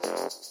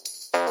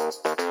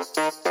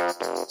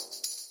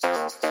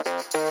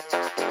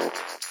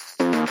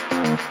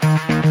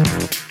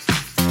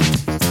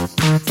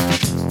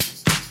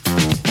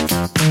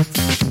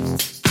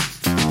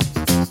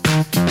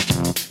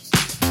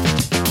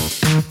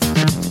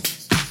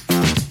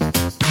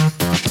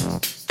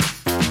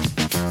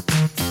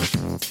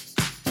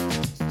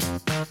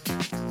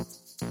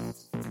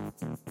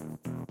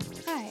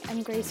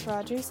Grace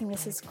Rogers, and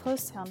this is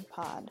Close Sound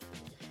Pod.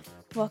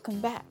 Welcome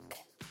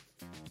back.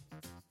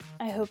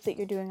 I hope that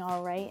you're doing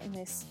all right in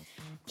this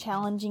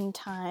challenging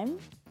time.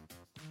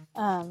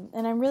 And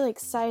I'm really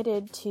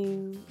excited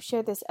to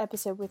share this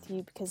episode with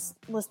you because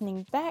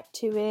listening back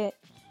to it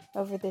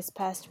over this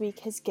past week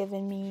has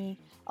given me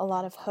a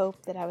lot of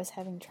hope that I was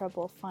having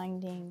trouble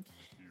finding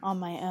on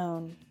my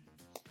own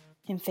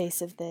in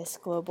face of this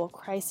global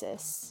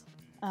crisis.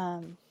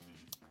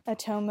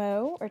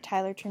 ATOMO, or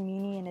Tyler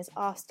Termini, in his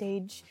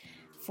offstage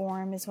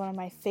form, is one of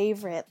my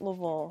favorite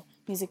Louisville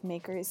music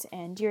makers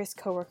and dearest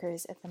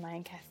coworkers at the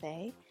Mayan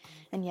Cafe.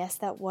 And yes,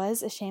 that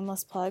was a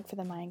shameless plug for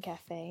the Mayan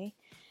Cafe.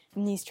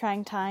 In these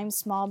trying times,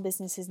 small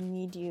businesses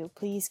need you.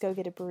 Please go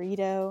get a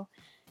burrito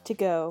to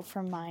go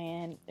from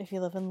Mayan if you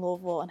live in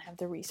Louisville and have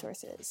the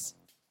resources.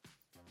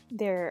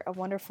 They're a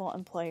wonderful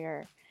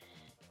employer,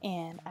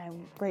 and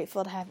I'm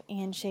grateful to have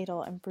Ann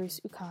Shadle and Bruce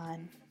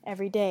Ukan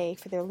every day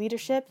for their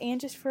leadership and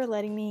just for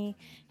letting me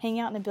hang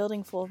out in a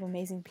building full of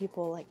amazing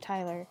people like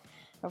Tyler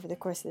over the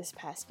course of this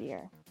past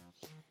year.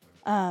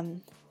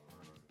 ATOMO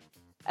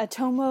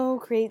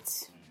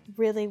creates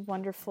really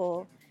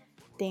wonderful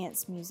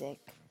dance music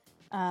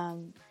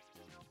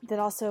that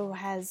also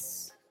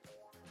has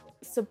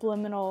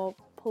subliminal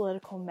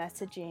political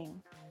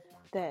messaging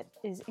that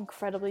is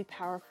incredibly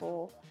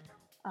powerful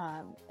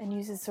and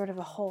uses sort of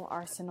a whole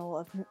arsenal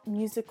of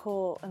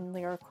musical and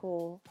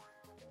lyrical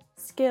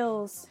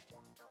skills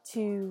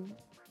to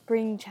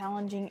bring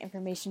challenging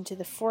information to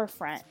the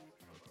forefront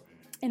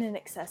in an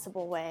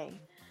accessible way.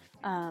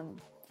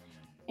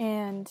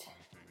 And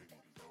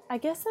I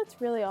guess that's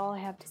really all I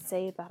have to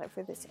say about it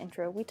for this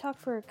intro. We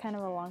talked for kind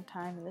of a long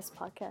time in this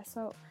podcast,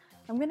 so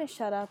I'm going to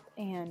shut up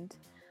and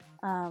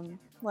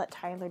let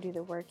Tyler do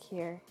the work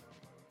here.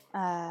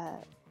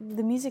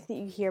 The music that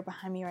you hear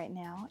behind me right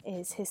now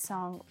is his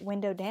song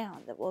Window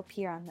Down that will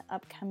appear on the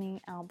upcoming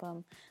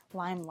album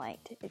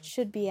Limelight. It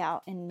should be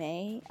out in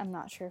May. I'm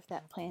not sure if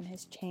that plan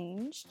has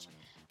changed,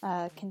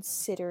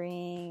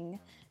 considering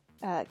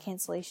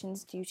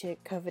cancellations due to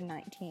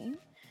COVID-19.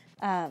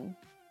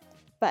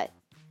 But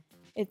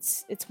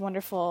it's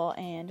wonderful,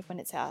 and when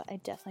it's out,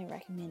 I definitely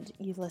recommend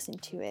you listen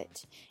to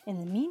it. In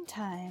the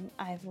meantime,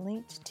 I've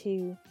linked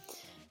to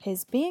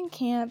his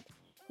Bandcamp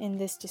in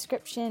this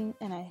description,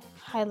 and I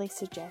highly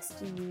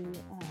suggest you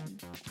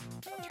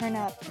turn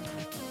up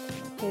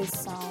his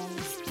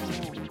songs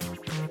and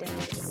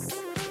dance.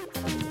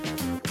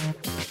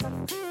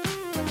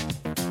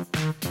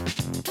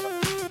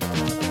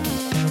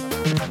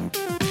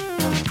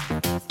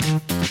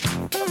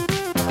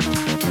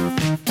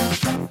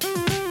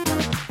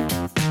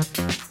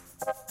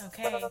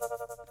 Okay.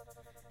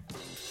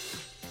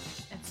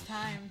 It's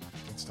time.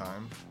 It's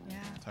time?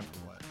 Yeah. Time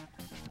for what?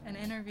 An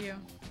interview.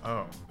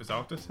 Oh, is that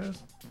what this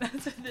is?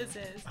 That's what this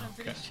is. I'm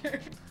pretty sure.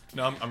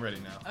 No, I'm ready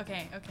now.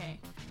 Okay.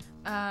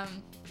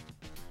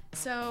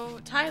 So,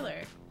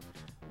 Tyler,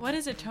 what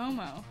is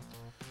ATOMO?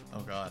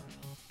 Oh, God.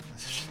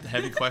 The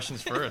heavy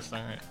questions first.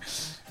 All right.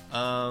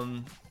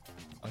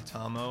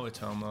 ATOMO,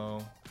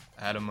 ATOMO,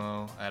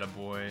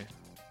 Attaboy,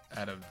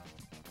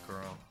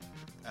 Attagirl.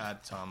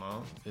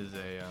 ATOMO is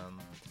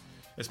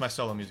it's my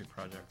solo music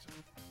project.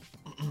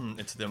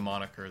 It's the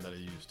moniker that I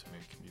use to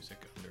make music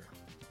under.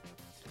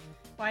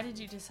 Why did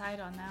you decide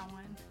on that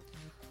one?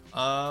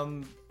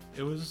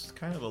 It was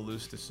kind of a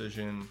loose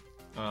decision.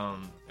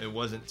 It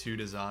wasn't too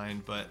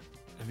designed, but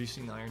have you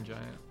seen The Iron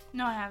Giant?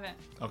 No, I haven't.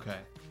 Okay.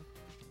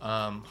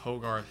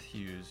 Hogarth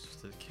Hughes,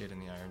 the kid in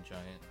The Iron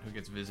Giant, who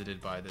gets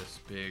visited by this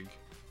big,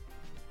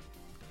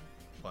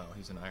 well,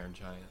 he's an Iron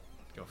Giant,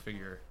 go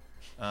figure,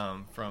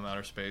 from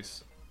outer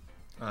space.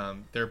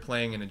 They're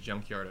playing in a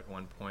junkyard at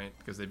one point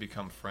because they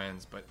become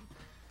friends, but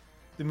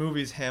the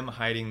movie's him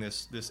hiding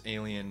this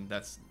alien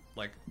that's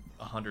like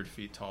 100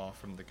 feet tall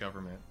from the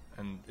government,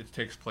 and it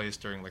takes place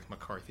during like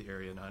McCarthy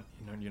area, not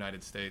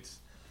United States.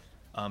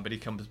 But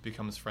he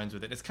becomes friends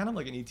with it. It's kind of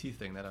like an ET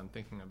thing that I'm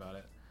thinking about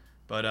it.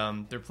 But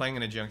they're playing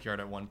in a junkyard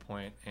at one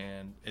point,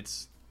 and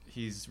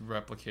he's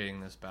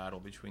replicating this battle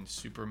between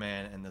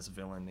Superman and this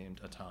villain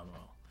named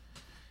ATOMO.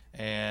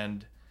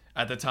 And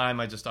at the time,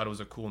 I just thought it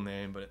was a cool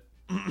name, but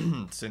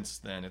since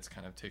then, it's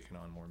kind of taken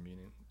on more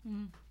meaning.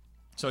 Mm-hmm.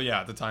 So yeah,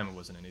 at the time, it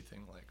wasn't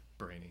anything like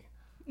brainy.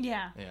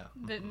 Yeah.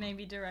 Mm-hmm. That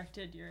maybe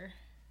directed your...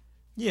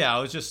 Yeah,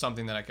 it was just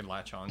something that I could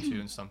latch onto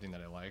and something that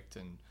I liked,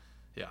 and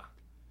yeah.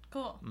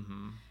 Cool.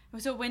 Mm-hmm.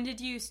 So when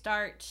did you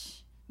start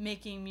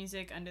making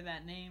music under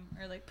that name,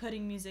 or like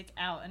putting music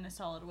out in a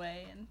solid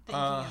way and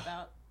thinking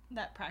about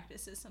that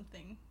practice as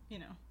something, you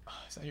know?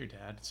 Is that your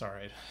dad? It's all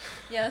right.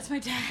 Yeah, that's my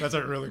dad. That's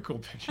a really cool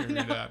picture of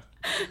your dad.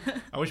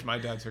 I wish my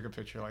dad took a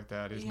picture like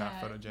that. He's not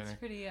photogenic. It's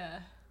pretty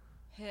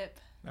hip.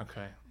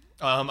 Okay.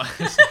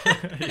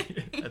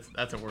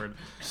 That's a word.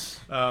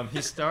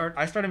 I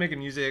started making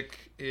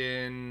music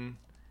in,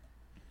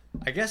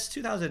 I guess,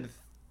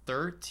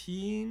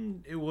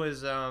 2013. It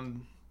was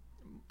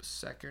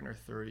second or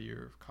third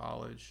year of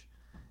college.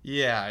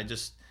 Yeah,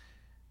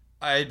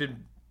 I had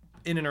been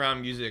in and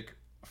around music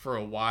for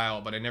a while,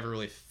 but I never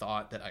really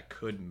thought that I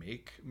could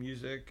make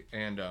music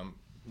and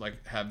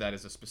like have that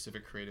as a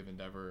specific creative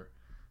endeavor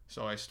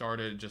So I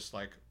started just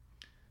like,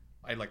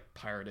 I like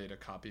pirated a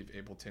copy of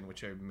Ableton,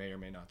 which I may or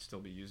may not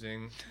still be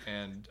using,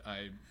 and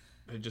I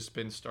had just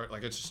been I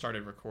just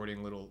started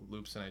recording little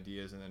loops and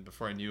ideas, and then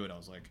before I knew it, I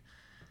was like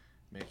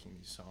making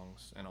these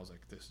songs, and I was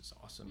like, this is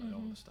awesome. I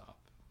don't want to stop.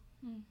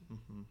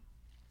 Mm-hmm.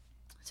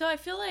 So I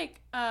feel like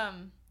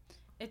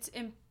it's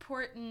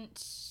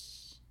important,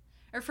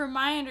 or from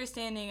my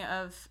understanding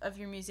of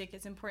your music,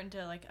 it's important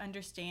to like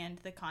understand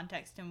the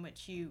context in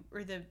which you,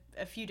 or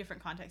a few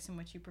different contexts in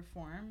which you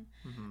perform.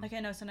 Mm-hmm. Like I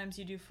know sometimes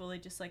you do fully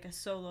just like a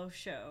solo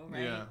show,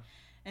 right? Yeah.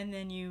 And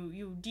then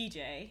you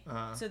DJ.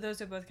 So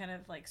those are both kind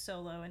of like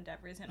solo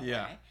endeavors in a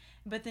way.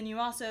 But then you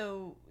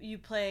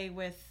play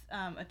with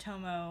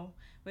ATOMO,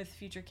 with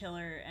Future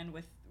Killer, and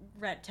with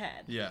Red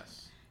Ted.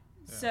 Yes.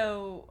 Yeah.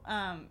 So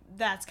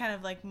that's kind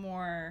of like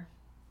more,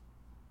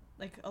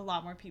 like a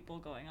lot more people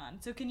going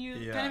on. So can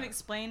you kind of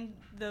explain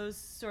those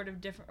sort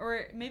of different,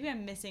 or maybe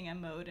I'm missing a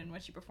mode in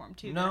which you perform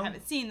too. No, that I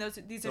haven't seen those.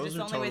 These are just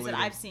the only ways that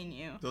I've seen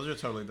you. Those are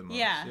totally the most.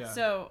 Yeah.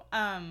 So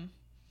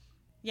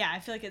I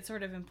feel like it's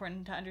sort of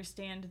important to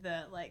understand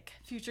the like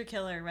Future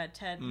Killer, Red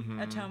Ted,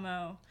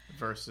 ATOMO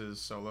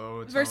versus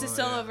solo,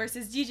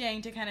 versus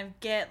DJing, to kind of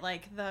get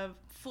like the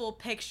full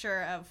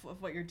picture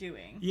of what you're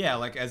doing. Yeah,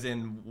 like as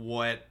in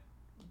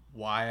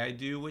why I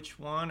do which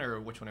one, or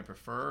which one I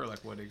prefer, or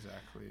like what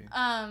exactly?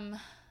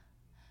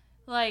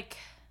 Like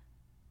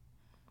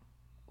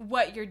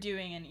what you're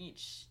doing in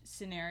each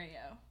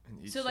scenario.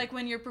 So like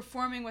when you're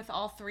performing with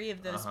all three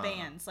of those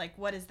bands, like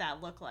what does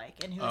that look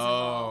like, and who's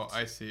involved? Oh,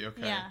 I see.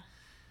 Okay. Yeah.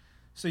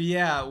 So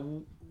yeah,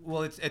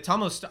 well, it's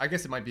almost. I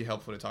guess it might be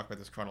helpful to talk about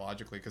this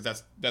chronologically, because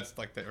that's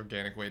like the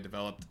organic way it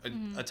developed.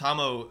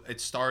 ATOMO, it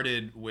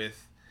started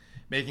with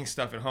making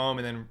stuff at home,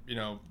 and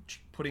then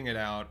putting it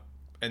out,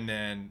 and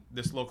then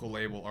this local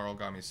label,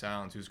 Origami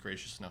Sounds, who's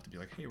gracious enough to be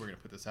like, hey, we're gonna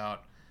put this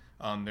out.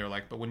 They're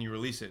like, but when you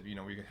release it, we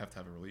have to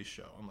have a release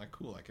show. I'm like,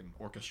 cool, I can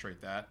orchestrate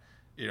that.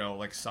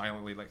 Like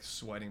silently, like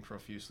sweating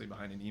profusely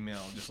behind an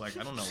email, just like,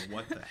 I don't know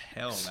what the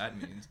hell that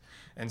means.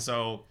 And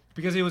so,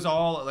 because it was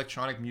all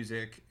electronic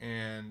music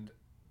and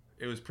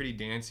it was pretty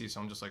dancey,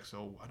 so I'm just like,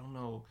 so I don't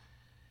know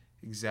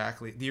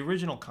exactly. The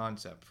original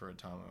concept for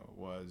ATOMO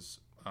was,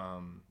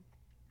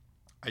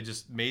 I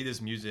just made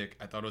this music.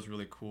 I thought it was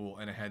really cool,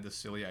 and I had this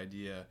silly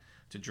idea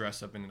to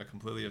dress up in a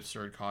completely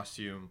absurd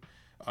costume,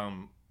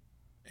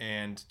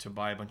 and to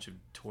buy a bunch of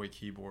toy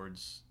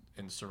keyboards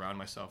and surround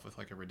myself with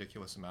like a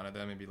ridiculous amount of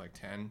them, maybe like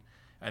 10,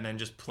 and then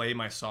just play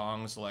my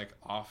songs like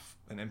off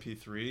an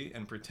MP3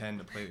 and pretend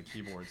to play the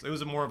keyboards. It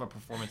was more of a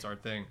performance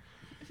art thing.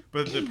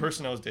 But the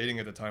person I was dating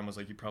at the time was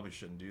like, you probably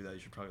shouldn't do that. You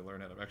should probably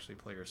learn how to actually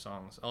play your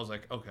songs. I was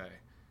like, okay.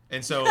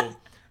 And so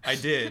I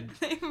did.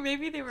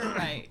 Maybe they were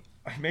right.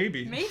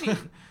 Maybe.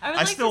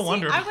 I still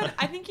wonder.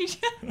 I think you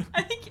should.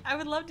 I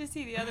would love to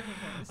see the other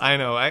performance. I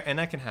know, and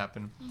that can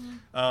happen.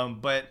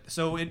 But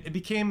so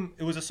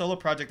it was a solo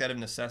project out of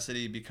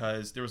necessity,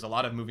 because there was a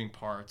lot of moving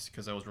parts,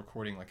 because I was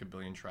recording like a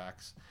billion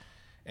tracks,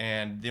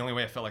 and the only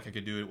way I felt like I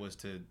could do it was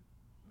to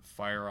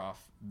fire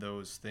off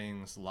those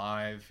things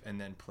live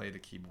and then play the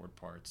keyboard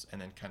parts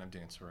and then kind of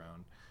dance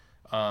around.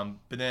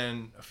 But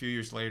then a few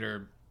years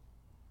later,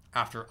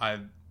 after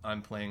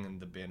I'm playing in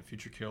the band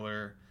Future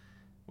Killer,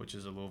 which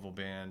is a Louisville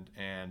band,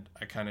 and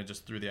I kind of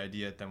just threw the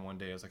idea at them one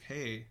day. I was like,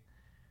 hey,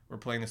 we're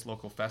playing this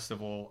local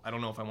festival. I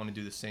don't know if I want to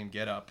do the same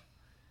getup.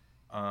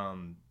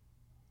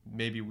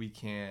 Maybe we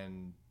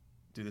can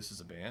do this as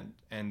a band.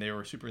 And they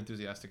were super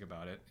enthusiastic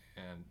about it.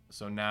 And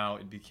so now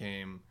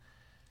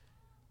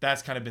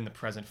that's kind of been the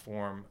present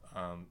form.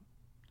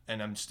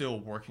 And I'm still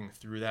working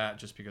through that,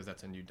 just because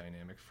that's a new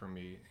dynamic for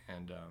me.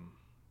 And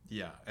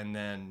and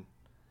then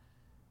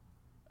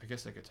I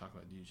guess I could talk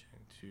about DJing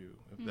too.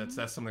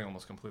 That's something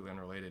almost completely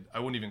unrelated. I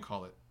wouldn't even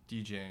call it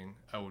DJing.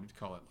 I would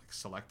call it like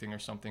selecting or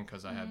something,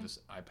 because I have this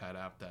iPad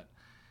app that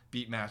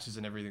beat matches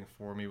and everything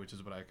for me, which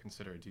is what I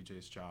consider a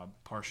DJ's job,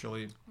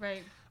 partially.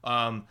 Right.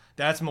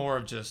 That's more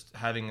of just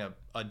having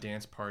a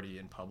dance party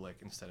in public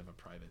instead of a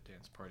private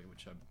dance party,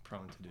 which I'm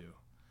prone to do.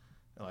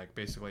 Like,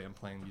 basically, I'm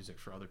playing music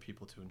for other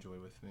people to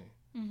enjoy with me.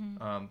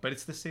 But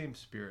it's the same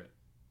spirit.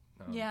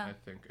 I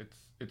think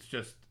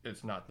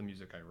it's not the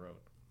music I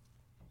wrote.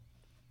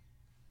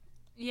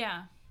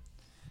 Yeah.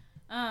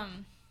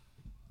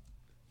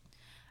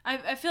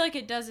 I feel like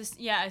it does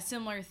a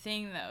similar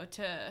thing though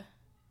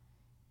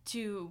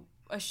to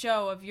a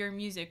show of your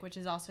music, which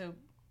is also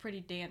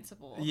pretty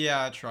danceable.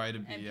 Yeah, I try to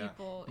be. And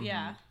people,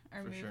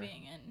 are moving, sure.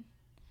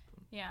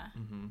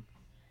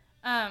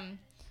 And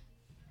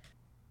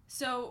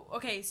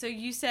So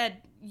you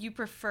said you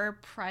prefer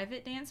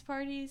private dance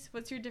parties.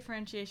 What's your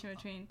differentiation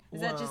between?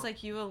 Is that just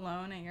like you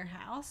alone at your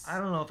house? I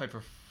don't know if I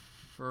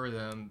prefer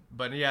them,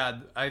 but yeah,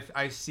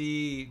 I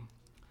see,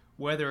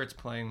 whether it's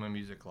playing my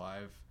music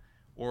live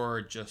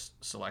or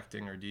just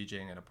selecting or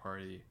DJing at a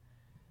party,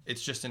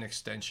 it's just an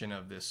extension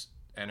of this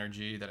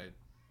energy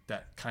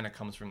that kind of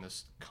comes from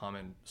this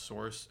common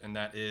source, and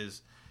that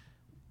is,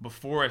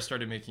 before I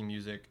started making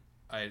music,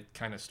 I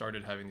kind of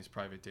started having these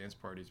private dance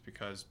parties,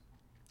 because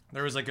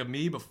there was like a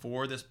me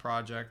before this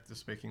project,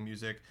 this making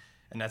music,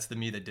 and that's the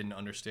me that didn't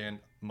understand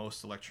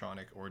most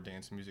electronic or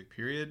dance music,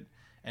 period.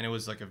 And it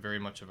was like a very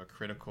much of a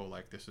critical,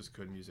 like, this is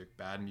good music,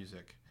 bad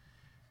music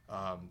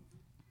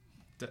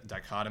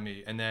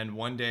dichotomy. And then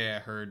one day I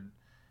heard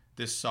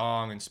this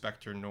song,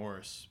 Inspector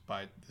Norse,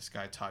 by this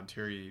guy Todd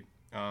Terry,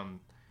 and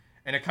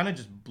it kind of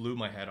just blew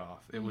my head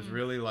off. It was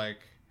really like,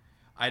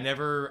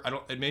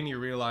 it made me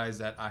realize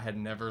that I had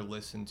never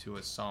listened to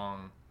a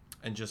song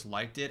and just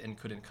liked it and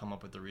couldn't come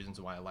up with the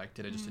reasons why I liked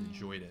it. I just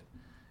enjoyed it.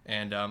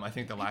 And I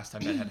think the last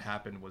time that had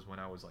happened was when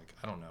I was like,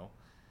 I don't know,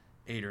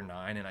 8 or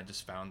 9, and I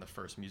just found the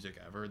first music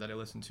ever that I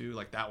listened to.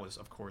 Like, that was,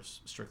 of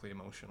course, strictly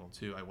emotional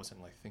too. I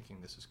wasn't like thinking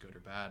this is good or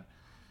bad.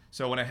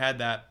 So when I had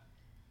that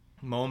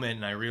moment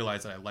and I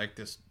realized that I liked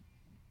this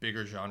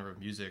bigger genre of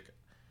music,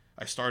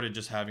 I started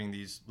just having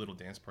these little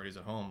dance parties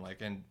at home,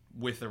 like, and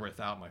with or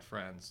without my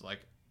friends.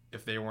 Like,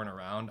 if they weren't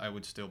around, I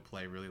would still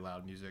play really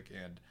loud music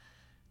and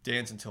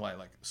dance until I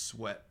like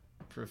sweat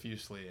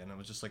profusely, and I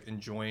was just like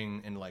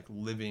enjoying and like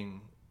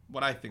living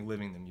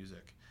the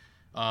music.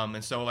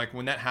 And so like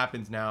when that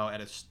happens now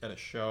at a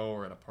show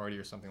or at a party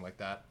or something like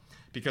that,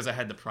 because I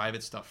had the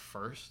private stuff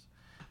first,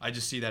 I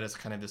just see that as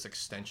kind of this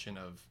extension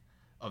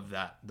of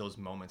those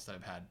moments that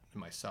I've had in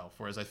myself.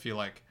 Whereas I feel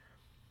like,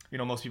 you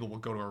know, most people will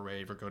go to a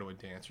rave or go to a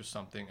dance or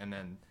something, and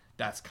then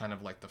that's kind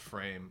of like the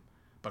frame.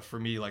 But for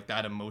me, like,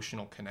 that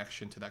emotional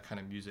connection to that kind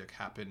of music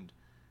happened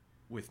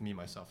with me,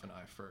 myself, and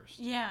I first.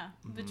 Yeah,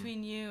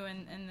 between you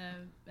and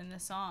the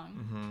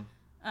song.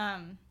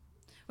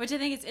 Which I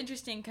think is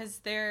interesting because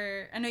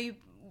I know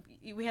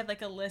we had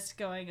like a list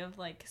going of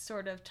like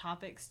sort of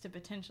topics to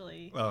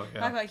potentially talk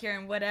about here,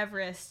 and What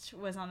Everest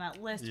was on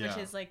that list, which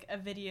is like a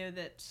video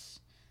that's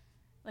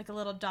like a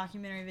little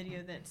documentary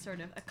video that sort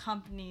of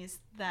accompanies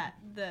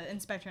the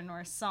Inspector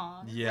Norse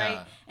song,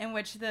 right? In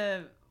which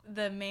the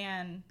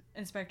man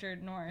Inspector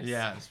Norse,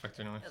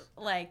 Inspector Norse,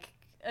 like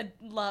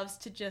loves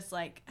to just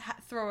like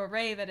throw a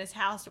rave at his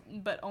house,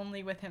 but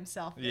only with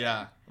himself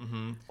there.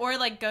 Or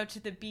like go to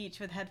the beach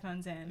with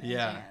headphones in and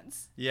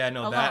dance.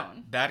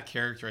 Alone. that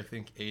character I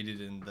think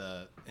aided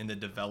in the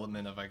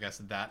development of, I guess,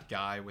 that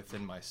guy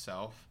within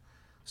myself.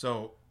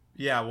 So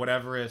What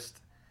Everest,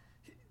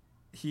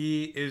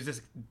 he is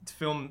this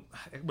film,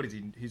 what is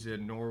he? He's a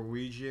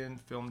Norwegian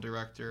film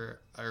director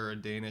or a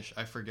Danish,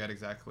 I forget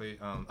exactly.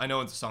 I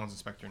know the song's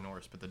Inspector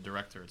Norse, but the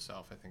director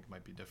itself I think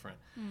might be different.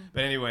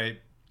 But anyway,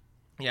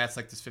 it's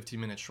like this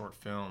 15-minute short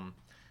film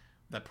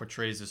that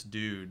portrays this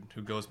dude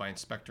who goes by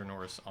Inspector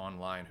Norse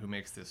online, who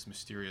makes this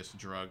mysterious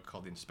drug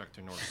called the Inspector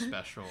Norse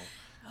Special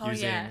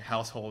using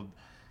household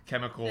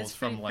chemicals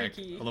from like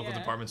freaky. A local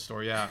department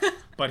store.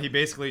 But he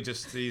basically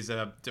he's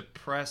a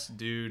depressed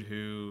dude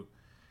who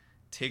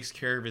takes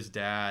care of his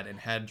dad and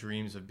had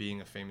dreams of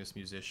being a famous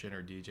musician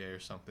or DJ or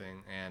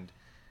something. And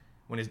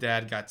when his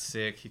dad got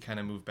sick, he kind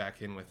of moved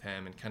back in with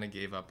him and kind of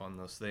gave up on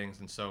those things.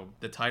 And so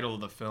the title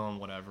of the film,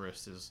 What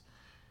Everest, is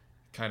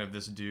kind of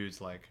this dude's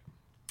like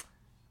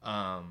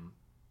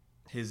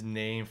his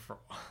name for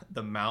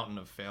the mountain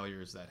of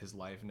failures that his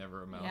life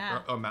never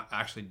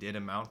actually did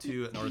amount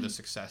to, or the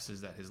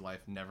successes that his life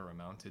never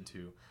amounted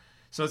to.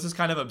 So it's this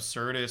kind of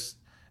absurdist,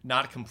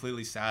 not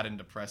completely sad and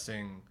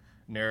depressing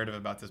narrative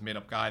about this made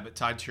up guy, but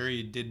Todd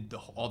Terry did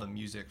all the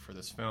music for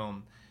this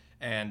film.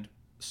 And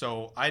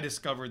so I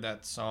discovered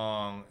that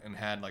song and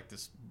had like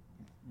this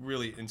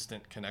really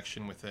instant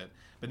connection with it.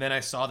 But then I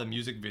saw the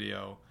music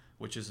video,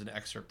 which is an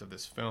excerpt of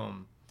this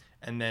film,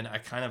 and then I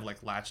kind of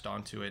like latched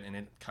onto it, and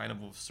it kind of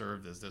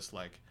served as this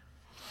like,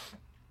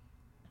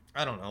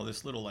 I don't know,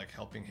 this little like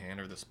helping hand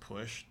or this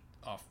push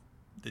off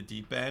the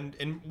deep end.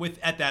 And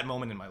at that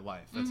moment in my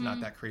life, it's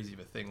not that crazy of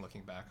a thing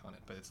looking back on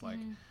it, but it's like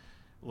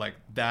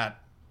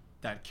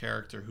that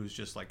character who's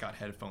just like got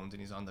headphones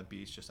and he's on the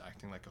beach just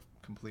acting like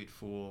a complete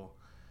fool,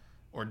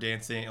 or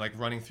dancing, like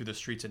running through the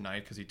streets at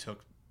night because he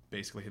took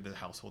basically the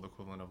household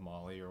equivalent of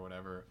Molly or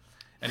whatever,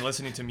 and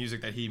listening to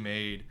music that he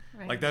made.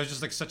 Like, that was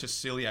just like such a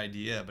silly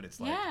idea, but it's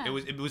like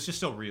it was just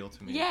so real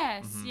to me.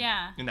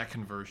 In that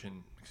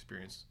conversion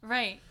experience.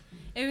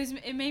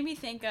 It made me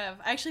think of,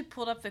 I actually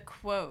pulled up the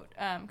quote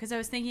because I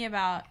was thinking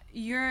about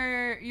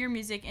your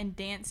music and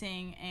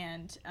dancing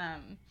and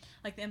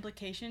like the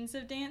implications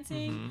of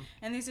dancing.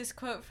 And there's this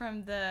quote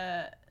from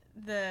the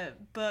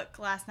book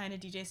Last Night a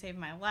DJ Saved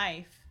My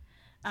Life.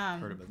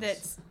 Heard about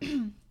this.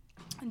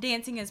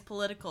 Dancing is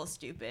political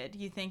stupid.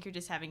 You think you're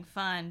just having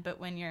fun, but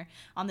when you're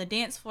on the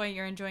dance floor,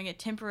 you're enjoying a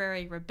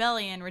temporary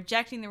rebellion,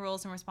 rejecting the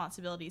rules and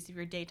responsibilities of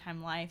your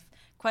daytime life,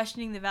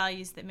 questioning the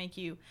values that make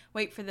you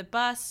wait for the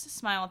bus,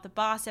 smile at the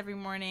boss every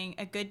morning.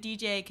 A good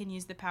DJ can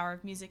use the power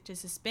of music to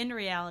suspend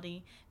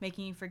reality,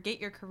 making you forget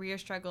your career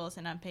struggles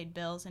and unpaid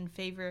bills in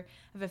favor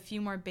of a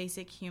few more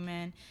basic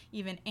human,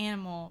 even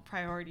animal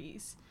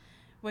priorities.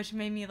 Which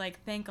made me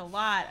like think a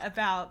lot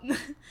about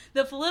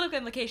the political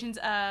implications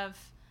of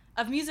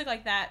music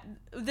like that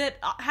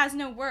has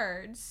no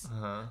words,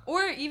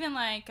 or even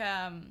like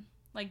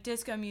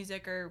disco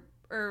music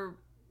or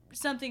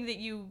something that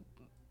you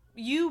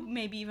you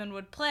maybe even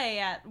would play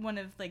at one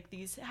of like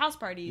these house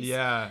parties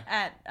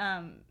at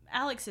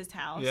Alex's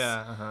house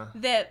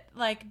that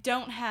like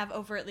don't have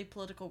overtly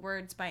political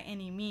words by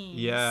any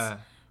means,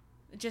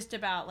 just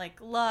about like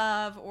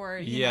love or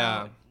you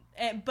know,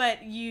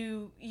 but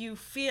you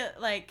feel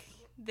like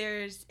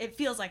it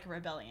feels like a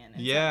rebellion.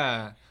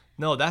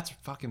 No, that's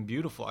fucking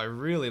beautiful. I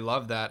really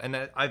love that.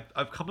 And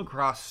I've come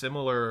across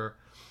similar,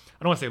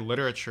 I don't want to say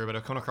literature, but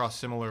I've come across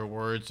similar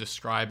words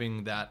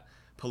describing that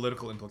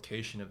political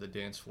implication of the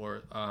dance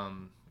floor.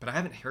 But I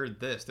haven't heard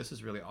this. This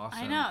is really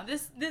awesome. I know.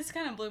 This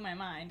kind of blew my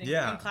mind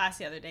in class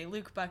the other day.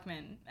 Luke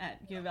Buckman at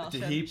U of L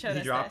showed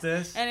us drop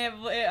this? And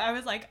I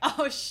was like,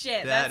 oh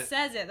shit, that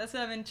says it. That's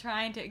what I've been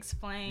trying to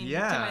explain to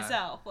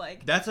myself.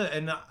 Like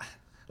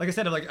like I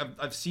said, like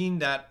I've seen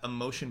that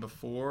emotion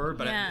before,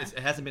 but it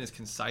hasn't been as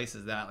concise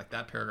as that. Like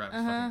that paragraph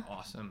is fucking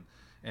awesome.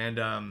 And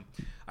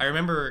I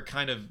remember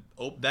kind of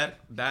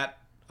that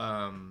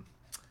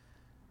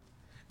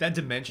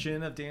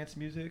dimension of dance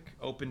music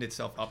opened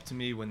itself up to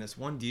me when this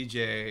one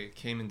DJ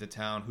came into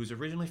town who's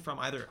originally from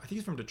I think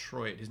he's from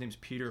Detroit. His name's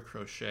Peter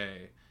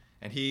Crochet,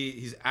 and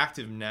he's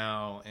active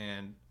now,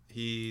 and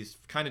he's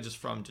kind of just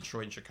from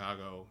Detroit and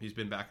Chicago. He's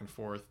been back and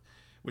forth,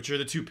 which are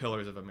the two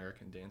pillars of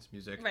American dance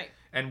music, right?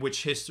 And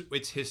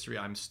its history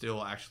I'm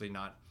still actually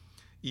not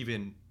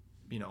even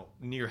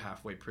near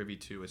halfway privy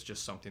to. It's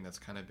just something that's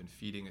kind of been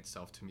feeding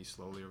itself to me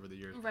slowly over the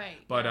years, right?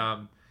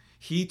 But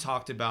he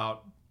talked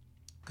about,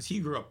 because he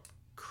grew up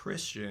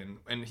Christian,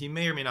 and he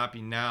may or may not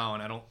be now,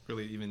 and I don't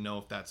really even know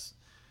if that's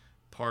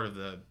part of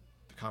the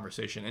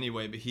conversation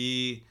anyway, but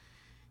he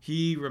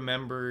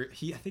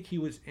I think he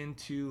was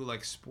into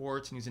like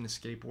sports, and he's into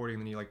skateboarding,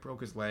 and then he like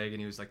broke his leg, and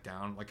he was like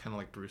down, like kind of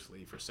like Bruce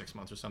Lee for 6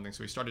 months or something.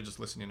 So he started just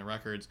listening to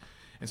records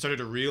and started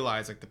to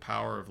realize like the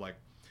power of like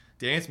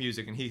dance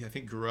music. And he I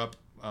think grew up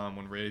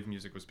when rave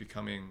music was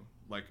becoming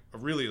like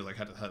really like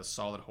had a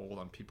solid hold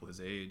on people his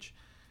age.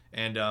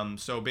 And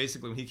so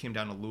basically when he came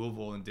down to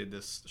Louisville and did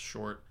this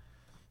short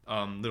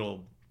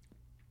little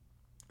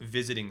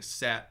visiting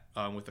set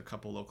with a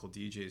couple local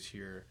DJs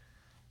here,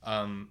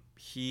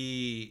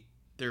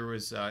 there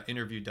was an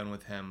interview done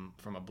with him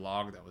from a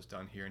blog that was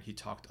done here, and he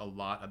talked a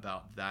lot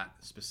about that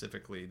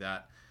specifically,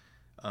 that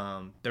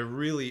there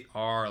really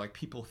are, like,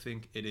 people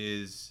think it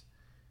is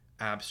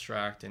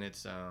abstract, and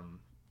it's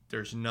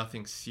there's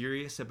nothing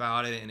serious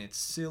about it, and it's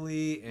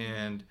silly,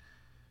 and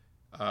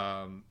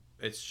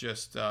it's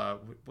just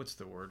what's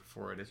the word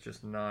for it? It's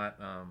just not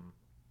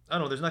I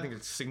don't know, there's nothing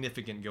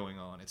significant going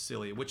on. It's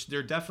silly, which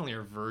there definitely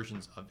are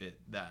versions of it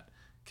that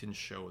can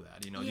show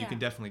that. You can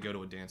definitely go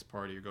to a dance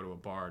party or go to a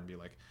bar and be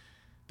like,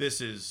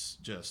 this is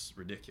just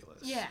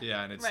ridiculous.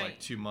 Yeah, and it's like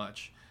too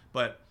much.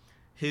 But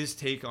his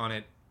take on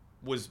it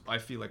was, I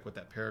feel like, what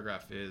that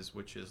paragraph is,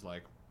 which is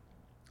like,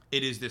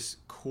 it is this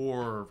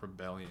core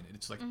rebellion.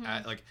 It's like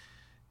like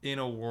in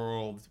a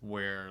world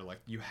where like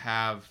you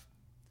have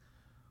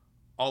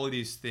all of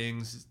these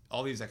things,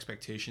 all these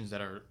expectations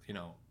that are,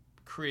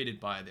 created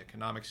by the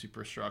economic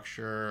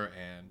superstructure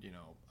and,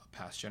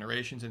 past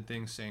generations and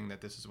things, saying that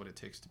this is what it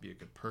takes to be a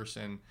good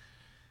person.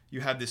 You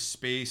have this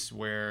space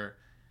where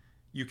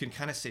you can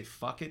kind of say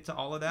fuck it to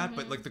all of that.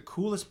 But like the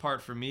coolest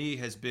part for me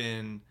has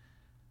been,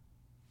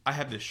 I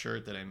have this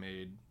shirt that I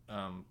made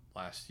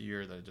last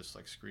year that I just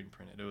like screen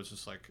printed. It was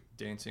just like,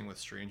 dancing with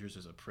strangers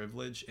is a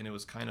privilege. And it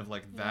was kind of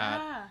like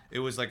that. Yeah. It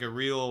was like a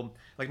real,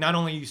 like, not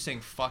only are you saying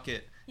fuck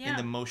it in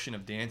the motion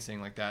of dancing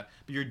like that,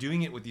 but you're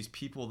doing it with these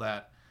people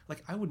that,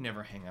 like, I would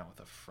never hang out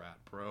with a frat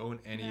bro in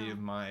any of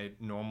my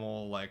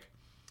normal, like,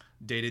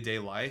 day-to-day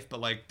life. But,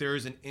 like,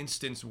 there's an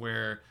instance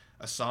where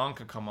a song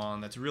could come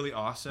on that's really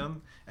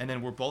awesome, and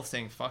then we're both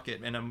saying fuck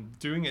it, and I'm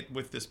doing it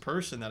with this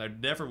person that I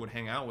never would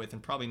hang out with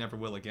and probably never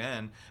will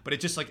again. But it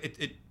just, like,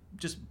 it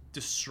just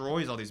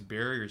destroys all these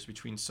barriers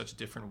between such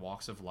different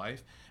walks of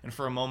life. And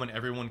for a moment,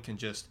 everyone can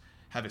just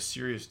have a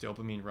serious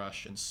dopamine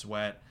rush and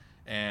sweat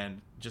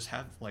and just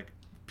have, like,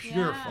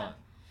 pure fun.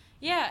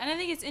 Yeah, and I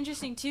think it's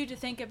interesting, too, to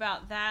think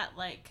about that,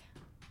 like,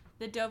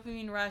 the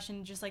dopamine rush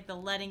and just, like, the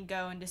letting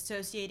go and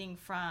dissociating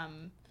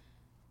from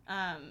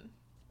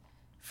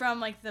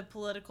like, the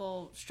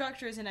political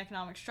structures and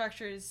economic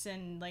structures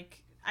and,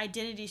 like,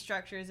 identity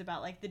structures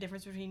about, like, the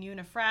difference between you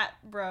and a frat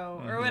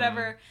bro or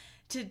whatever,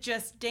 to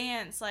just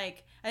dance.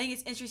 Like, I think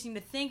it's interesting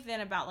to think then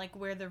about, like,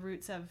 where the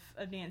roots of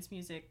dance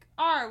music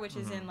are, which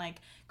is in, like,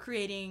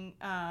 creating,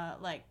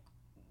 like,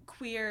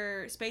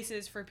 queer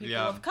spaces for people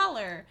of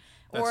color.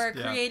 Or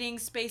creating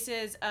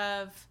spaces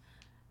of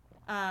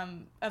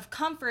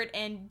comfort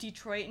in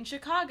Detroit and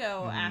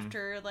Chicago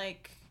after,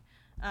 like,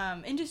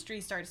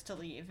 industry starts to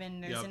leave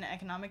and there's an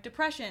economic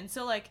depression.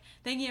 So, like,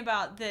 thinking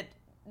about that,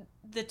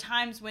 the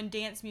times when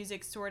dance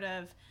music sort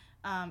of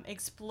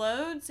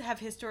explodes have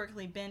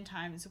historically been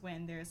times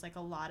when there's, like,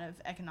 a lot of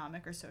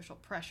economic or social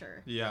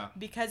pressure. Yeah.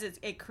 Because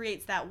it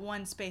creates that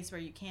one space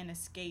where you can't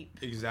escape.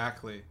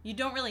 Exactly. You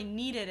don't really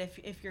need it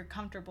if you're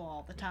comfortable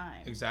all the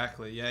time.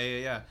 Exactly.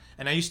 Yeah.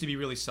 And I used to be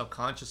really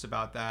self-conscious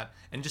about that,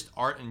 and just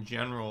art in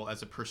general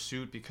as a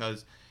pursuit,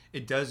 because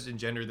it does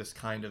engender this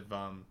kind of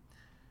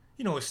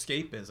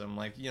escapism.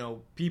 Like,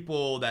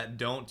 people that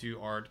don't do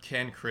art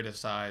can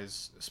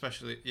criticize,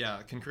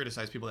 can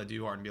criticize people that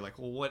do art and be like,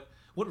 well,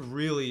 what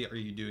really are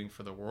you doing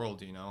for the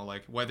world?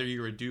 Like, whether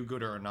you're a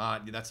do-gooder or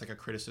not, that's like a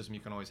criticism you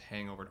can always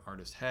hang over an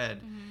artist's head.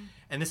 Mm-hmm.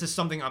 And this is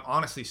something I'm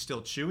honestly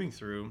still chewing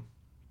through,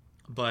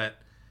 but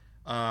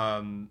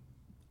I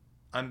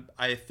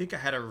think I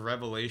had a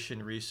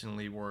revelation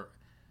recently where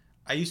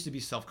I used to be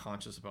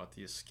self-conscious about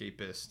the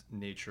escapist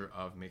nature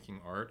of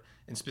making art,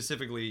 and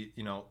specifically,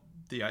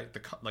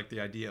 the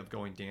idea of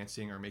going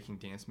dancing or making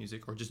dance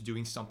music or just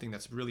doing something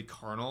that's really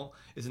carnal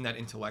isn't that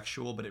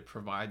intellectual, but it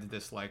provides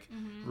this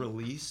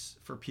release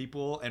for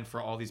people and for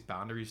all these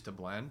boundaries to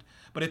blend.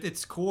 But at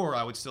its core,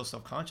 I would still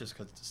self-conscious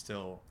because it's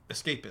still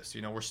escapist.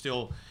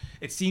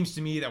 It seems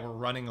to me that we're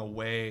running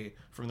away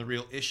from the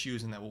real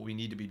issues, and that what we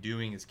need to be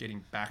doing is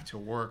getting back to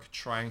work,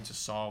 trying to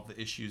solve the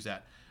issues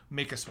that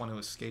make us want to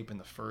escape in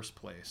the first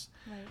place.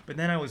 Right. But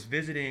then I was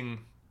visiting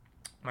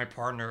my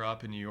partner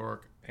up in New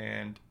York,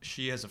 and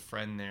she has a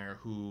friend there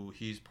who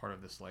he's part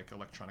of this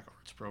electronic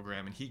arts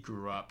program, and he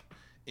grew up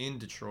in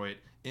Detroit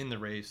in the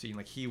rave scene.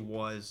 Like,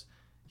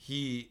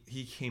 he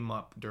came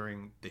up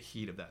during the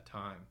heat of that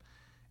time.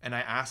 And I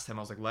asked him,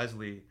 I was like,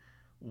 Leslie,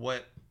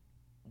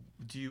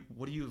 do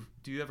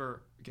you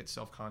ever get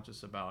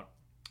self-conscious about,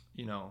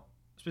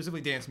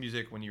 specifically dance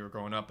music when you were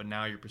growing up, and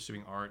now you're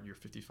pursuing art, you're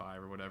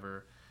 55 or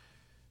whatever,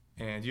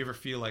 and do you ever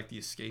feel like the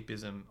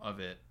escapism of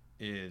it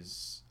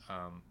is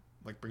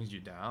brings you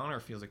down, or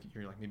feels like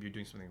maybe you're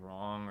doing something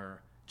wrong,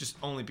 or just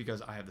only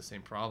because I have the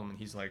same problem? And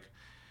he's like,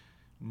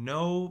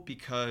 no,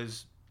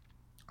 because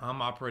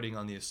I'm operating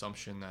on the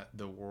assumption that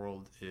the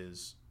world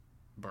is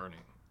burning.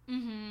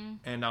 Mm-hmm.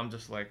 And I'm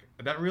just like,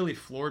 that really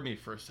floored me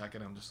for a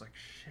second. I'm just like,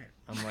 shit.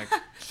 I'm like,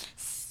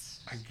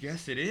 I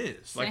guess it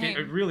is. Same. Like,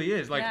 it really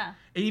is. Like, yeah.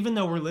 Even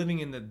though we're living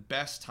in the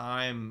best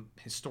time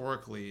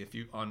historically, if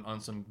you on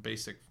some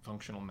basic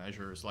functional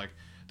measures, like,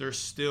 there's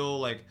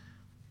still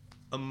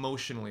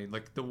emotionally,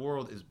 the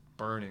world is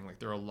burning. Like,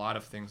 there are a lot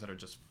of things that are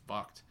just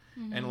fucked.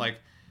 Mm-hmm. And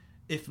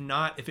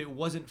if it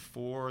wasn't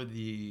for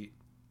the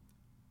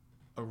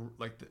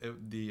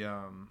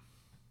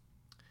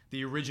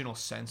original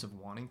sense of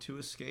wanting to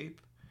escape,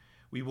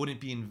 we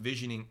wouldn't be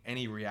envisioning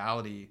any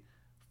reality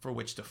for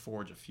which to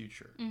forge a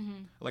future.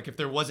 Mm-hmm. Like, if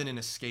there wasn't an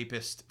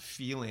escapist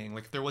feeling,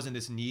 if there wasn't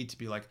this need to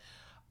be like,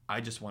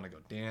 I just want to go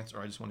dance,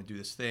 or I just want to do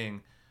this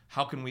thing,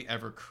 how can we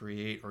ever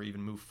create or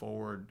even move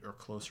forward or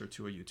closer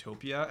to a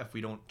utopia if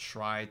we don't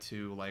try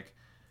to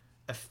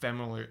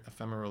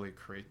ephemerally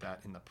create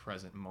that in the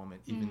present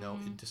moment, even though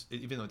it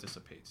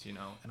dissipates, And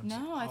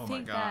I'm I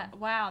think that,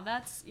 wow,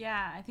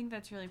 I think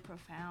that's really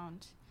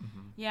profound.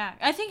 Mm-hmm. Yeah,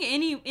 I think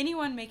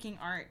anyone making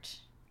art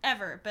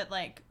ever, but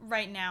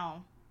right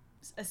now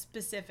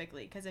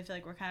specifically, because I feel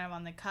like we're kind of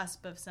on the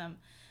cusp of some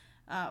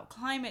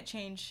climate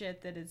change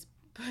shit that is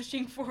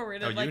pushing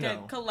forward of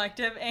a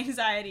collective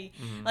anxiety.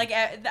 Mm-hmm.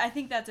 I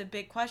think that's a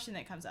big question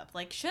that comes up.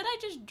 Should I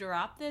just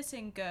drop this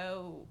and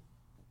go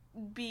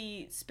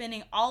be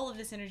spending all of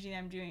this energy that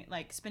I'm doing,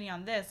 spending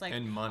on this,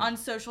 on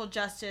social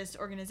justice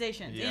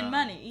organizations, in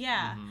money,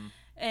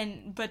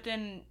 Mm-hmm. But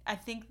then I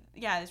think,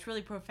 it's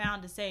really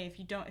profound to say, if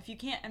you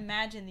can't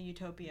imagine the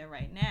utopia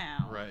right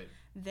now, right,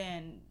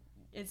 then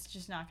it's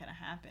just not going to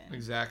happen.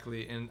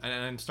 Exactly. And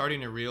I'm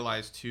starting to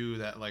realize too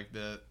that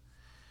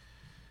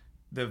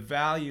the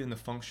value and the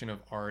function of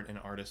art and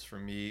artists for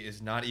me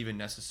is not even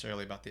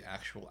necessarily about the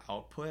actual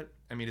output.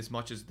 I mean, as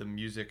much as the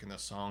music and the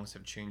songs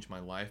have changed my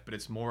life, but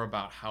it's more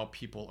about how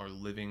people are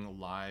living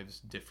lives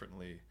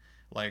differently.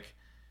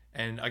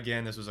 And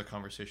again, this was a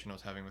conversation I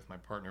was having with my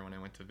partner when I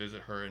went to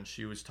visit her, and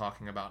she was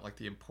talking about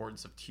the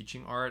importance of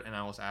teaching art, and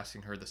I was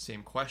asking her the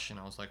same question.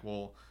 I was like,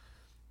 well,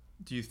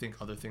 do you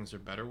think other things are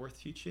better worth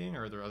teaching,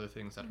 or are there other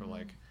things that mm-hmm.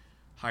 are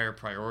higher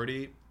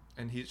priority?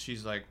 And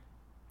she's like,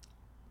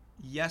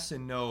 yes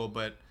and no,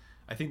 but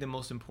I think the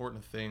most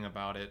important thing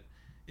about it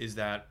is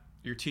that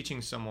you're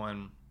teaching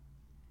someone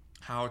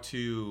how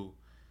to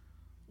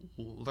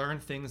learn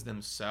things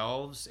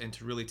themselves and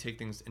to really take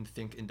things and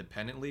think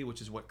independently, which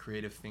is what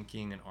creative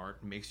thinking and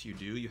art makes you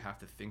do. You have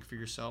to think for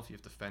yourself. You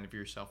have to fend for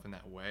yourself in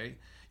that way.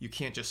 You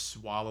can't just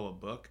swallow a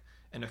book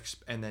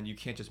and then you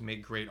can't just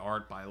make great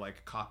art by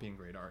copying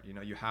great art.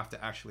 You have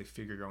to actually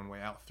figure your own way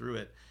out through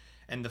it.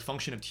 And the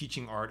function of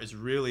teaching art is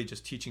really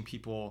just teaching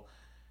people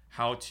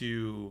how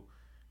to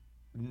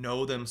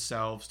know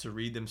themselves, to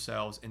read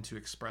themselves, and to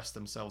express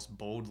themselves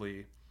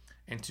boldly,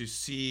 and to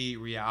see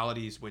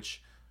realities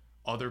which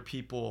other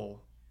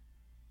people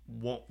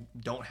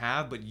don't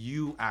have, but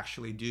you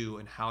actually do,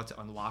 and how to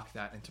unlock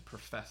that and to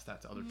profess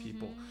that to other mm-hmm.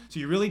 people. So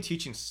you're really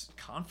teaching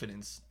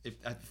confidence, if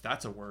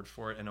that's a word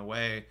for it in a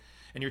way,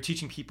 and you're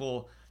teaching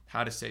people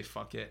how to say,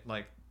 fuck it,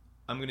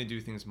 I'm going to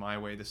do things my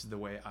way. This is the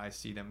way I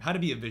see them. How to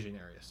be a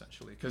visionary,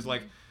 essentially. Because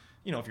mm-hmm.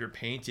 If you're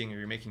painting or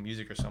you're making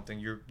music or something,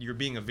 you're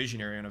being a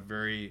visionary on a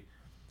very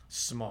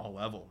small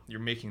level.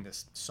 You're making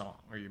this song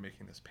or you're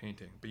making this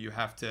painting, but you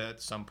have to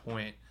at some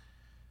point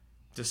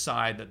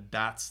decide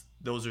that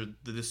those are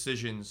the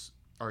decisions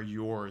are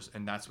yours,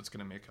 and that's what's going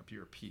to make up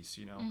your piece,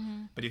 you know.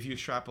 But if you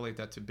extrapolate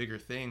that to bigger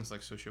things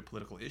like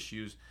socio-political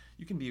issues,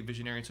 you can be a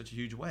visionary in such a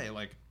huge way.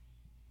 Like,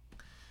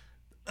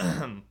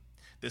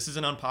 this is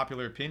an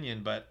unpopular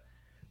opinion, but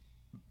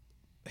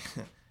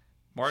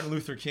Martin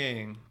Luther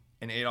King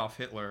and Adolf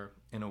Hitler,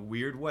 in a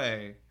weird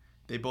way,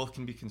 they both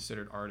can be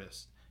considered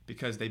artists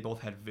because they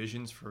both had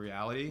visions for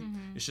reality.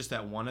 It's just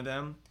that one of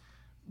them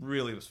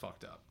really was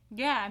fucked up.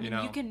 Yeah, I mean, you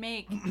know? you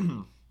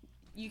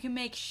can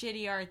make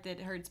shitty art that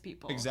hurts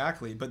people.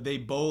 Exactly, but they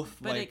both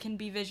But it can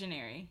be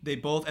visionary. They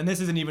both, and this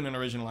isn't even an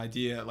original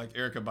idea. Like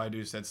Erykah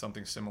Badu said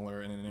something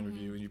similar in an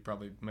interview, and you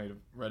probably might have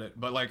read it.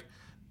 But like,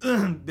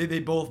 they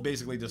both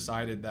basically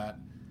decided that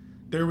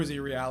there was a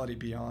reality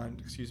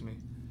beyond. Excuse me.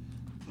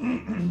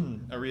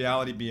 A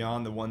reality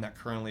beyond the one that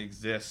currently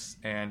exists,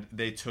 and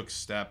they took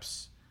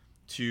steps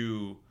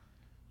to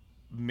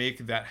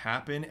make that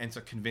happen and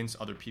to convince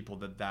other people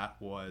that that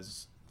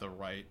was the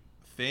right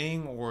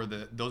thing, or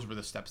those were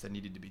the steps that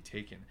needed to be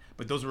taken.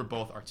 But those were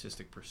both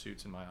artistic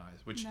pursuits in my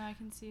eyes, which No, I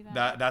can see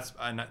that.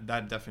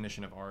 That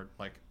definition of art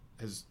like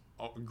is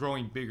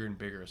growing bigger and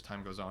bigger as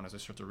time goes on, as I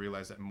start to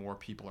realize that more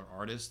people are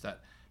artists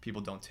that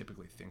people don't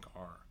typically think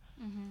are.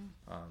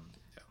 Yeah.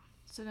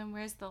 So then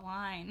where's the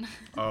line?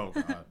 Oh,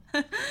 God.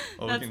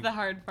 Well, That's the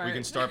hard part. We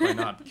can start by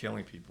not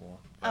killing people.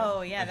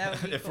 Oh, yeah, that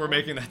would be if cool. we're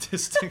making that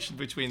distinction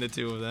between the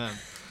two of them.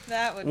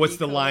 That would What's be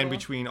the cool. line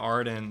between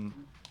art and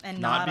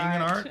not being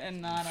an art?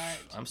 And not art.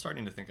 I'm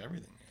starting to think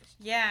everything is.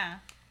 Yeah.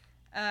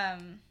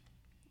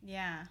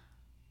 Yeah.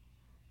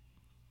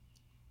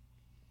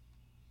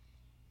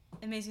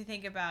 It makes me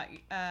think about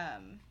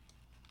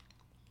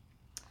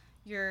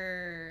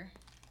your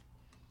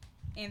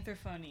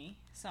Anthrophony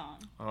song.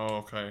 Oh,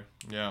 okay.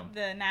 Yeah.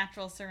 The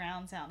natural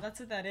surround sound. That's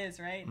what that is,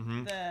 right?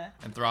 Mm-hmm. The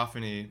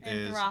Anthrophony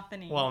is...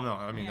 Anthrophony. Well, no,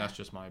 I mean, that's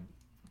just my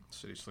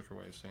city slicker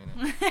way of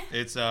saying it.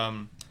 It's,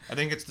 I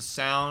think it's the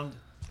sound,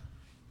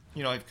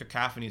 you know, like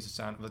cacophony is a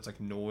sound that's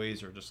like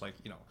noise, or just like,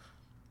 you know,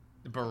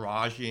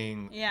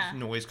 barraging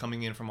noise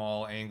coming in from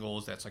all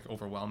angles that's like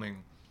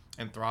overwhelming.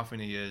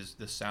 Anthrophony is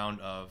the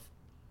sound of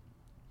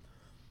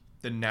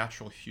the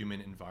natural human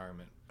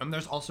environment. I mean,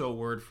 there's also a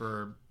word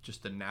for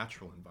just the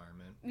natural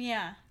environment.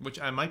 Yeah. Which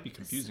I might be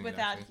confusing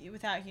without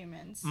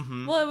humans.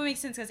 Mm-hmm. Well, it would make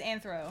sense because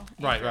anthro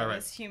right.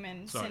 is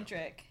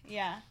human-centric. Sorry.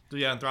 Yeah. So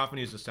yeah,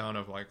 anthrophony is the sound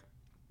of like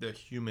the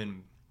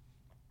human,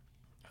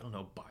 I don't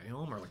know,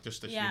 biome, or like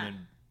just the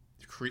human,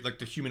 like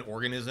the human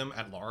organism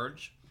at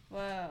large.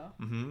 Whoa.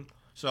 Mm-hmm.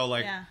 So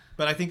like,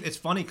 but I think it's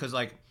funny because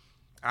like,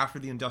 after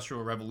the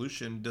Industrial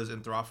Revolution, does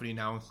anthrophony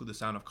now include the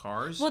sound of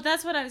cars? Well,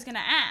 that's what I was going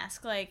to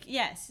ask. Like,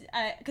 yes,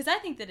 because I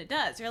think that it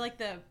does. Or like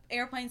the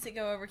airplanes that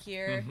go over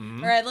here.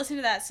 Or I listened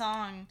to that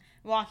song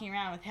walking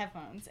around with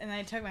headphones, and then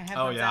I took my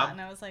headphones out, and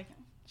I was like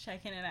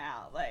checking it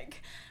out.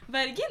 Like,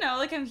 but you know,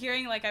 like I'm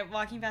hearing, like I'm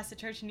walking past the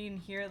church, and you can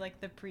hear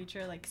like the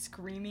preacher like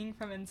screaming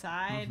from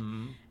inside,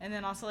 and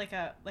then also like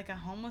a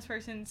homeless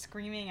person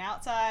screaming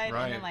outside,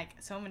 and then like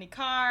so many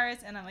cars,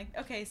 and I'm like,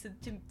 okay, so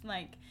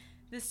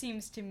this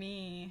seems to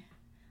me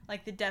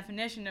like the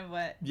definition of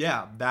what...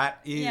 Yeah, that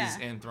is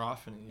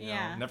anthrophony. You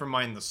know? Never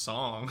mind the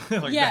song.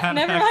 Like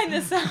never mind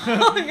the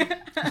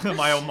song.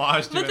 My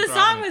homage to But anthrophony. the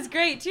song was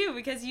great, too,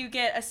 because you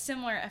get a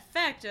similar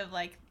effect of,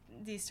 like,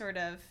 these sort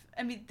of...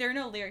 I mean, there are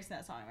no lyrics in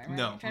that song, right?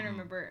 No. I'm trying to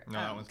remember.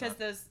 No, because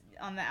those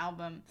on the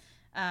album.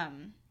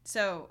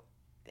 So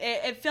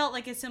it felt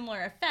like a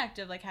similar effect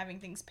of, like, having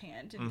things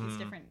panned in these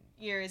different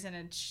years, and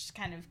it's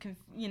kind of,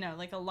 you know,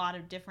 like a lot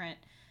of different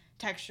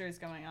textures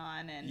going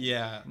on. And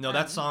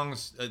that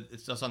song's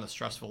it's just on the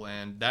stressful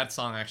end. That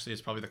song actually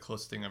is probably the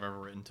closest thing I've ever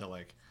written to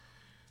like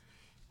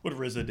what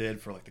RZA did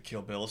for like the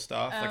Kill Bill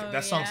stuff. Like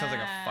that song sounds like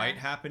a fight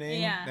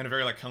happening in a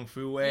very like kung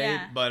fu way.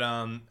 But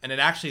and it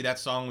actually, that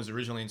song was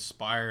originally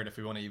inspired, if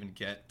we want to even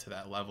get to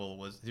that level,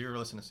 was, have you ever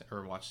listened to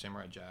or watched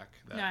Samurai Jack?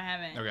 No, I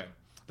haven't. Okay,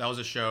 that was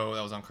a show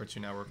that was on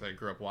Cartoon Network that I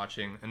grew up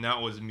watching, and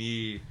that was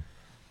me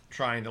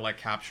trying to like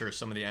capture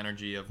some of the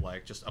energy of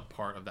like just a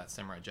part of that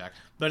Samurai Jack,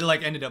 but it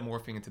like ended up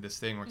morphing into this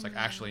thing where it's like,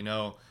 actually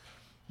no,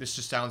 this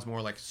just sounds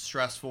more like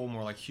stressful,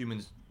 more like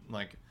humans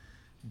like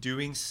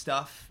doing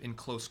stuff in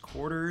close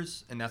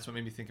quarters, and that's what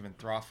made me think of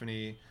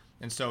anthrophony.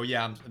 And so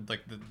I'm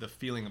like the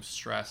feeling of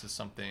stress is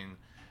something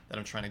that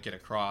I'm trying to get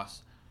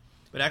across.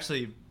 But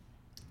actually,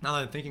 now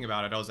that I'm thinking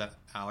about it, I was at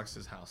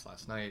Alex's house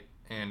last night,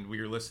 and we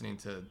were listening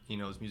to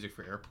Eno's music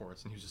for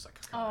airports, and he was just like,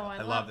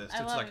 I love this.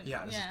 It's like,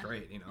 this is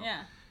great, you know.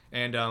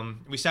 And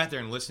we sat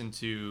there and listened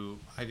to,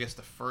 I guess,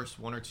 the first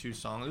one or two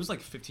songs. It was like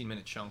a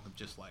 15-minute chunk of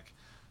just like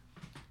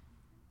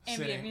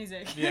ambient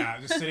music.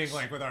 Just sitting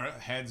like with our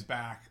heads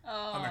back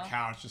on the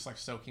couch, just like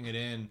soaking it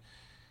in.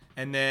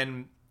 And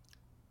then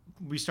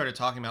we started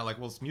talking about like,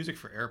 well, it's music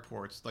for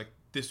airports. Like,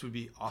 this would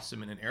be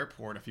awesome in an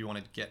airport if you want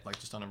to get like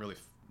just on a really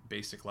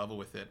basic level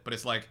with it. But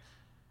it's like,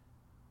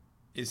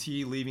 is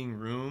he leaving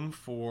room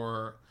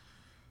for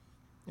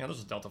you know, this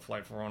is Delta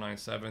Flight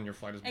 4097, your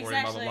flight is boarding,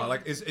 Exactly. blah, blah, blah.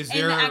 Like, is in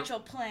there... the actual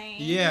plane.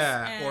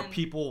 Yeah, or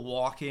people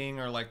walking,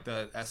 or, like,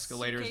 the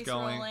escalators Suitcase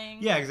going.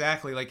 rolling. Yeah,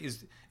 exactly. Like,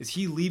 is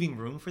he leaving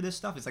room for this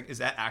stuff? It's like, is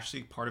that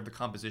actually part of the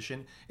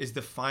composition? Is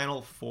the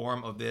final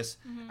form of this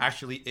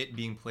actually it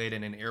being played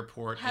in an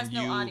airport? Has and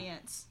no you...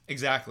 audience.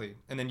 Exactly.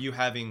 And then you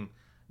having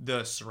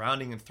the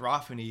surrounding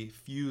anthrophony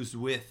fused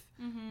with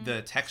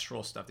the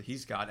textural stuff that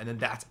he's got, and then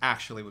that's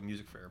actually what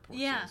music for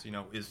airports is. You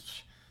know,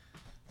 is...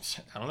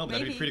 I don't know, but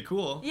that'd be pretty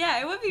cool. Yeah,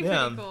 it would be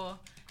pretty cool.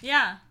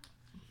 Yeah,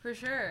 for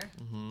sure.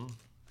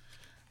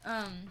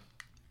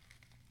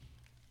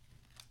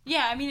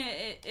 Yeah, I mean,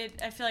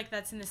 I feel like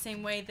that's in the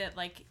same way that,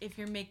 like, if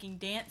you're making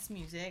dance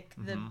music,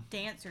 the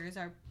dancers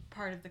are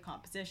part of the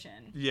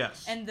composition.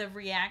 Yes. And the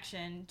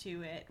reaction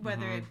to it,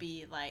 whether it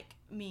be, like,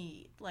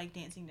 me, like,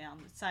 dancing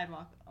down the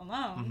sidewalk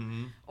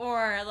alone,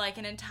 or, like,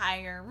 an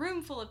entire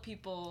room full of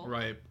people.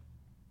 Right.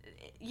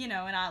 You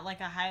know, in a, like,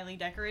 a highly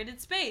decorated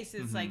space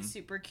is, like,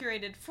 super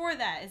curated for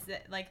that. Is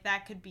that, like,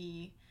 that could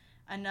be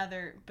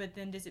another, but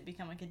then does it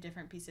become, like, a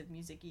different piece of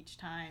music each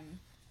time?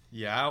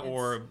 Yeah,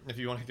 or if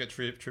you want to get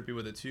trippy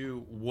with it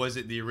too, was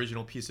it the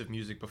original piece of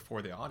music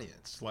before the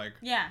audience? Like,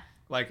 yeah.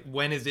 Like,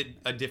 when is it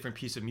a different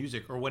piece of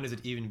music, or when does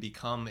it even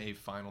become a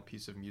final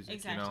piece of music?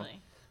 Exactly. You know?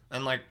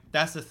 And, like,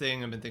 that's the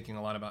thing I've been thinking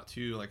a lot about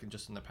too, like,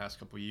 just in the past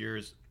couple of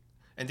years.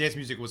 And dance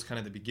music was kind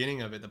of the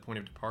beginning of it, the point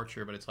of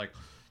departure, but it's like,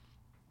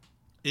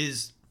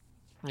 is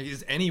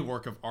any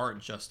work of art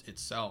just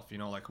itself? You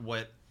know, like,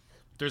 what,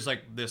 there's,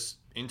 like, this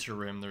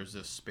interim, there's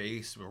this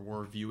space where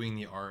we're viewing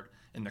the art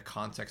in the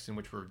context in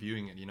which we're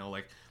viewing it, you know,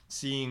 like,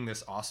 seeing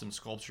this awesome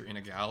sculpture in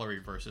a gallery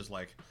versus,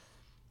 like,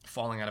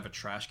 falling out of a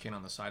trash can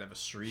on the side of a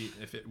street,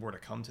 if it were to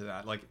come to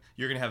that. Like,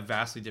 you're gonna have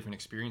vastly different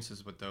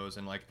experiences with those.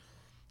 And, like,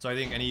 so I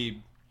think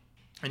any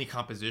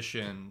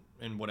composition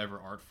in whatever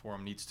art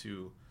form needs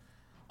to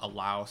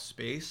allow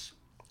space,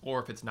 or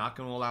if it's not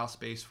going to allow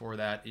space for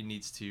that, it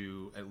needs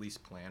to at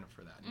least plan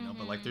for that, you know.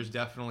 But, like, there's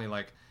definitely,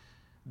 like,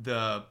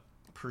 the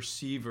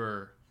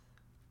perceiver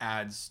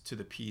adds to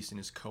the piece and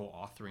is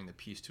co-authoring the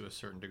piece to a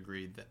certain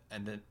degree, that,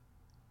 and then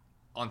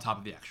on top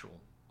of the actual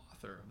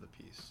author of the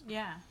piece.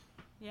 Yeah,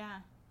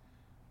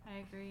 I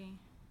agree.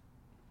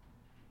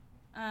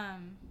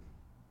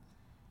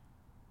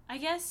 I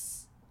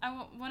guess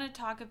I want to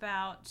talk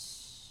about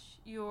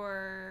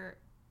your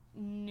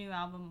new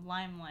album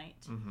Limelight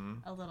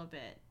a little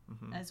bit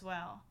as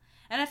well.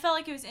 And I felt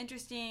like it was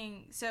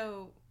interesting.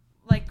 So,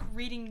 like,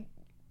 reading,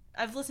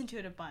 I've listened to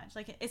it a bunch.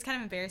 Like, it's kind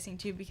of embarrassing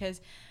too,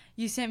 because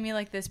you sent me,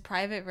 like, this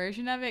private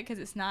version of it because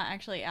it's not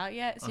actually out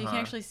yet, so you can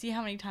actually see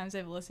how many times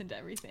I've listened to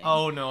everything.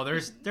 Oh no,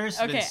 there's okay,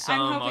 been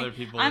some other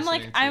people. I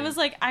was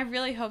like, I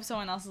really hope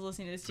someone else is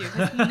listening to this too,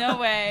 because no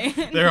way.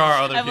 There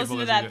are other I've people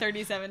listened to that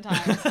 37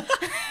 times.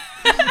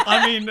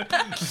 I mean,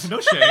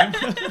 no shame.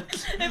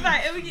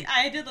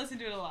 I did listen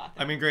to it a lot.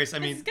 I mean, Grace,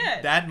 good.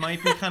 That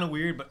might be kind of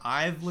weird, but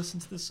I've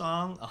listened to the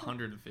song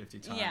 150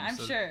 times. Yeah, I'm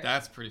sure.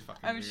 That's pretty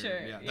fucking weird. I'm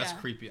sure. Yeah, that's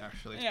creepy,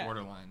 actually. It's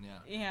borderline, yeah.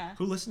 Yeah.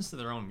 Who listens to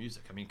their own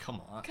music? I mean,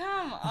 come on.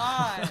 Come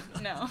on.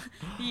 No.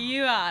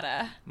 You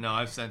oughta. No,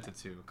 I've sent it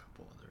to a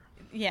couple other.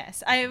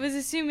 Yes. I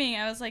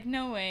was like,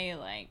 no way,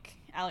 like,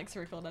 Alex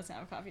Rickle doesn't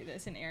have a copy of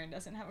this and Aaron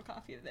doesn't have a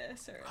copy of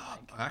this, or, like...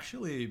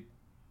 Actually...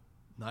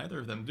 Neither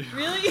of them do.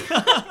 Really?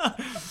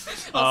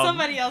 Well,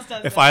 somebody else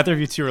does. If either of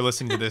you two are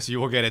listening to this, you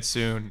will get it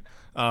soon.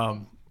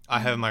 I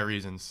have my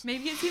reasons.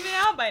 Maybe it's even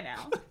out by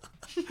now.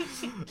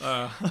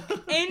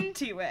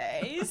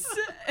 Anyways,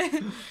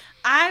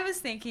 I was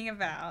thinking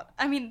about,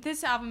 I mean,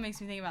 this album makes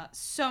me think about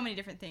so many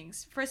different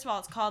things. First of all,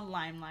 it's called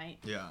Limelight.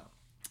 Yeah.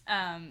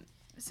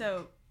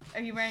 So,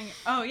 are you wearing,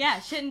 oh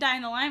yeah, Shit and Die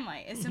in the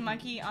Limelight. It's a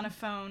monkey on a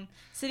phone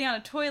sitting on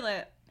a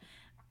toilet.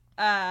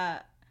 And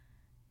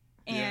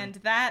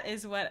that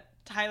is what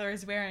Tyler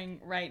is wearing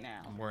right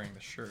now. I'm wearing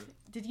the shirt.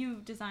 Did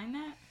you design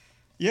that?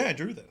 Yeah, I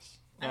drew this.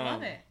 I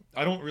love it.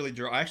 I don't really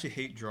draw. I actually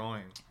hate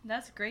drawing.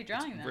 That's great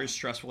drawing, though. Very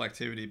stressful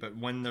activity, but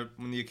when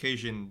the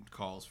occasion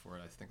calls for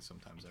it, I think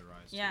sometimes I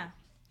rise. Yeah.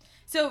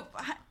 So,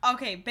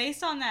 okay,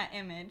 based on that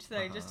image that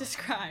I just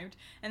described,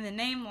 and the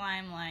name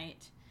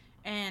Limelight,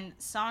 and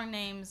song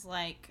names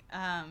like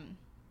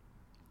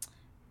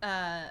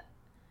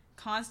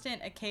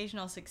Constant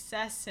Occasional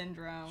Success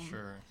Syndrome.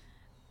 Sure.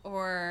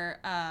 Or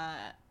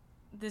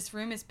This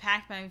Room is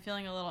Packed but I'm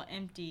Feeling a Little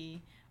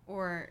Empty,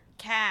 or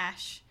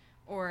Cash,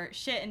 or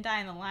Shit and Die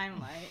in the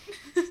Limelight.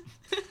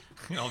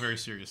 All very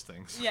serious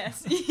things.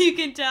 Yes, you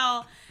can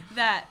tell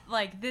that,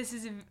 like, this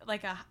is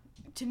like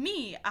to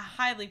me, a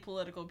highly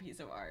political piece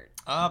of art.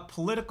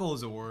 Political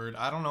is a word.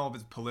 I don't know if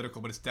it's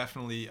political, but it's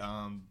definitely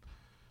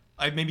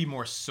maybe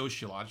more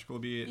sociological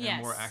would be a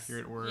more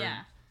accurate word.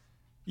 Yeah.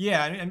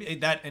 Yeah, I mean,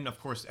 that, and of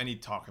course, any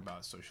talk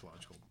about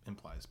sociological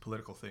implies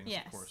political things,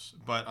 of course.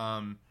 But,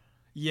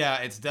 yeah,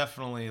 it's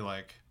definitely,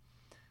 like,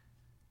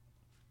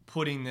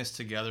 putting this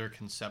together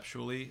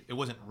conceptually. It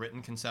wasn't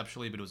written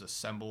conceptually, but it was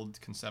assembled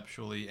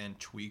conceptually and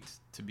tweaked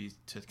to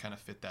kind of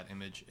fit that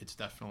image. It's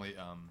definitely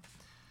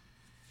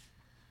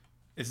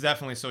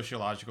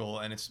sociological,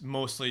 and it's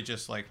mostly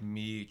just, like,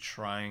 me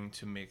trying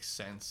to make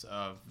sense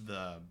of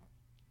the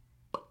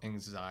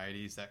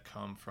anxieties that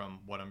come from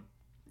what I'm,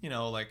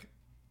 like,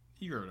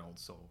 you're an old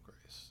soul,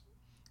 Grace,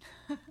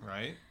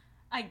 right?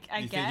 I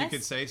you guess. think you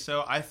could say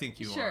so? I think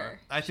you are.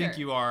 I think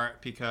you are,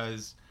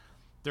 because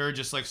there are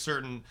just like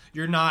certain,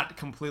 you're not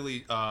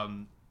completely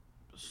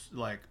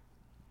like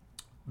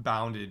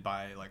bounded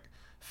by like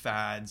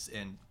fads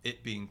and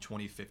it being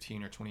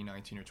 2015 or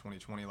 2019 or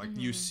 2020. Like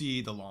you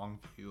see the long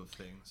view of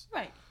things.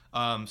 Right.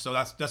 So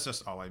that's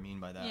just all I mean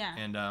by that. Yeah.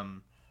 And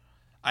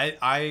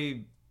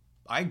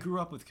I grew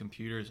up with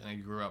computers, and I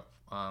grew up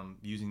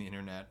using the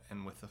internet,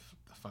 and with the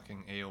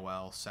fucking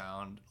AOL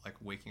sound, like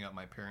waking up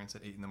my parents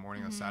at 8 a.m.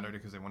 on Saturday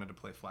because they wanted to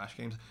play Flash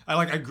games.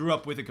 I grew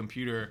up with a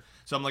computer,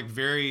 so I'm like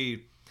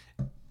very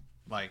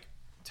like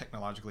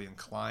technologically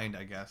inclined,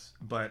 I guess.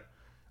 But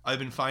I've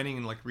been finding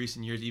in like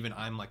recent years, even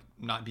I'm like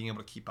not being able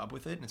to keep up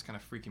with it, and it's kind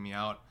of freaking me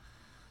out.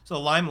 So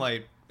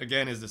Limelight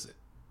again is this.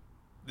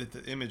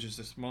 The image is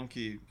this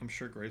monkey. I'm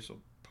sure Grace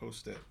will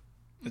post it.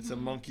 It's a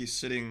monkey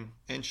sitting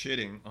and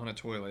shitting on a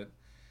toilet,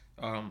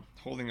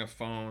 holding a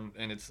phone,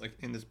 and it's like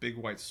in this big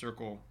white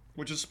circle,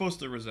 which is supposed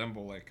to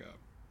resemble like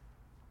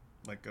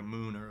a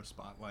moon or a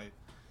spotlight.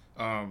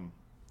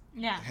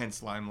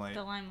 Hence Limelight.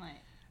 The Limelight.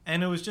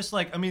 And it was just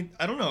like, I mean,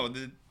 I don't know.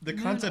 The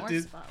moon concept or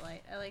is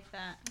spotlight. I like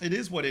that. It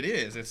is what it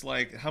is. It's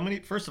like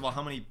first of all,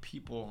 how many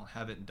people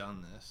haven't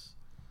done this?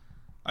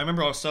 I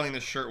remember I was selling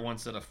this shirt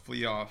once at a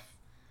flea off.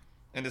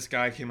 And this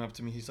guy came up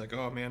to me. He's like,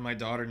 "Oh man, my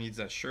daughter needs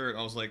that shirt."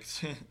 I was like,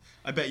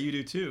 "I bet you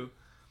do too."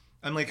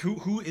 I'm like,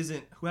 "Who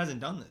hasn't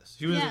done this?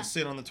 Who doesn't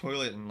sit on the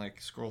toilet and like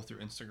scroll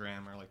through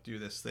Instagram or like do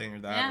this thing or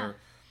that or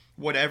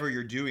whatever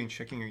you're doing,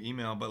 checking your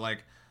email?" But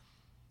like,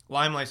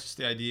 Limelight's just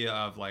the idea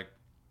of like,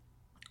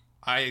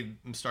 I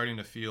am starting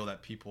to feel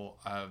that people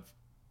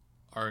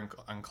are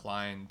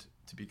inclined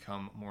to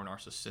become more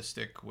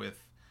narcissistic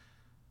with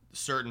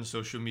certain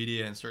social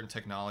media and certain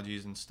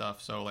technologies and stuff.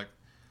 So like,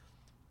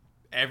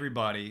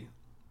 everybody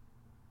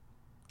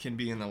can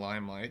be in the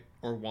limelight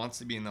or wants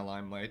to be in the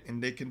limelight,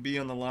 and they can be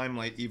on the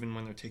limelight even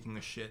when they're taking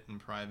a shit in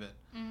private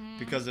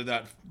because of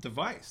that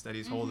device that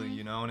he's holding,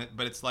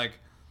 but it's like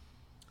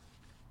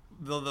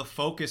the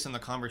focus and the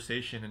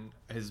conversation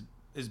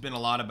has been a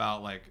lot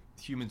about like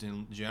humans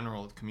in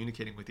general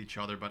communicating with each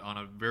other, but on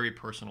a very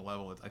personal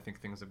level. I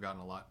think things have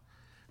gotten a lot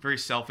very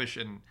selfish,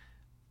 and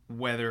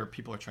whether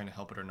people are trying to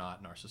help it or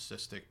not,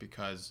 narcissistic,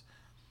 because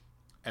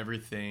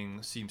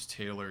everything seems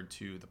tailored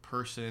to the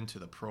person, to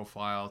the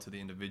profile, to the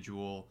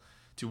individual,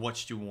 to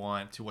what you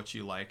want, to what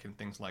you like, and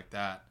things like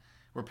that.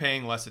 We're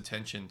paying less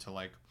attention to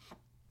like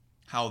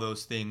how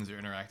those things are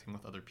interacting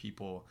with other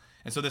people.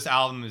 And so this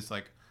album is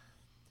like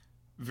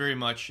very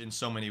much in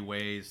so many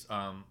ways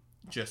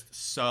just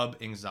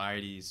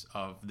sub-anxieties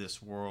of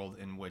this world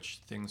in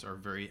which things are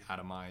very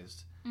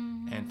atomized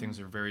and things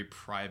are very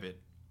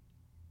private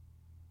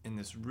in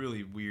this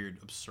really weird,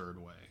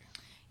 absurd way.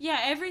 Yeah,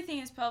 everything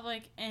is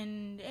public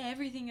and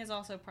everything is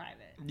also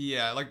private.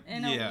 Yeah, like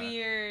in a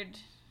weird,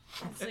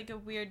 it's like a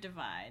weird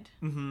divide.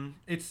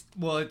 It's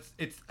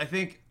I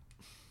think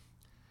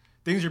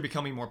things are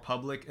becoming more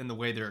public, and the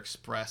way they're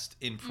expressed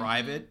in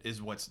private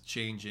is what's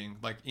changing.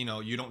 Like,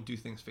 you don't do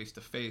things face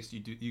to face. You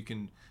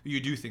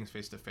do things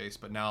face to face,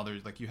 but now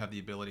there's like, you have the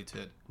ability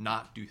to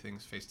not do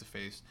things face to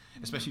face,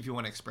 especially if you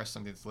want to express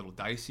something that's a little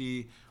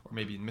dicey or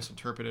maybe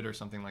misinterpreted or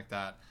something like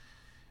that.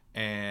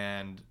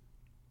 And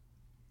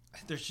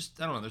there's just,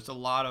 I don't know, there's a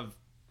lot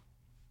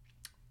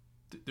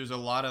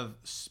of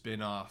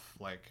spin-off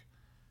like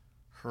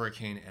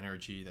hurricane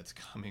energy that's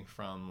coming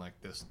from like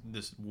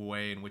this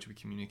way in which we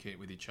communicate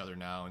with each other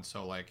now. And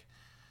so like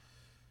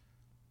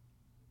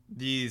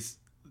the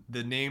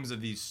names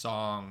of these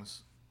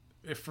songs,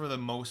 if for the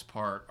most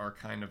part, are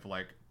kind of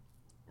like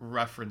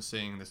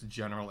referencing this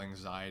general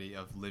anxiety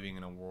of living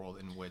in a world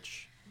in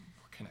which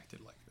we're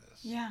connected like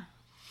this. Yeah.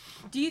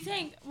 Do you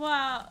think,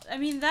 well, I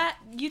mean, that,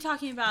 you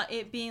talking about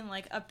it being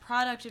like a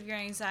product of your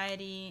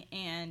anxiety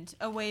and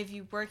a way of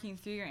you working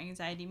through your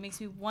anxiety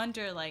makes me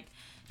wonder, like,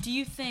 do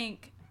you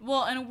think,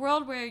 well, in a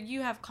world where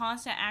you have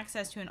constant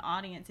access to an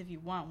audience if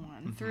you want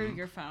one through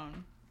your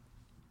phone,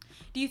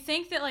 do you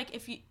think that, like,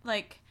 if you,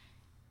 like,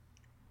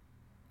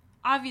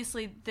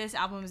 obviously this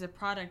album is a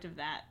product of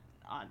that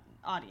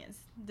audience,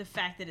 the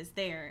fact that it's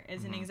there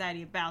is an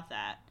anxiety about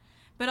that,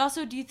 but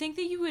also, do you think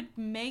that you would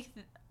make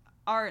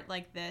art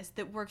like this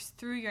that works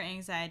through your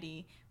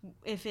anxiety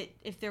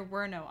if there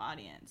were no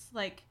audience?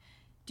 Like,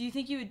 do you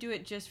think you would do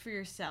it just for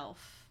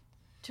yourself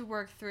to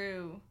work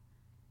through,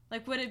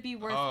 like, would it be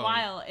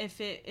worthwhile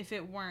if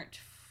it weren't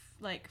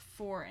like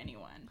for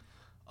anyone?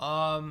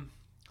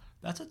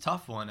 That's a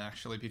tough one,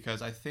 actually,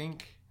 because I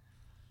think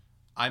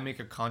I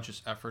make a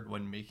conscious effort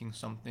when making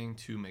something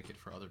to make it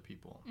for other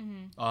people.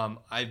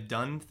 I've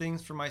done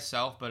things for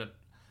myself, but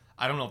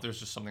I don't know if there's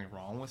just something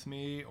wrong with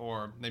me,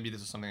 or maybe this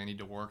is something I need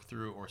to work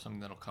through, or something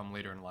that'll come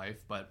later in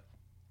life. But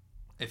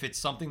if it's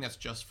something that's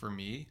just for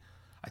me,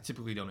 I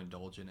typically don't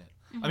indulge in it.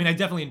 I mean, I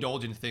definitely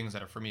indulge in things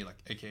that are for me, like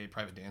AKA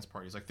private dance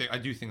parties. Like, I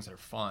do things that are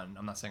fun.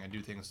 I'm not saying I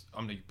do things,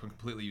 I'm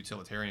completely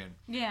utilitarian.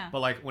 Yeah.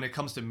 But like, when it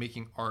comes to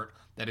making art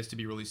that is to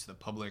be released to the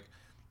public,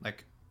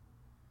 like,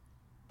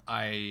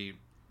 I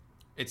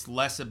it's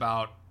less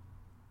about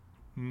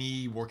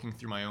me working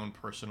through my own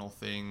personal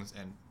things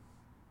and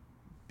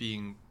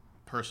being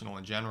personal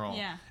in general,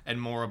 and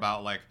more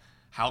about like,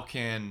 how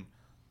can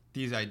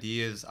these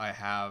ideas I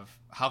have,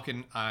 how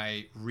can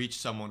I reach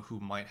someone who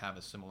might have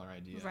a similar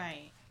idea?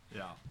 Right.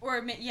 Yeah.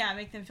 Or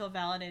make them feel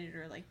validated,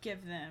 or like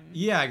give them.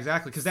 Yeah,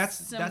 exactly. Because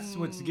that's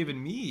what's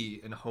given me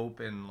and hope,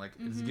 and like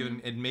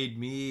it made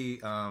me.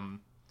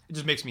 It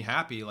just makes me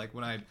happy. Like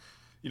when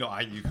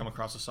you come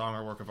across a song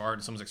or work of art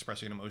and someone's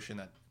expressing an emotion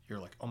that you're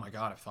like, oh my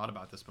God, I've thought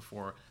about this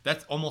before.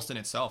 That's almost in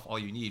itself all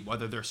you need,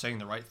 whether they're saying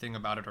the right thing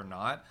about it or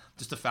not.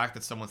 Just the fact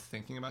that someone's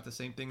thinking about the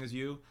same thing as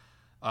you.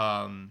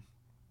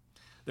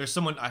 There's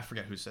someone, I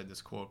forget who said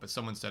this quote, but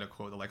someone said a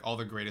quote that like all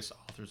the greatest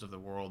authors of the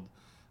world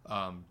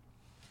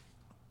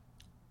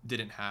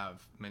didn't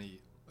have many.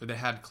 They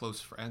had close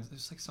friends.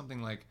 It's like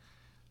something like,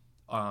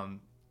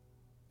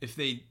 if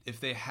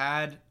they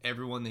had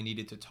everyone they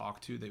needed to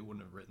talk to, they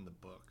wouldn't have written the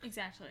book.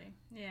 Exactly.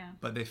 Yeah.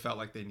 But they felt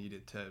like they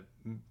needed to,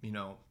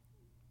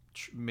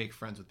 make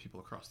friends with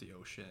people across the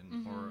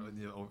ocean or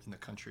in the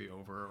country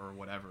over or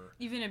whatever.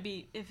 Even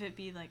if it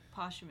be like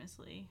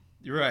posthumously.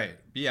 You're right.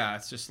 Yeah,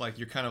 it's just like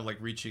you're kind of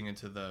like reaching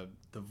into the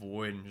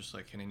void and just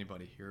like, can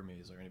anybody hear me?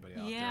 Is there anybody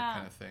out there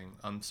kind of thing?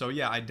 So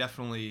yeah, I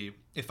definitely,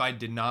 if I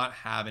did not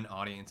have an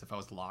audience, if I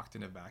was locked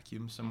in a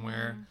vacuum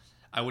somewhere,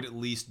 I would at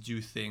least do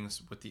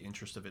things with the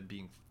interest of it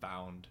being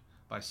found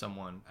by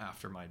someone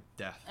after my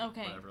death or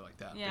whatever like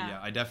that. Yeah. But yeah,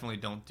 I definitely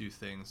don't do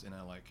things in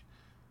a like,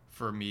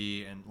 for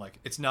me, and like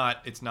it's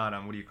not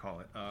what do you call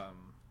it?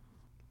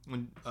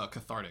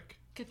 Cathartic.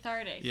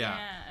 Cathartic. Yeah.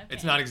 Okay.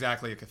 It's not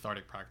exactly a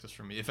cathartic practice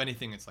for me. If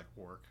anything, it's like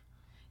work.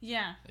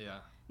 Yeah. Yeah.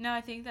 No,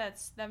 I think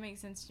that makes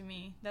sense to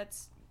me.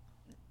 That's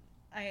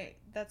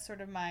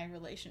sort of my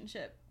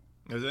relationship.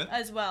 Is it?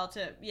 As well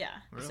to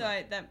Really? So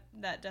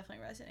that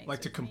definitely resonates.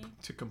 Like with me.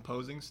 to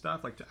composing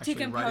stuff, like to actually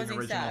writing composing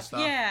original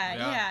stuff.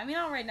 Yeah. I mean,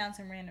 I'll write down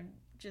some random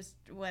just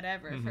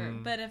whatever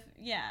but if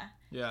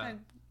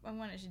I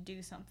wanted to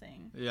do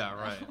something. Yeah,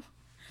 right.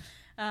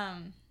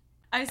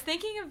 I was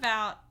thinking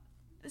about,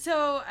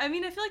 so I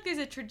mean, I feel like there's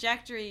a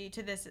trajectory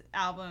to this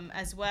album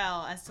as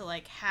well as to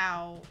like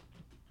how,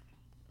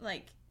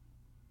 like,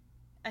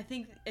 I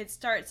think it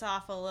starts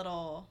off a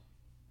little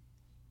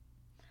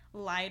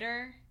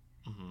lighter,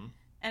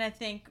 and I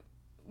think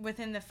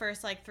within the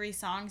first like 3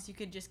 songs you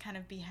could just kind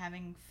of be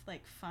having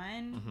like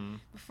fun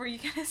before you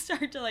kind of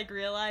start to like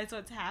realize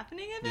what's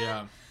happening a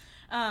bit.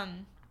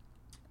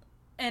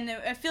 And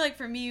I feel like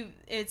for me,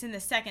 it's in the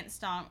second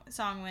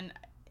song when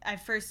I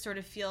first sort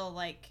of feel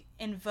like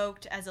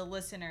invoked as a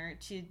listener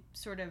to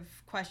sort of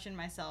question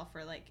myself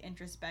or like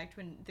introspect,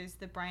 when there's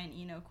the Brian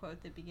Eno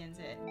quote that begins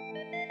it.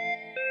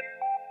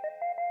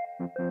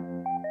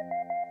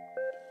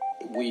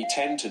 We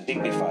tend to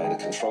dignify the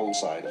control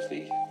side of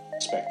the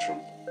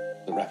spectrum,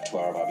 the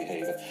repertoire of our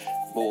behaviour,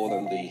 more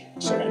than the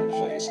surrender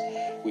phase.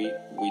 We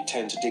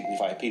tend to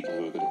dignify people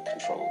who are good at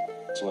control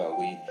as well.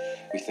 We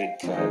think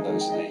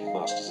those are the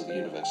masters of the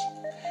universe.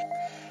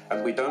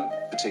 And we don't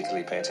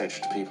particularly pay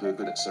attention to people who are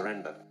good at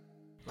surrender.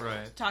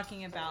 Right.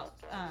 Talking about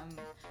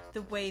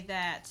the way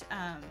that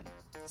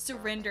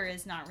surrender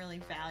is not really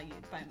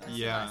valued by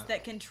most of us.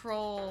 That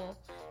control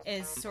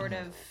is sort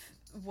of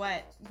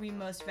what we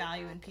most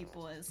value in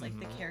people, is like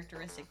the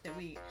characteristic that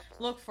we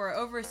look for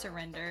over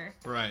surrender.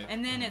 Right.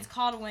 And then it's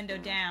called Window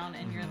Down,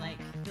 and you're like,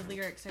 the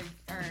lyrics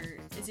are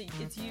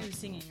it's you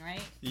singing, right?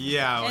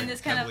 Yeah, and like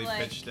this kind heavily of like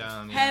pitched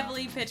down.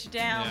 Heavily pitched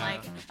down.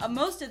 Like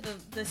most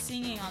of the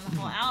singing on the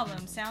whole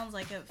album sounds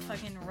like a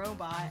fucking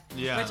robot.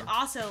 Yeah. Which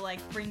also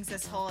like brings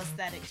this whole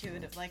aesthetic to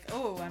it of like,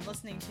 oh, I'm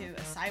listening to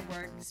a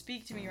cyborg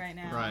speak to me right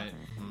now. Right.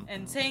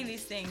 And saying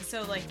these things.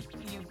 So like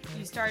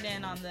you start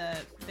in on the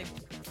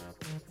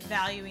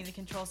valuing the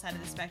control side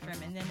of the spectrum,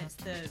 and then it's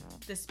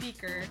the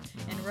speaker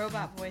and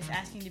robot voice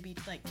asking to be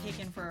like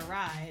taken for a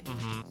ride.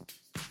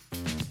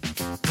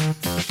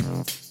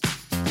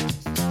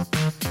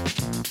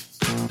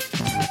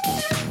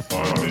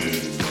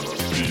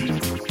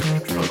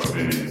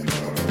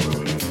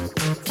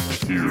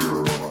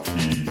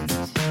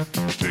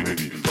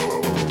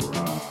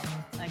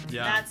 Like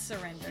that's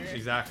surrender.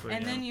 Exactly.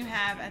 And then you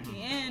have at the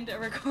end a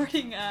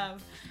recording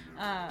of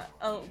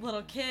a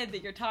little kid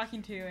that you're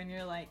talking to, and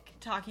you're like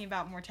talking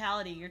about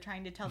mortality. You're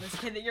trying to tell this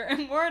kid that you're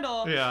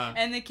immortal.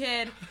 And the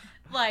kid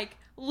like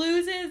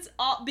loses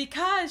all,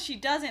 because she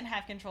doesn't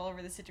have control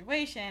over the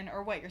situation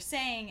or what you're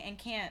saying, and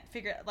can't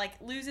figure, like,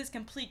 loses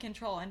complete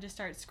control and just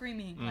starts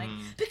screaming like,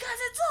 because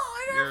it's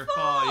all your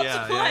fault.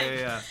 Yeah.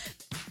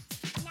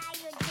 Now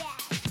you're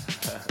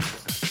dead.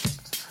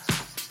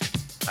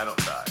 I don't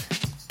die.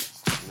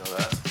 You know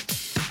that?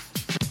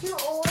 You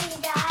always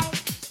die.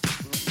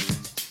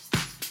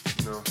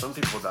 No, some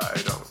people die.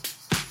 I don't.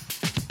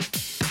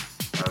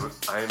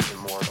 I'm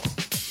immortal.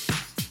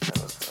 I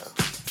know that.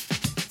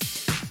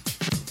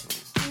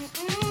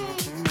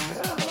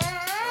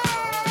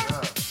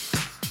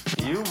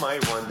 Yeah. You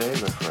might one day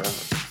live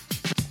forever.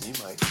 You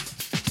might.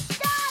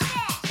 Stop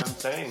it! I'm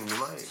saying you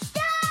might.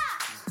 Stop!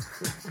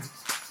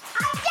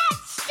 I said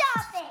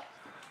stop it!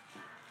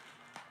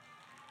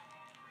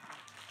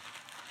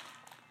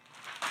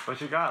 What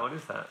you got? What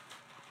is that?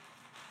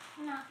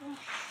 Nothing.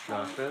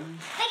 Nothing.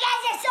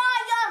 Because it's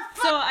all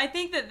your So I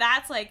think that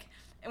that's like,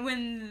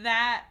 when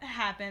that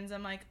happens,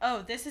 I'm like,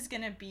 oh, this is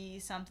gonna be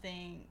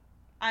something.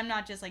 I'm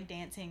not just like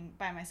dancing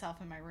by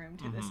myself in my room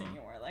to this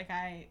anymore. Like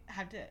I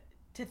have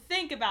to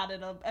think about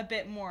it a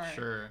bit more.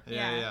 Sure.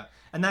 Yeah. Yeah.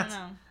 And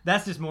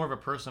that's just more of a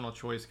personal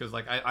choice, because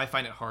like I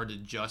find it hard to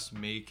just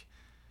make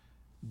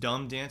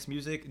dumb dance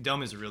music.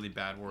 Dumb is a really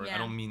bad word. Yeah. I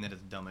don't mean that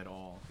it's dumb at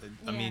all.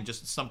 I Yeah. mean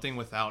just something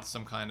without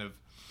some kind of,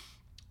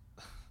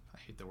 I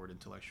hate the word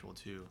intellectual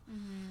too.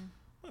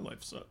 My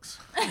life sucks.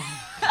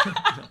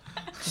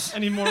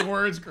 Any more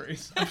words,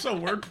 Grace? I'm so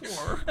word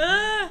poor.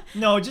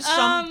 No, just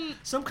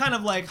some kind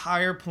of like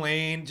higher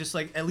plane, just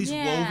like at least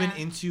woven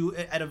into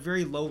at a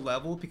very low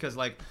level, because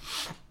like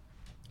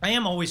I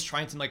am always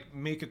trying to like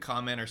make a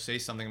comment or say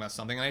something about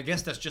something, and I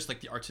guess that's just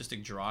like the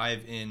artistic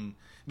drive in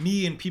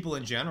me and people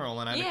in general,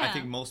 and I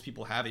think most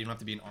people have it. You don't have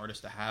to be an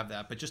artist to have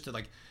that, but just to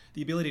like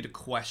the ability to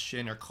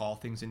question or call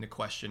things into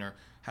question or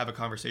have a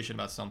conversation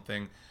about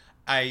something.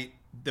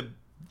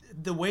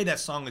 The way that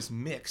song is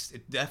mixed,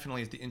 it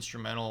definitely is the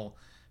instrumental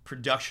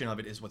production of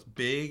it is what's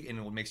big,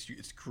 and what makes you,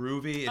 it's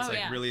groovy.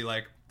 It's really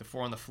like the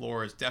 4 on the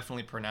floor is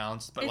definitely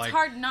pronounced, but it's like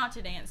hard not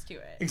to dance to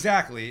it.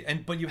 Exactly.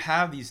 But you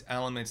have these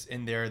elements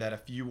in there that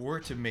if you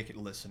were to make it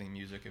listening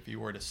music, if you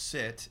were to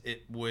sit,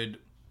 it would,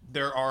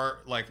 there are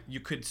like, you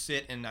could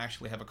sit and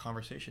actually have a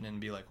conversation and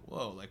be like,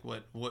 whoa, like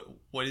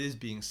what is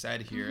being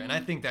said here? And I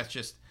think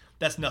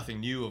that's nothing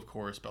new, of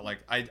course, but like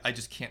I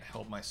just can't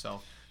help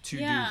myself to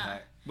do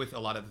that with a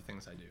lot of the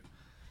things I do.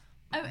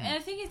 And I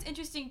think it's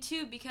interesting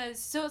too, because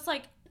so it's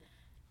like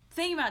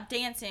thinking about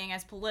dancing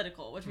as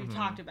political, which we've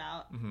talked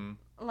about.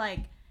 Like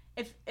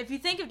if you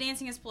think of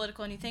dancing as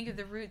political, and you think of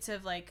the roots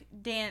of like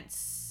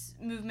dance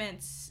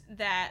movements,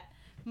 that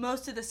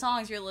most of the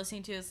songs you're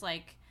listening to is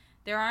like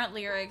there aren't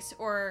lyrics,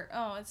 or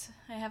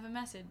I have a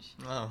message.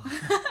 Oh,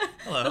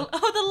 hello.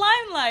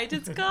 The limelight,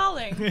 it's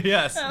calling.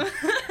 Yes.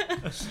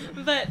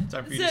 But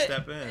time for you to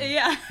step in.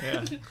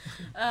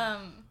 Yeah.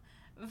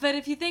 But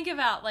if you think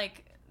about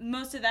like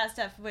most of that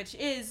stuff, which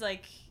is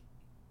like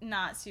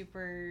not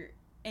super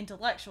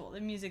intellectual,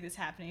 the music that's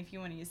happening, if you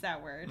want to use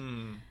that word,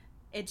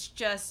 it's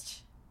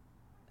just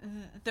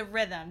the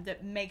rhythm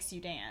that makes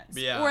you dance.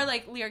 Or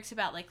like lyrics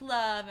about like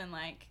love and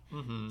like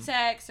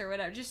sex or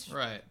whatever. Just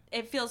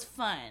it feels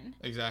fun.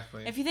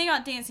 Exactly. If you think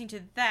about dancing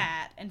to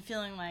that and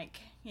feeling like,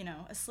 you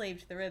know, a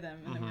slave to the rhythm,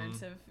 in the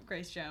words of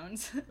Grace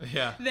Jones,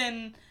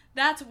 then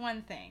that's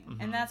one thing,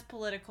 and that's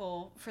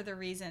political for the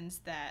reasons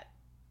that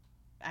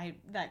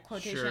that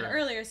quotation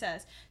earlier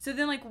says. So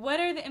then, like, what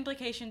are the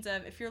implications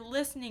of if you're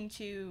listening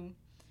to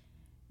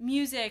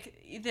music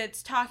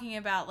that's talking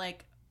about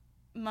like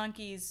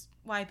monkeys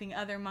wiping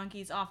other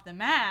monkeys off the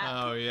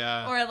map? Oh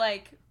yeah. Or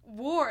like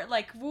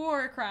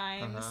war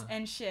crimes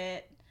and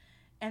shit,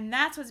 and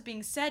that's what's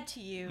being said to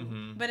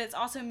you. But it's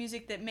also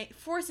music that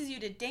forces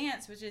you to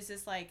dance, which is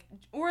just like,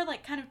 or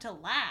like kind of to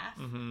laugh.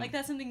 Like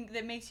that's something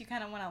that makes you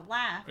kind of want to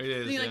laugh. It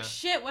is. And you're like,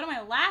 shit, what am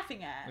I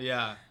laughing at?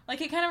 Yeah.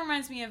 Like it kind of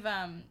reminds me of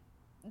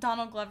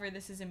Donald Glover,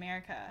 This Is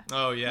America.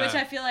 Oh yeah. Which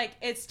I feel like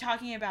it's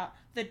talking about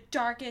the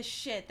darkest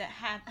shit that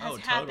has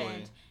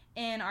happened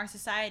in our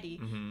society,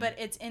 but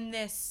it's in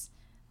this,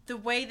 the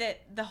way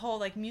that the whole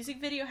like music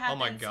video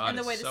happens, and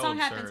the way the song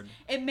happens,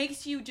 it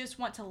makes you just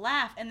want to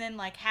laugh, and then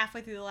like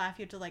halfway through the laugh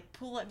you have to like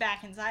pull it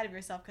back inside of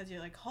yourself, because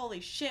you're like, holy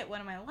shit, what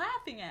am I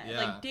laughing at?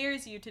 Like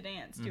dares you to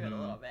dance to it a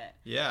little bit.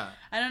 Yeah.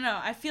 I don't know.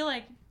 I feel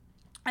like,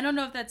 I don't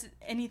know if that's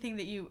anything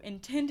that you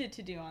intended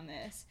to do on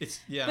this.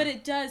 But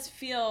it does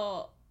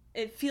feel,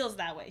 it feels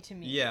that way to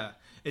me. Yeah.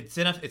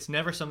 It's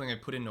never something I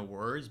put into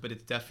words, but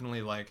it's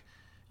definitely like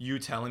you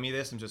telling me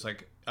this, I'm just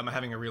like, I'm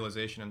having a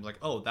realization. I'm like,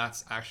 oh,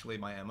 that's actually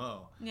my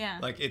MO. Yeah.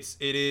 Like it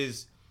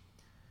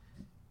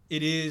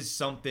is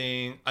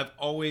something I've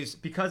always,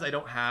 because I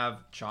don't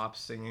have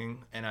chops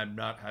singing, and I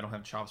don't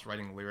have chops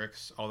writing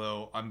lyrics,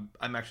 although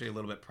I'm actually a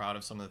little bit proud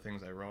of some of the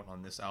things I wrote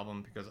on this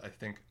album, because I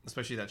think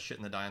especially that shit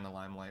in the Die in the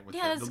Limelight with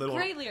the little,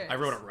 great lyrics. I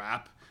wrote a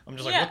rap. I'm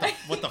just like,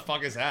 what the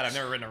fuck is that? I've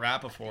never written a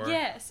rap before.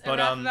 Yes, a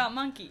rap about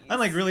monkeys. I'm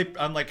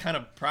like kind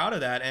of proud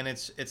of that, and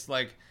it's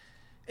like,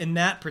 in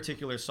that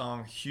particular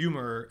song,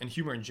 humor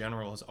in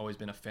general has always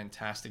been a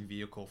fantastic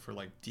vehicle for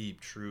like deep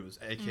truths,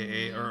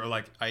 aka or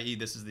like i.e.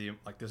 This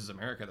is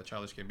America, the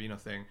Childish Gambino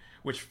thing,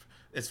 which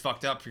is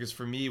fucked up, because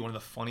for me one of the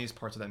funniest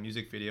parts of that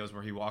music video is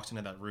where he walks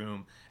into that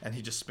room and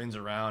he just spins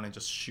around and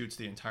just shoots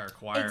the entire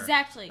choir.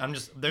 Exactly.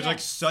 There's like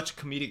such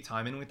comedic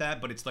timing with that,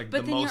 but it's like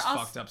the most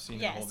fucked up scene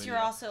in the whole video. Yes, you're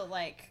also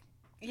like,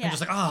 I'm just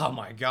like, oh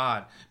my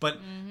god. But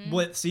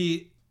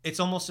it's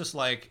almost just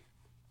like,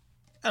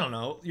 I don't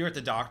know, you're at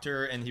the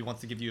doctor and he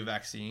wants to give you a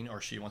vaccine,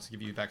 or she wants to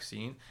give you a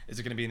vaccine. Is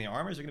it going to be in the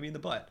arm, or is it going to be in the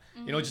butt?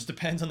 You know, it just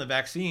depends on the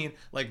vaccine.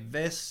 Like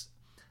this,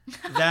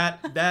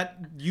 that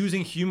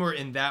using humor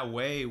in that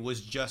way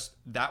was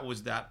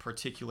that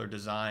particular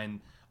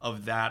design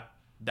of that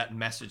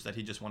message that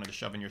he just wanted to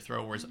shove in your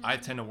throat. Whereas I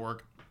tend to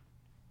work,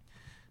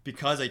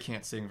 because I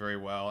can't sing very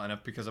well,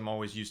 and because I'm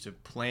always used to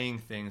playing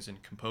things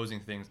and composing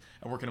things,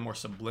 I work in a more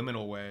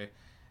subliminal way,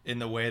 in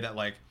the way that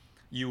like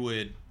you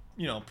would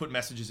put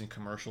messages in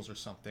commercials or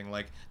something.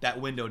 Like that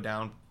Window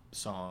Down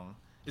song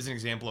is an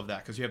example of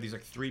that, because you have these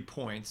like 3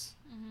 points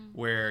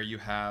where you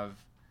have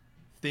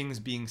things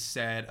being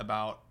said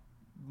about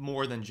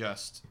more than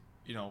just,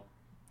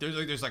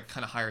 there's like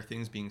kind of higher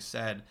things being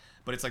said,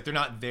 but it's like they're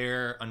not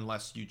there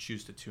unless you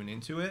choose to tune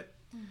into it,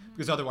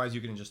 because otherwise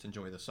you can just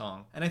enjoy the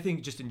song. And I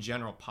think just in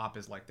general, pop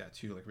is like that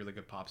too. Like really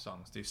good pop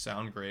songs, they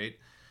sound great.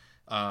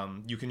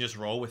 You can just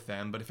roll with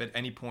them, but if at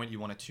any point you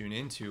want to tune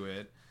into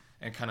it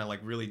and kind of like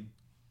really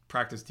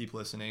practice deep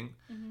listening,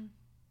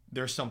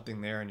 there's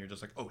something there and you're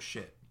just like, oh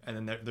shit. And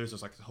then there's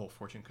just like the whole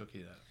fortune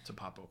cookie to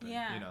pop open,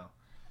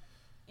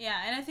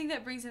 Yeah, and I think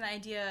that brings an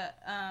idea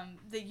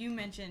that you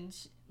mentioned,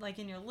 like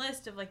in your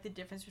list, of like the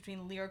difference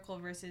between lyrical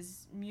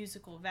versus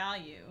musical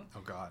value. Oh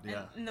God,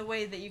 yeah. And the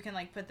way that you can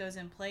like put those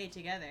in play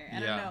together.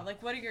 I don't know,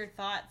 like what are your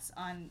thoughts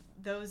on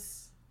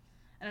those?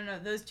 I don't know,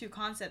 those two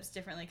concepts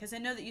differently, because I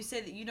know that you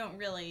say that you don't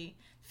really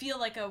feel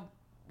like a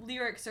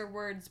lyrics or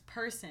words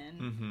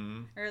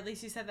person, or at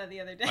least you said that the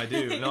other day. I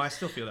do. No, I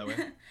still feel that way.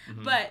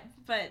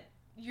 But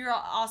you're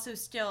also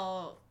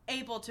still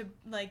able to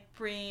like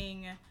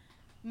bring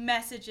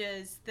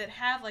messages that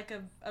have like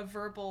a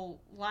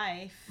verbal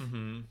life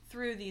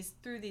through these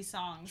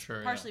songs,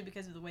 sure, partially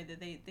because of the way that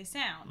they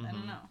sound. I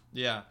don't know.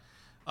 Yeah.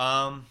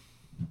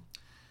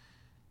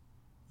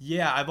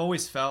 Yeah, I've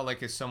always felt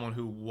like as someone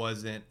who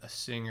wasn't a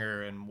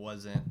singer and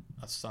wasn't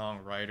a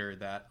songwriter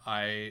that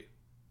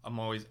I'm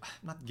always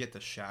not get the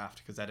shaft,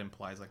 because that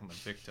implies like I'm a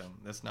victim.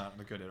 That's not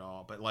good at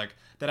all. But like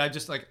that I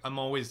just like I'm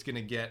always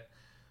gonna get,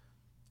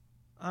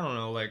 I don't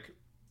know, like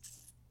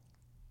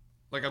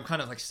I'm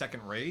kind of like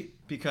second rate,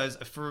 because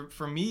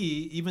for me,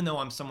 even though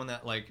I'm someone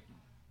that like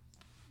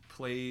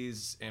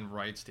plays and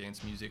writes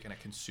dance music and I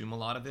consume a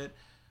lot of it,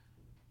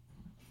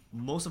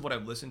 most of what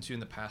I've listened to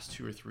in the past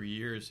 2 or 3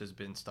 years has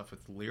been stuff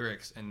with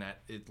lyrics, and that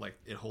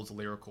it holds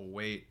lyrical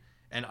weight.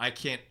 And I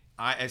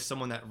as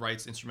someone that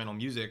writes instrumental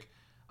music,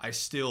 I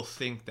still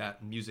think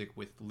that music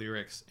with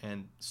lyrics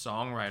and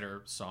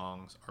songwriter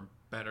songs are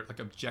better, like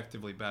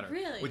objectively better.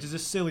 Really? Which is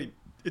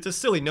it's a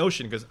silly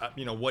notion, because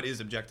what is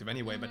objective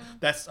anyway? But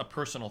that's a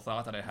personal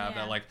thought that I have,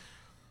 that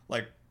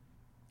like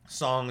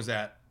songs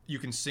that you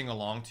can sing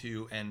along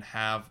to and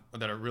have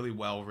that are really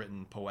well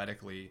written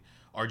poetically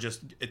are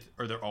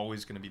they're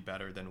always going to be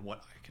better than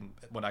what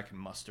I can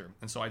muster.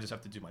 And so I just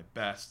have to do my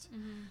best.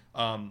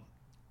 And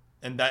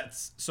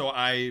that's so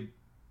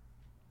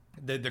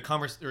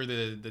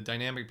the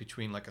dynamic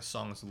between like a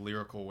song's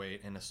lyrical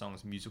weight and a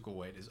song's musical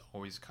weight is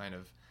always kind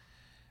of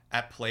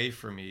at play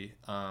for me,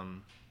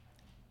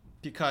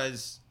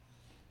 because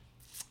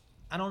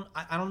I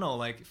don't know,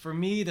 like for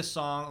me the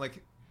songs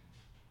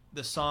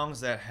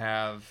that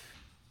have,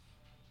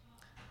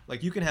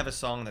 like, you can have a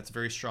song that's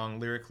very strong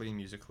lyrically and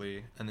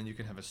musically, and then you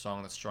can have a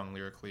song that's strong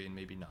lyrically and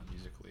maybe not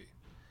musically.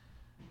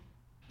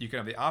 You can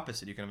have the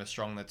opposite. You can have a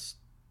song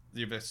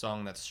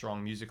that's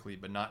strong musically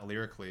but not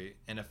lyrically.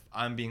 And if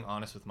I'm being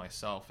honest with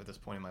myself at this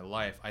point in my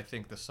life, I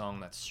think the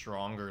song that's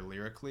stronger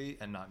lyrically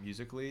and not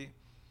musically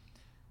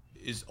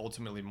is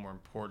ultimately more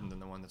important than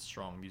the one that's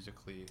strong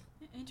musically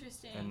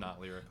and not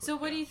lyrically. So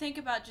what do you think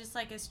about just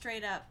like a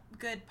straight up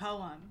good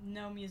poem,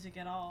 no music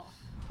at all?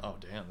 Oh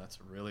damn, that's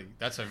a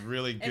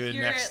really good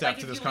next step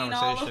to this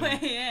conversation. All the way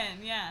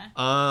in, yeah.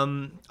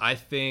 I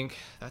think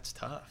that's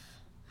tough.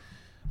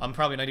 I'm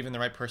probably not even the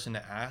right person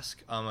to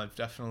ask. I've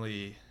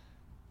definitely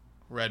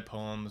read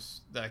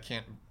poems that I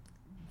can't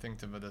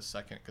think of it a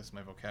second because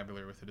my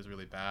vocabulary with it is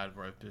really bad,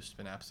 where I've just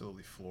been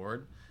absolutely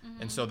floored.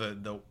 And so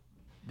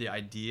the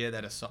idea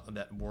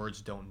that words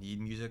don't need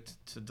music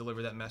to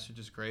deliver that message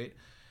is great,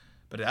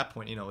 but at that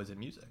point, is it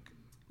music?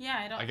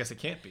 Yeah, I guess it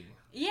can't be.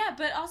 Yeah,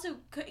 but also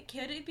could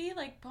it be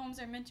like poems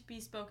are meant to be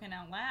spoken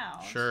out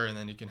loud? Sure, and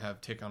then you can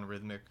take on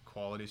rhythmic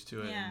qualities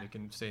to it, and you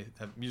can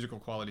have musical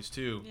qualities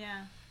too.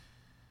 Yeah.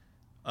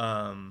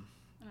 I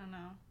don't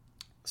know.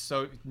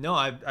 So no,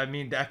 I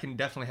mean that can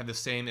definitely have the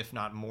same, if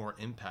not more,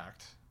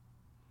 impact.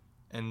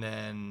 And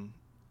then,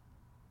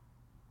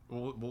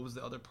 what was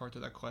the other part to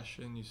that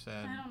question? You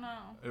said I don't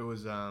know. It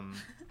was I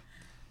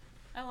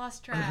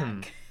lost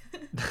track.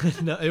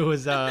 No, it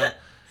was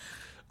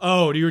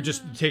oh, you were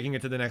just taking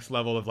it to the next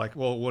level of like,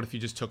 well, what if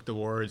you just took the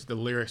words, the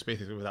lyrics,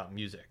 basically without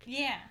music?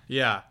 Yeah.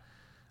 Yeah.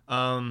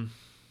 I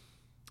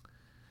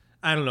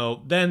don't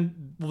know.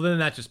 Then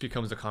that just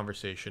becomes a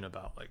conversation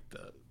about like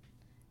the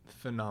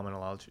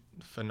phenomenology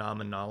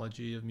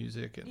of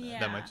music, and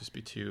that might just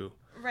be too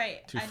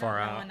far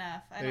out. I don't know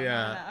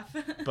enough.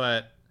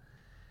 But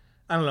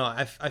I don't know.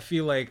 I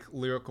feel like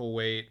lyrical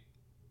weight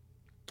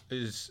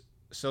is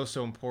so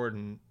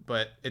important,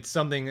 but it's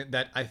something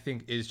that I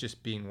think is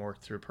just being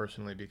worked through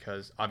personally,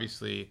 because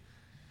obviously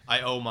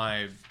I owe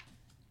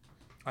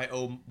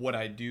what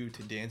I do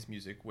to dance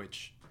music,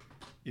 which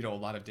a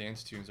lot of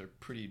dance tunes are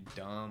pretty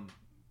dumb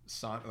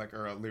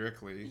or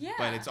lyrically,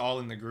 but it's all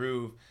in the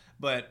groove.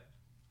 But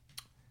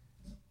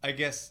I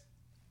guess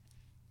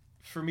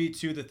for me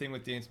too, the thing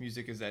with dance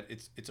music is that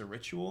it's a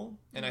ritual,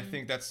 and I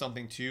think that's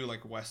something too,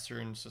 like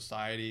Western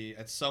society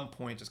at some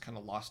point just kind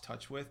of lost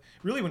touch with.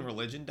 Really, when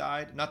religion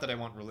died. Not that I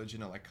want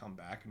religion to like come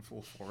back in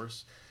full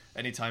force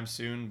anytime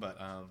soon, but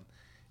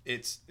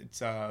it's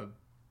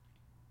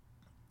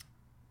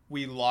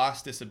we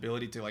lost this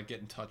ability to like get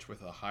in touch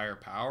with a higher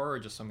power or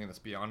just something that's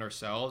beyond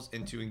ourselves,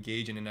 and to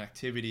engage in an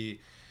activity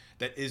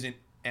that isn't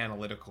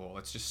analytical.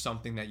 It's just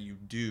something that you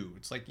do.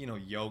 It's like,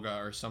 yoga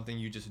or something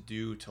you just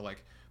do to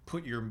like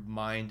put your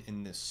mind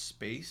in this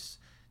space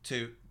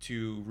to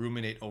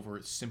ruminate over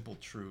simple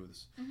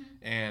truths.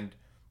 And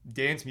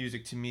dance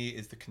music to me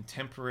is the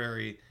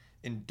contemporary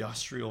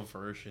industrial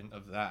version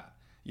of that.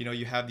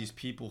 You have these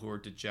people who are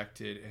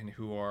dejected and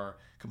who are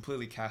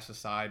completely cast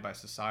aside by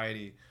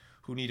society,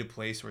 who need a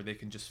place where they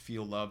can just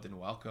feel loved and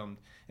welcomed.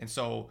 And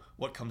so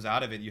what comes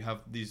out of it, you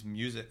have these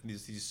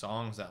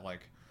songs that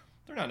like,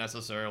 they're not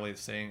necessarily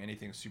saying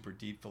anything super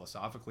deep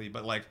philosophically,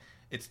 but like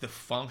it's the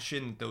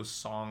function those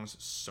songs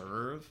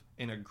serve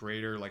in a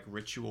greater like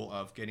ritual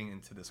of getting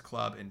into this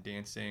club and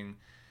dancing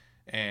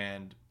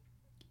and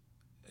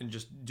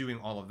just doing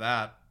all of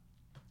that.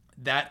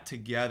 That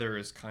together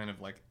is kind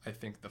of like, I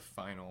think, the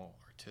final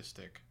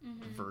artistic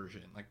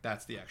version. Like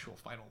that's the actual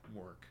final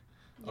work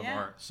of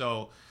art.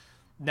 So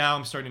now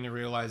I'm starting to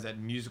realize that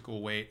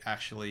musical weight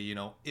actually,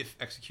 if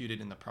executed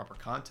in the proper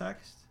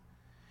context,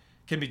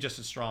 can be just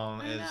as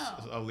strong as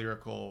a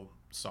lyrical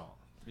song,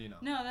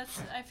 No,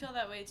 I feel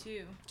that way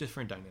too.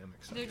 Different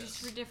dynamics. They're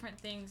just for different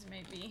things,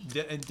 maybe.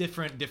 And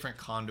different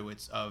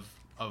conduits of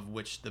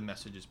which the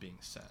message is being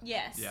sent.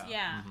 Yes.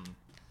 Yeah.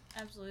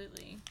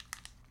 Absolutely.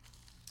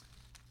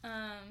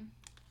 My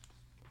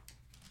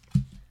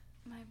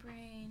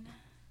brain.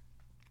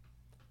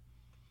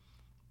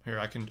 Here,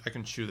 I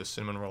can chew the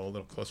cinnamon roll a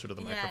little closer to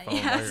the microphone.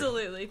 Yeah,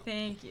 absolutely.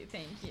 Thank you.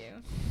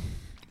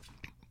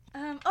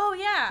 Oh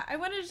yeah, I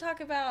wanted to talk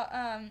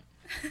about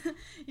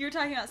you were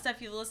talking about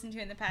stuff you listened to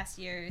in the past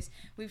years.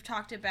 We've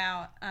talked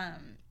about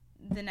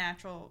the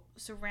natural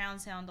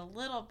surround sound a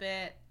little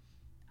bit,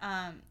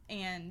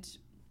 and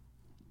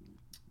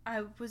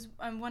I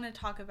want to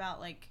talk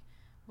about like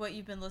what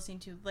you've been listening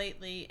to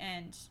lately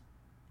and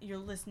your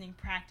listening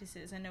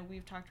practices. I know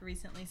we've talked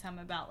recently some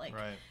about like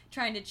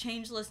trying to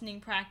change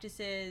listening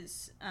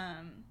practices,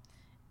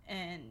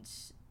 and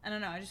I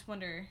don't know. I just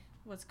wonder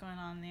what's going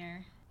on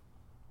there.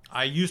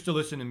 I used to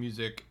listen to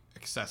music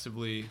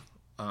excessively,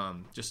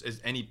 just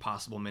as any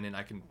possible minute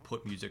I can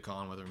put music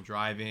on, whether I'm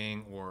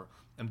driving or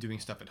I'm doing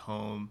stuff at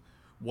home,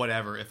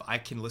 whatever. If I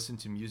can listen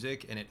to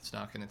music and it's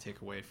not going to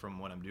take away from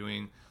what I'm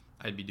doing,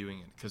 I'd be doing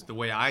it. Because the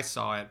way I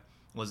saw it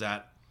was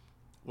that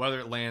whether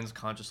it lands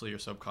consciously or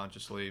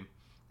subconsciously,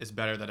 it's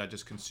better that I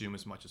just consume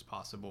as much as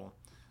possible.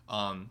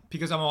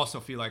 Because I also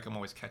feel like I'm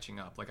always catching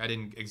up. Like I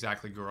didn't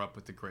exactly grow up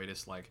with the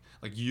greatest, like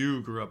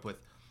you grew up with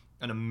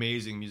an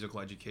amazing musical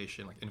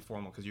education, like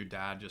informal, because your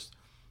dad just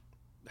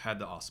had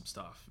the awesome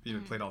stuff. You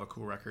played all the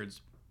cool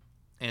records.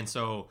 And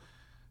so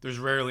there's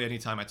rarely any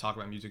time I talk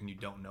about music and you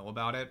don't know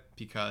about it,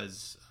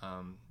 because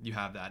you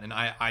have that. And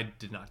I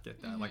did not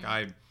get that. Like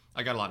I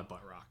got a lot of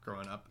butt rock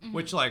growing up,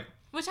 which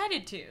I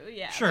did too,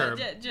 yeah. Sure,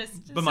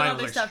 but mine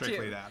was like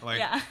strictly too. that.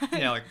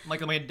 Like,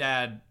 like my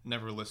dad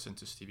never listened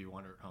to Stevie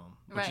Wonder at home,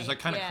 which is like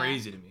kind of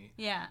crazy to me.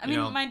 Yeah, I mean,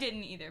 mine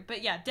didn't either,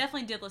 but yeah,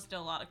 definitely did listen to a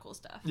lot of cool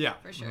stuff. Yeah,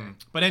 for sure.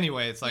 But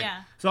anyway, it's like,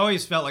 so I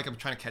always felt like I'm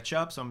trying to catch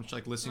up, so I'm just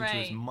like listening to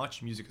as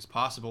much music as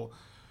possible.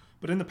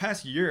 But in the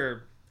past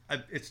year,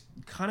 it's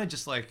kind of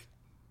just like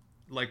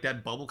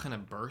that bubble kind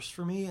of burst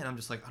for me, and I'm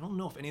just like, I don't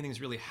know if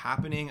anything's really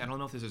happening. I don't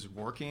know if this is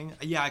working.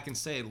 Yeah, I can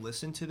say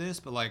listen to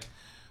this, but like,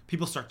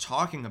 people start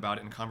talking about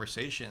it in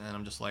conversation, and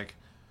I'm just like,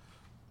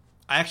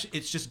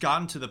 it's just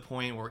gotten to the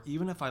point where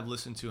even if I've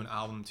listened to an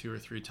album 2 or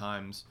 3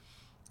 times,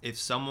 if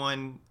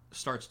someone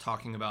starts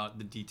talking about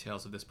the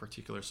details of this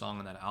particular song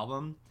on that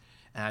album,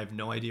 and I have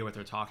no idea what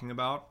they're talking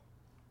about,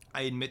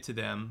 I admit to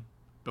them,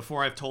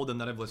 before I've told them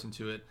that I've listened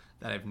to it,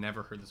 that I've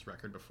never heard this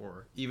record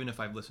before, even if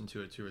I've listened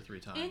to it 2 or 3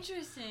 times.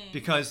 Interesting.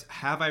 Because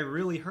have I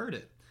really heard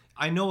it?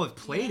 I know I've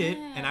played it,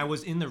 and I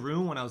was in the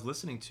room when I was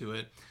listening to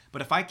it,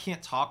 but if I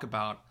can't talk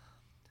about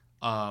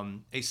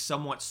a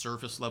somewhat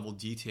surface level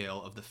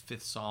detail of the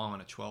 5th song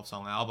on a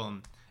 12-song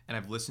album, and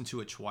I've listened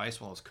to it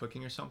twice while I was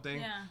cooking or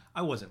something,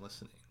 I wasn't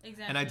listening.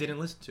 Exactly. And I didn't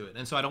listen to it.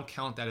 And so I don't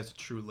count that as a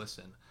true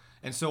listen.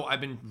 And so I've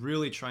been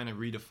really trying to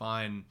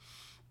redefine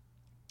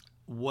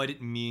what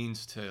it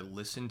means to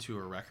listen to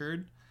a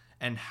record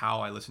and how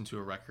I listen to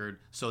a record,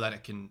 so that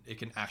it can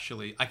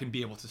actually, I can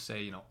be able to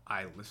say,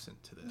 I listened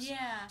to this.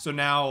 Yeah. So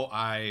now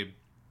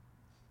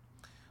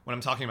when I'm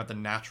talking about the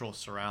natural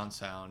surround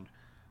sound,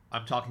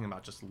 I'm talking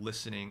about just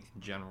listening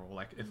in general.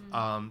 Like if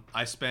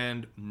I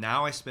spend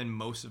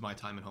most of my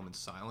time at home in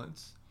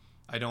silence.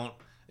 I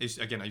used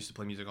to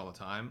play music all the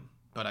time,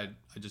 but I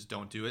just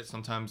don't do it.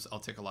 Sometimes I'll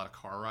take a lot of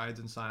car rides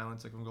in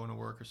silence, like if I'm going to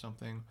work or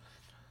something.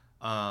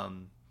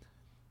 And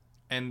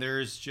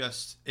there's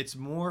just, it's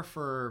more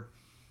for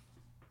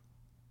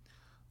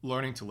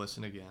learning to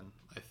listen again,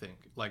 I think.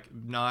 Like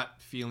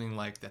not feeling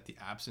like that the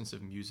absence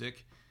of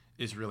music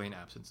is really an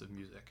absence of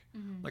music.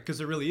 Like, because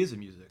there really is a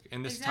music.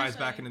 And this ties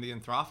back into the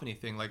anthrophony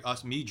thing. Like,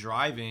 me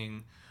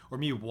driving or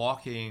me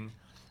walking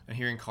and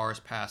hearing cars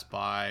pass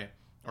by,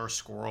 or a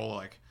squirrel,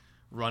 like,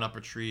 run up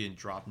a tree and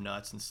drop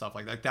nuts and stuff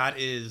like that. That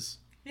is...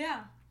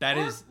 Yeah. That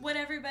or is... what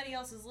everybody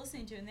else is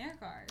listening to in their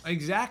cars.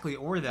 Exactly.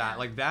 Or that.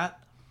 Like,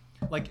 that...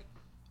 Like,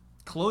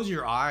 close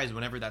your eyes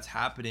whenever that's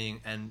happening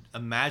and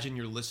imagine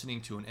you're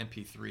listening to an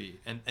MP3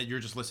 and you're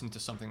just listening to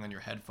something on your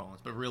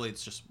headphones, but really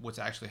it's just what's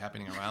actually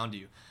happening around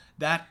you.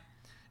 That...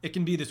 It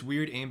can be this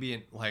weird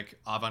ambient, like,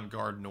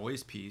 avant-garde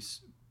noise piece,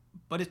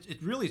 but it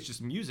really is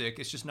just music.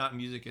 It's just not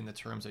music in the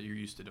terms that you're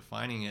used to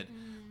defining it.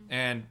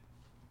 And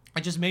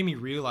it just made me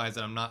realize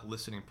that I'm not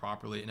listening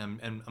properly, and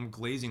I'm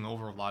glazing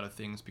over a lot of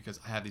things because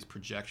I have these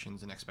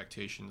projections and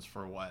expectations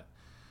for what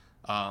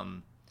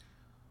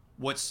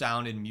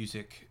sound and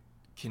music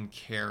can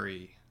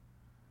carry,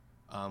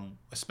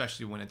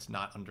 especially when it's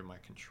not under my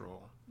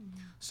control.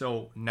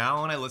 So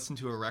now when I listen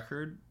to a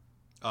record,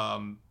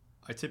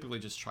 I typically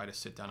just try to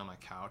sit down on my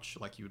couch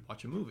like you would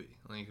watch a movie.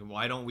 Like,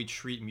 why don't we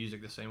treat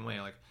music the same way?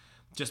 Like,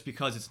 just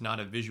because it's not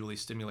a visually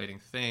stimulating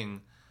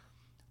thing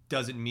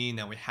doesn't mean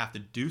that we have to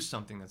do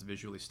something that's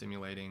visually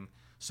stimulating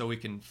so we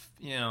can,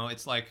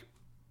 it's like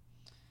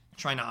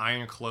trying to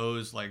iron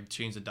clothes, like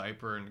change a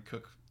diaper and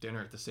cook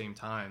dinner at the same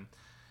time.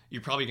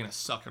 You're probably going to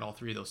suck at all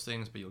three of those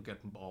things, but you'll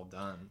get them all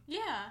done.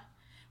 Yeah.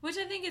 Which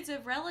I think it's a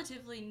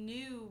relatively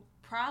new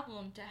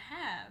problem to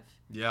have.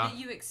 Yeah. That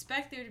you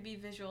expect there to be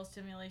visual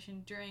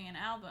stimulation during an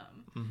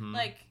album.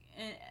 Like,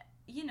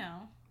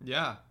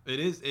 Yeah, it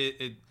is.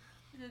 It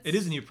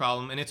is a new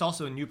problem, and it's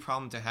also a new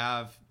problem to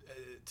have.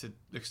 To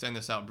extend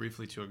this out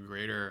briefly to a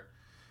greater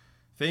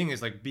thing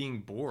is like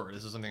being bored.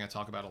 This is something I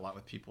talk about a lot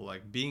with people.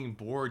 Like, being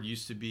bored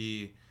used to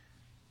be...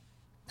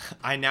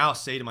 I now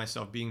say to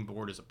myself, being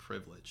bored is a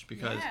privilege,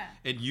 because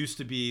it used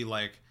to be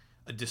like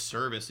a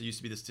disservice. It used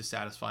to be this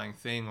dissatisfying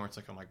thing where it's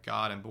like, oh my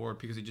God, I'm bored,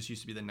 because it just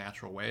used to be the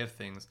natural way of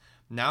things.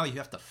 Now you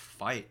have to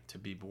fight to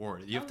be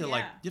bored. You have you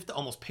have to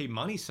almost pay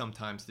money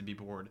sometimes to be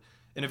bored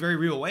in a very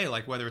real way.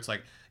 Like, whether it's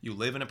like you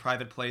live in a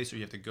private place or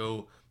you have to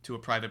go to a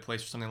private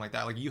place or something like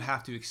that. Like, you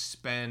have to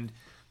expend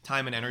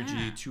time and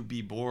energy to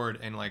be bored.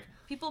 And like,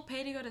 people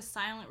pay to go to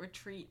silent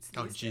retreats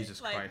these days. Jesus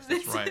Christ,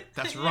 that's right.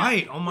 That's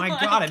right. Oh my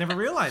God, I never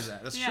realized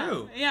that. That's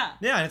true. Yeah.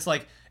 Yeah, and it's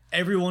like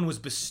everyone was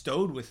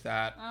bestowed with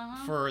that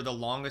for the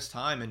longest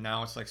time, and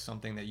now it's like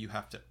something that you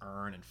have to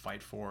earn and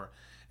fight for.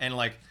 And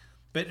like,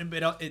 but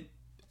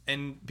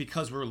and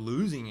because we're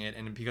losing it,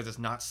 and because it's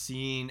not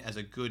seen as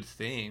a good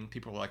thing,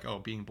 people are like, oh,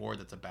 being bored,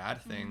 that's a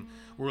bad thing.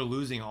 We're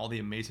losing all the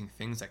amazing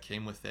things that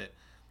came with it.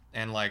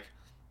 And like,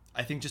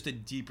 I think just a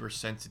deeper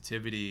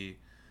sensitivity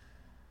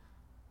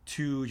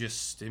to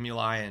just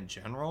stimuli in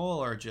general,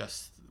 or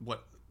just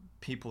what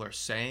people are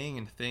saying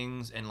and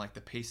things, and like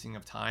the pacing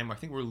of time. I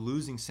think we're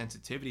losing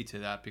sensitivity to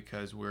that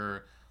because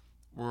we've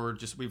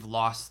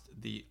lost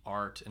the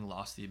art and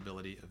lost the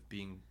ability of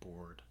being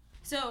bored.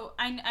 So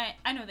I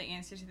know the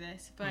answer to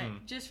this,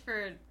 but just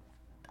for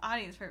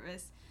audience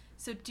purpose,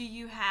 so do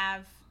you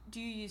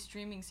use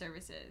streaming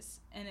services,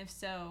 and if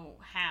so,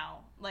 how?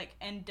 Like,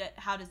 and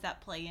how does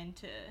that play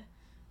into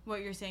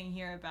what you're saying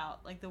here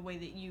about like the way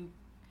that you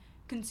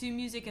consume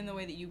music and the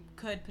way that you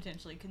could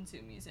potentially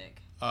consume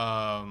music?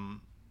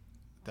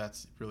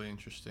 That's really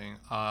interesting.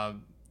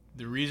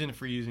 The reason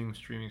for using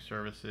streaming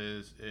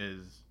services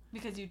is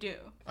because you do.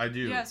 I do.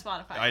 You have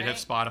Spotify. I right? have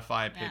Spotify.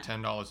 I pay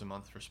 $10 a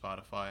month for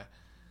Spotify.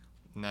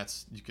 And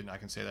I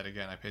can say that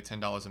again. I pay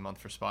 $10 a month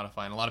for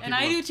Spotify, and a lot of people.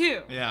 And I do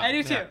too. Yeah, I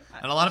do too. Yeah.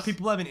 And a lot of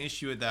people have an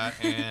issue with that,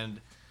 and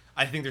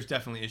I think there's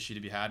definitely an issue to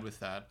be had with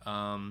that.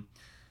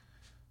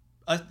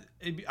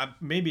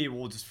 Maybe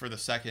we'll just for the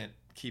second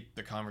keep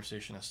the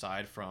conversation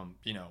aside from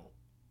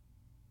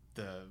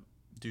the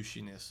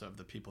douchiness of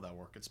the people that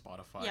work at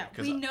Spotify. Yeah,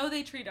 we know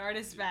they treat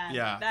artists bad.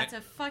 Yeah, that's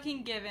a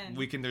fucking given.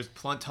 There's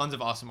tons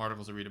of awesome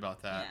articles to read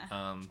about that.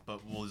 Yeah.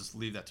 But we'll just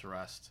leave that to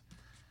rest,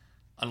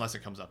 unless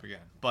it comes up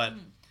again. But.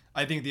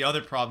 I think the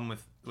other problem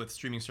with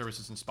streaming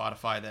services and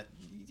Spotify that,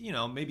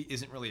 maybe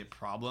isn't really a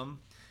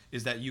problem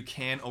is that you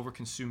can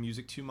overconsume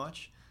music too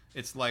much.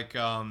 It's like,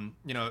 all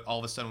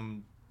of a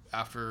sudden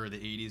after the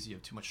 80s, you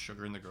have too much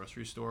sugar in the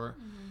grocery store.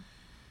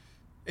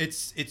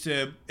 It's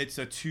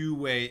a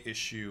two-way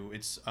issue.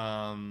 It's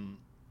a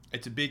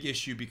big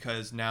issue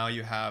because now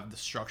you have the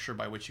structure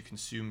by which you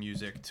consume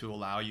music to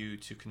allow you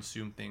to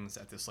consume things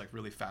at this like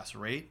really fast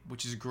rate,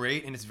 which is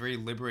great. And it's very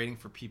liberating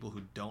for people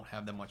who don't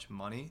have that much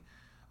money.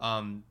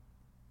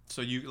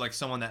 So you like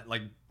someone that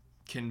like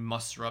can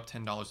muster up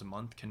 $10 a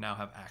month can now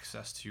have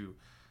access to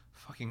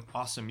fucking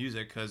awesome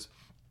music because,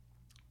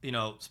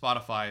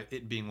 Spotify,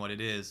 it being what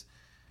it is,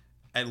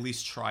 at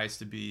least tries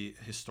to be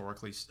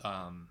historically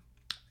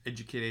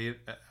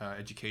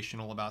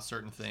educational about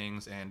certain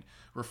things and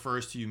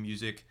refers to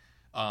music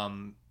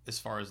as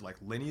far as like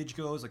lineage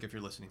goes, like if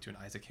you're listening to an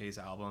Isaac Hayes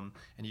album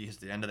and you get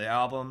to the end of the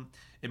album,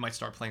 it might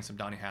start playing some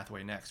Donny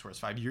Hathaway next, whereas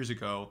 5 years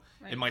ago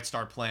it might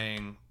start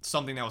playing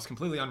something that was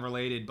completely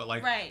unrelated, but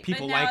like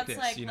people but now like it's this,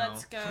 like, you know.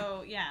 Let's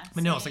go, yeah.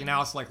 But no, it's like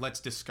now it's like let's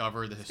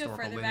discover the let's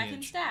historical go further lineage. back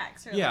in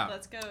stacks, or Yeah, like,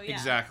 let's go, yeah.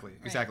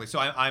 Exactly. So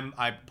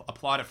I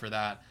applaud it for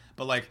that,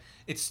 but like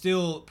it's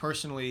still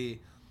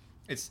personally,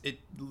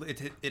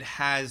 it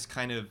has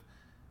kind of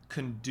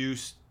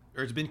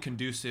it's been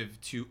conducive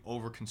to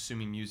over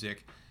consuming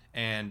music.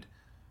 And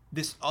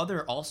this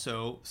other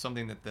also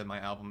something that my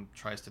album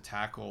tries to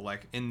tackle,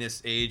 like in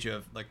this age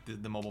of like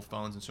the mobile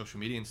phones and social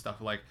media and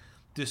stuff, like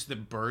just the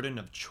burden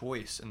of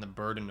choice and the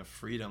burden of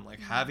freedom,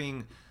 like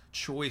having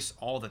choice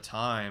all the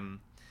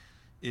time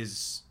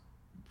is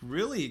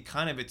really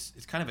kind of it's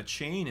kind of a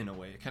chain in a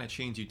way. It kind of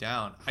chains you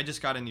down. I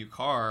just got a new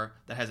car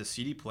that has a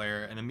CD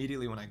player, and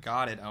immediately when I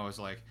got it, I was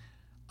like,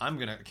 I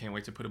can't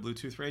wait to put a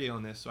Bluetooth radio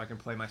in this so I can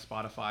play my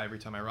Spotify every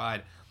time I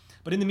ride.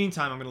 But in the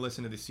meantime, I'm going to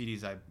listen to the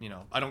CDs.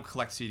 I don't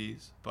collect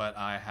CDs, but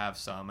I have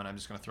some, and I'm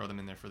just going to throw them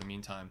in there for the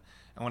meantime.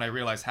 And what I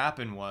realized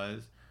happened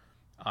was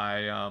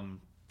I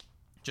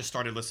just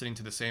started listening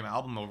to the same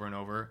album over and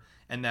over,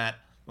 and that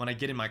when I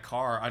get in my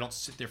car, I don't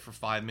sit there for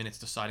 5 minutes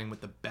deciding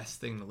what the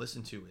best thing to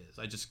listen to is.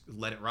 I just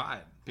let it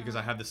ride because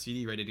I have the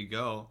CD ready to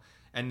go.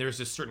 And there's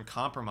this certain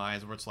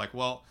compromise where it's like,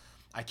 well,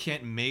 I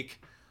can't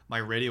make my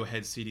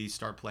Radiohead CD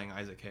start playing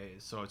Isaac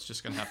Hayes, so it's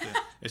just gonna have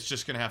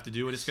to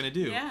do what it's gonna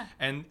do. Yeah.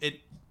 And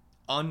it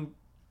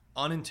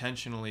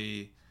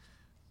unintentionally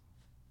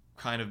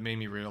kind of made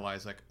me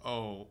realize, like,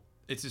 oh,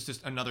 it's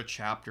just another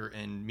chapter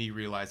in me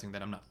realizing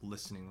that I'm not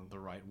listening the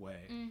right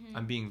way.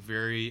 I'm being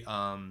very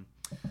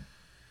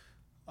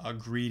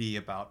greedy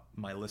about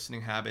my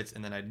listening habits,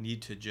 and then I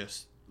need to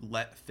just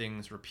let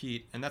things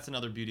repeat. And that's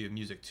another beauty of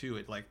music too.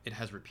 It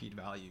has repeat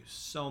value,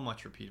 so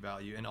much repeat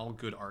value, and all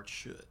good art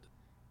should.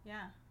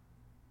 Yeah.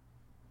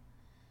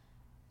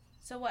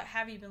 So what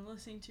have you been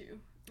listening to?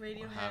 Radiohead?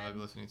 What have I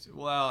been listening to?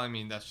 Well, I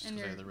mean, that's just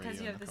because I have the radio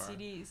because you in have the the car.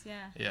 CDs,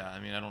 yeah. Yeah,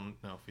 I mean, I don't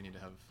know if we need to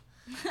have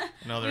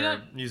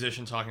another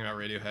musician talking about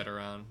Radiohead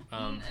around.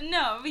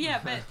 No, yeah,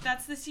 but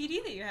that's the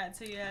CD that you had,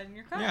 so you had in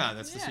your car. Yeah,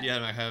 that's the CD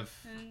I have.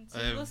 And so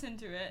you listened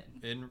to it.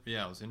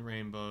 I was in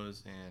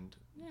Rainbows and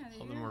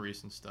all the go. more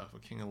recent stuff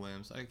with King of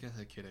Limbs. I guess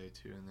I Kid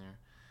A2 in there.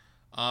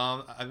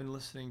 I've been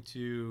listening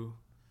to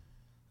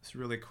this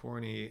really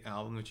corny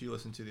album that you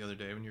listened to the other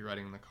day when you were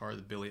riding in the car,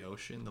 the Billy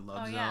Ocean, the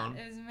Love Zone. Oh yeah,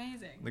 it was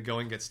amazing. The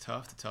going gets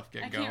tough, the tough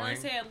get going. I can't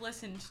really say I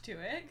listened to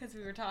it because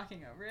we were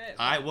talking over it.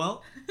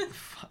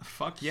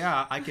 Fuck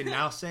yeah, I can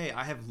now say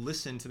I have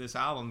listened to this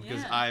album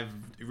because I've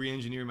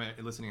re-engineered my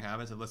listening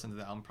habits. I've listened to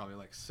the album probably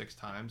like 6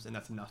 times, and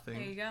that's nothing.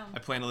 There you go. I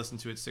plan to listen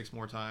to it 6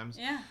 more times.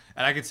 Yeah.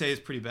 And I could say it's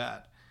pretty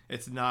bad.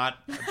 It's not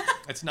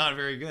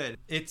very good.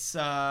 It's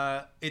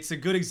a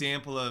good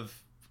example of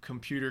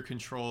computer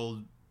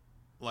controlled,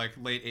 like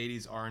late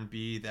 80s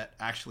R&B that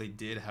actually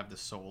did have the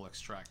soul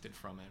extracted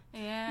from it.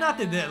 Yeah. Not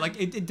that like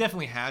it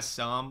definitely has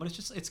some, but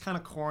it's kind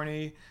of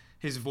corny.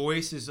 His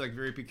voice is like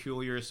very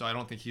peculiar, so I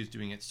don't think he was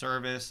doing it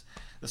service.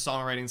 The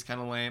songwriting's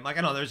kind of lame. Like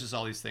I know there's just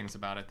all these things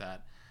about it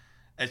that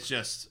it's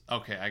just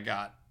okay, I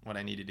got what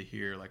I needed to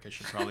hear. Like I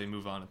should probably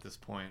move on at this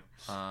point.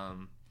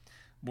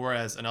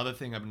 Whereas another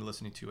thing I've been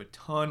listening to a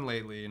ton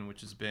lately, and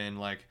which has been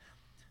like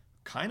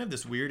kind of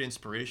this weird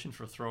inspiration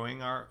for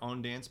throwing our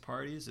own dance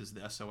parties, is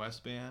the SOS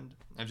band.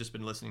 I've just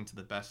been listening to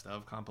the Best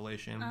Of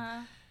compilation,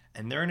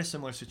 and they're in a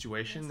similar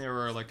situation. They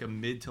were like a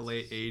mid to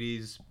late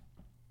 80s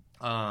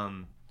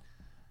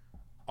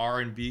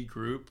R&B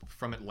group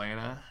from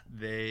Atlanta.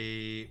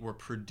 They were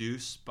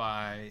produced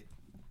by,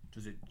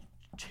 was it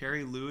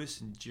Terry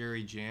Lewis and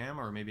Jerry Jam,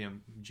 or maybe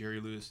I'm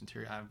Jerry Lewis and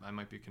Terry. I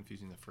might be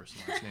confusing the first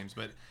and last names,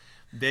 but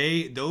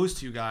those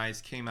two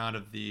guys came out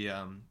of the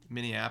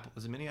Minneapolis.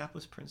 Was it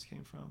Minneapolis Prince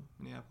came from?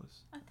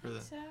 Minneapolis? I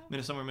think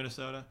so. Somewhere in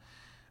Minnesota.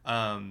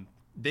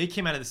 They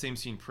came out of the same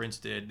scene Prince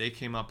did. They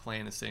came up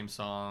playing the same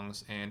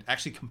songs and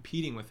actually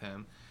competing with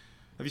him.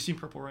 Have you seen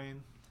Purple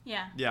Rain?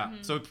 Yeah. Yeah.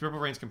 Mm-hmm. So Purple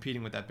Rain's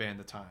competing with that band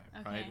at the time,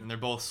 right? And they're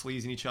both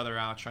sleazing each other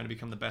out, trying to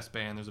become the best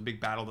band. There's a big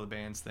battle of the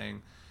bands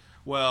thing.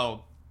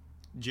 Well,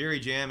 Jerry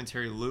Jam and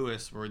Terry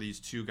Lewis were these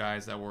two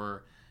guys that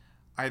were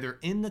either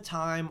in the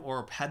time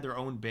or had their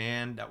own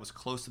band that was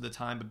close to the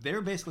time, but they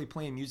were basically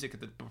playing music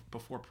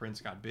before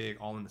Prince got big,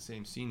 all in the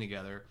same scene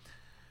together.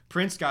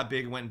 Prince got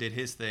big, went and did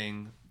his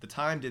thing. The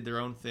Time did their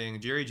own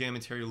thing. Jerry Jam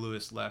and Terry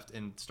Lewis left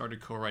and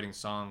started co-writing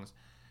songs.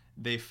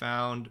 They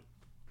found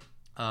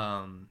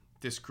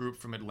this group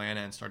from Atlanta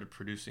and started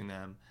producing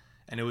them,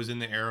 and it was in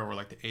the era where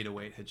like the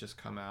 808 had just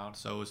come out,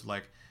 so it was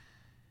like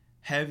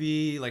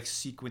heavy like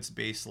sequence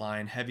bass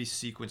line, heavy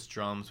sequence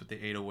drums with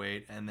the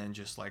 808, and then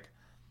just like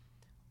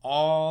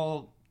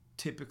all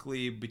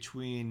typically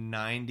between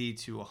 90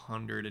 to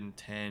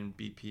 110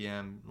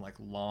 BPM, like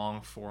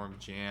long form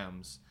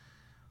jams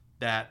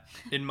that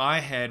in my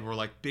head were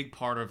like big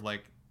part of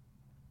like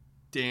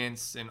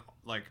dance and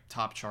like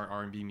top chart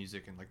R&B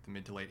music in like the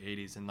mid to late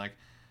 80s. And like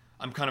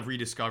I'm kind of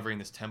rediscovering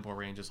this tempo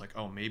range. It's like,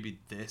 oh, maybe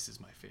this is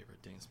my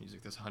favorite dance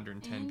music. This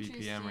 110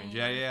 BPM range.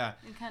 Yeah.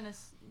 And kind of,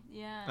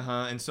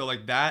 yeah. And so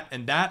like that,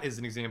 and that is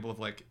an example of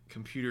like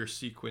computer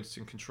sequenced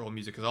and control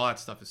music, because all that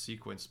stuff is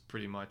sequenced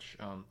pretty much.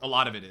 A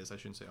lot of it is. I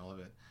shouldn't say all of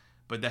it,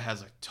 but that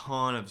has a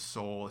ton of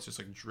soul. It's just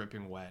like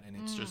dripping wet, and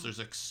it's just there's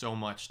like so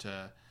much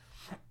to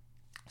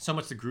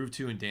groove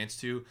to and dance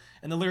to,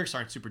 and the lyrics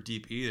aren't super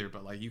deep either.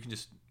 But like you can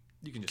just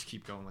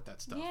keep going with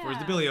that stuff. Yeah. Whereas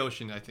the Billy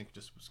Ocean, I think,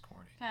 just was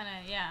corny. Kind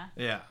of, yeah.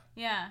 Yeah.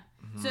 Yeah.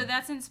 So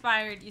that's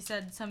inspired, you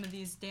said, some of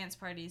these dance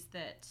parties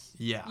that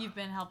you've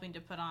been helping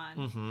to put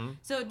on.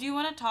 So do you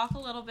want to talk a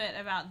little bit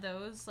about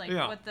those? Like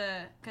what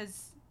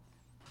because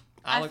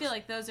I feel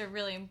like those are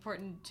really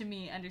important to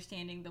me,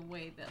 understanding the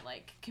way that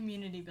like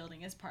community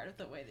building is part of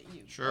the way that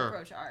you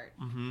approach art.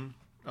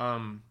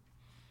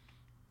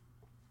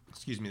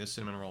 Excuse me, this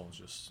cinnamon roll is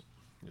just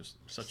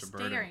such a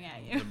burden. Staring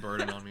at you. The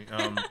burden on me.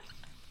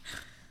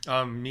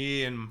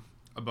 Me and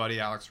a buddy,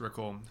 Alex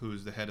Rickle,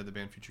 who's the head of the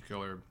band Future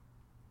Killer,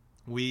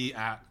 he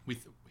had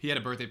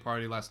a birthday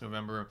party last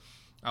November.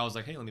 I was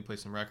like, hey, let me play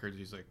some records.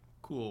 He's like,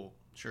 cool,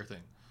 sure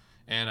thing.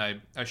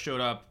 And I showed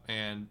up,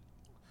 and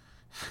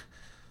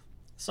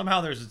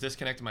somehow there's this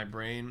disconnect in my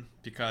brain,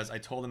 because I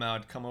told him I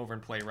would come over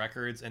and play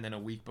records, and then a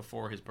week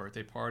before his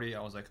birthday party,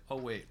 I was like, oh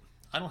wait,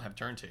 I don't have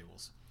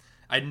turntables.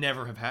 I'd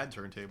never have had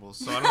turntables,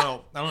 so I don't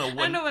know. I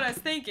don't know what I was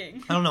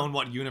thinking. I don't know in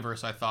what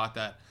universe I thought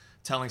that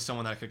telling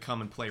someone that I could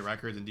come and play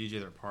records and DJ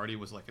their party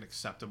was like an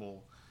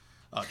acceptable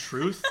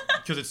truth,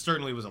 because it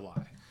certainly was a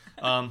lie.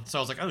 So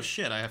I was like, oh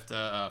shit, I have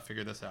to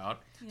figure this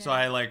out. Yeah. So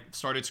I like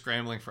started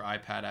scrambling for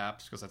iPad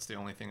apps, because that's the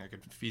only thing I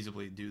could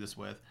feasibly do this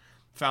with.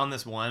 Found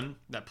this one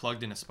that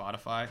plugged into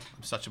Spotify.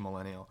 I'm such a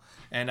millennial.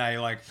 And I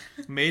like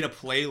made a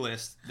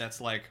playlist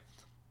that's like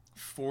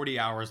 40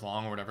 hours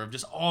long or whatever, of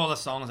just all the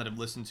songs that I've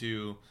listened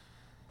to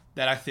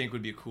that I think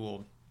would be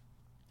cool.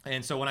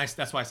 And so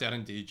that's why I say I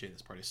didn't DJ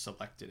this party. I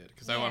selected it,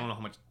 because I don't know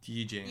how much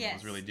DJing I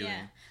was really doing.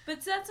 Yeah.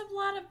 But that's a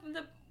lot of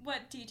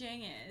what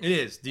DJing is. It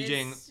is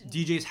DJing.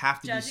 DJs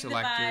have to be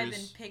selectors. Judging the vibe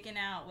and picking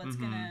out what's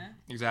gonna.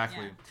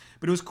 Exactly. Yeah.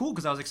 But it was cool,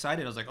 because I was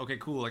excited. I was like, okay,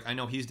 cool. Like I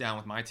know he's down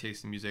with my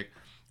taste in music.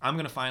 I'm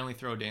gonna finally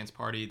throw a dance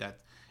party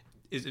that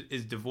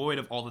is devoid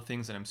of all the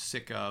things that I'm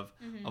sick of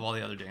all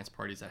the other dance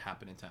parties that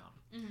happen in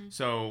town.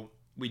 So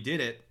we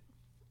did it,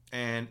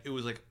 and it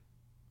was like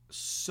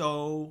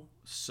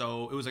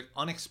it was like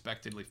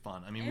unexpectedly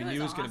fun. I mean, we knew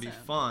it was going to be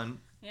fun.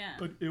 Yeah.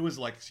 But it was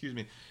like,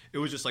 it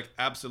was just like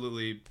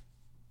absolutely,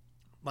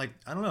 like,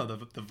 I don't know,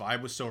 the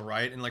vibe was so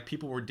right, and like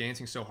people were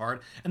dancing so hard.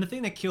 And the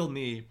thing that killed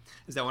me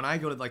is that when I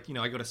go to like,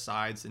 I go to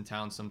sides in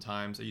town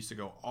sometimes. I used to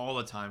go all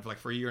the time.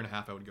 For a year and a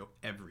half, I would go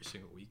every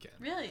single weekend.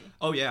 Really?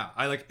 Oh yeah.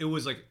 It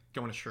was like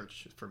going to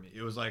church for me.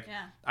 It was like,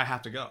 I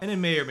have to go. And it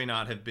may or may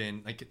not have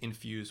been like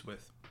infused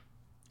with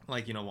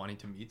like, wanting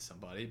to meet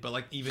somebody, but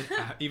like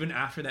even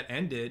after that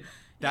ended,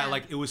 that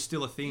like it was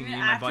still a thing. Even me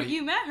and my after buddy,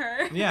 you met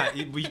her.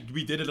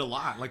 we did it a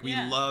lot. Like we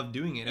loved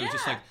doing it. It was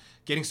just like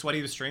getting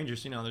sweaty with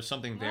strangers. There's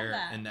something there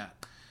in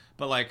that.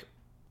 But like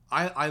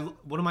I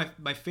one of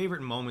my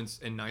favorite moments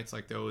in nights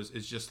like those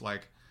is just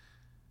like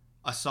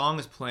a song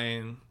is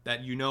playing that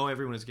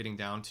everyone is getting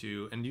down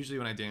to, and usually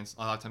when I dance,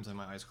 a lot of times I have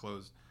my eyes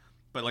closed,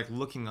 but like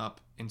looking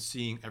up and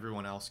seeing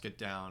everyone else get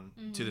down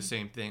to the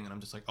same thing, and I'm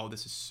just like, oh,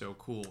 this is so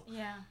cool.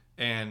 Yeah.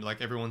 And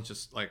like everyone's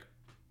just like,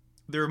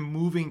 they're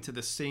moving to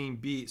the same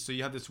beat, so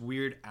you have this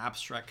weird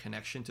abstract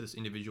connection to this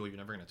individual you're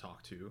never going to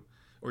talk to,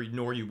 or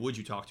nor would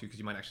you talk to, because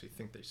you might actually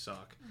think they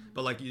suck.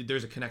 But like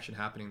there's a connection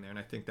happening there, and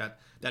I think that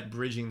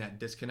bridging that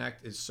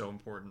disconnect is so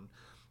important.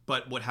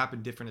 But what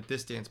happened different at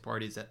this dance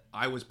party is that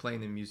I was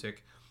playing the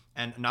music,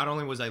 and not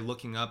only was I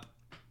looking up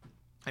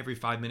every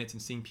 5 minutes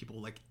and seeing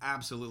people like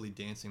absolutely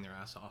dancing their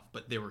ass off,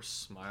 but they were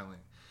smiling.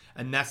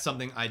 And that's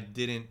something I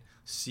didn't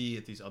see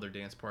at these other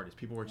dance parties.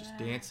 People were just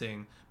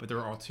dancing, but there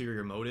were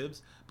ulterior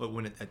motives. But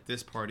when at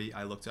this party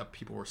I looked up,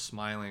 people were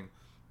smiling.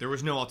 There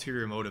was no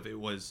ulterior motive. It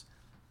was,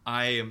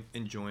 I am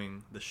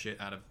enjoying the shit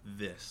out of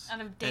this.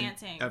 Out of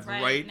dancing. And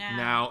right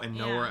now and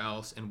nowhere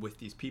else, and with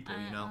these people,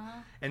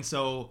 And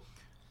so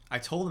I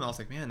told him, I was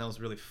like, man, that was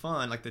really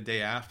fun. Like the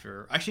day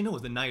after, actually, no, it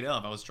was the night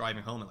of. I was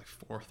driving home at like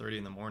 4:30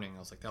 in the morning. I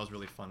was like, that was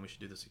really fun. We should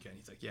do this again.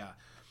 He's like, yeah.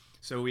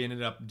 So we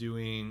ended up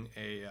doing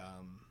a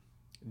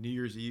New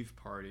Year's Eve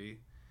party,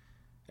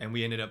 and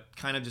we ended up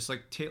kind of just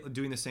like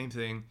doing the same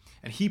thing.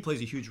 And he plays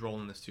a huge role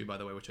in this too, by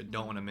the way, which I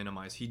don't want to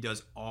minimize. He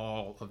does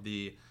all of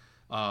the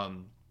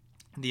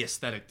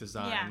aesthetic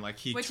design, like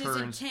he which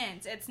turns, is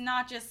intense. It's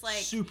not just like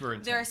super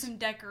intense. There are some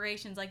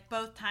decorations, like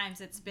both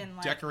times it's been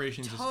like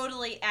decorations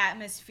totally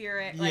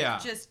atmospheric,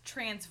 like just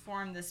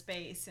transform the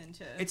space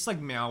into. It's like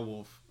Meow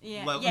Wolf,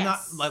 not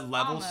like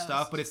level almost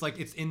stuff, but it's like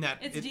it's in that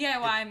it's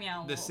DIY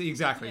Meow Wolf.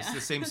 Exactly, it's the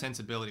same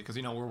sensibility, because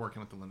we're working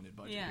with the limited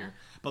budget here,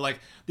 but like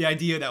the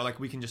idea that like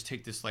we can just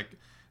take this like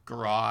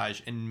garage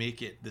and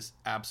make it this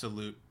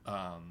absolute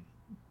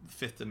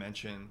fifth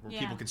dimension where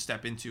people can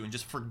step into and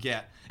just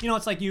forget.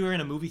 It's like you were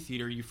in a movie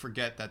theater, you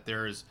forget that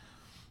there's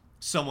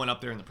someone up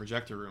there in the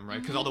projector room,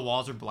 right? Because all the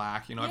walls are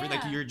black,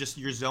 like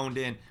you're zoned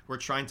in. We're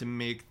trying to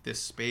make this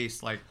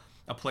space like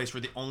a place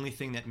where the only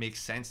thing that makes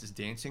sense is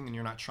dancing, and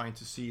you're not trying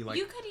to see like I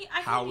how it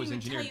couldn't was even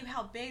engineered. tell you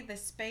how big the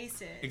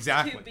space is.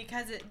 Exactly. Too,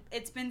 because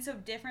it's been so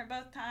different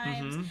both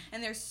times,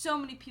 and there's so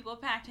many people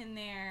packed in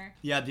there.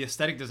 Yeah, the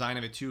aesthetic design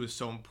of it too is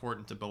so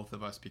important to both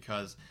of us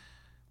because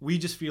we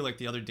just feel like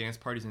the other dance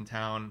parties in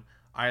town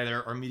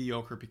either are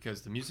mediocre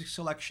because the music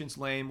selection's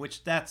lame,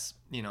 which that's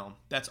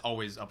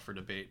always up for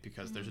debate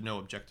because there's no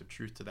objective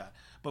truth to that.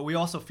 But we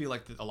also feel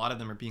like that a lot of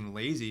them are being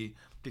lazy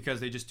because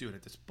they just do it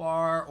at this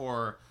bar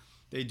or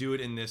they do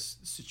it in this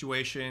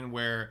situation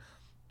where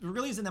there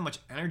really isn't that much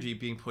energy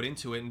being put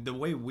into it. And the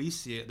way we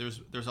see it,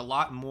 there's a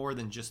lot more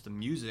than just the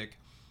music.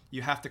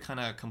 You have to kind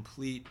of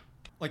complete,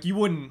 like you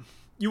wouldn't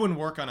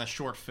work on a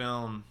short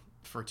film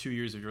for 2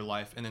 years of your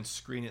life and then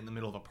screen it in the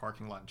middle of a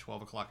parking lot at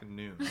 12 o'clock at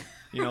noon.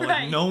 You know, like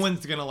Right. no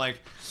one's gonna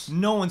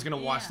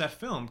watch that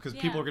film because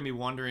people are gonna be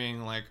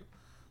wondering like,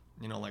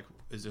 you know, like,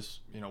 is this,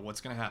 you know,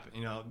 what's gonna happen?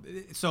 You know,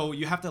 so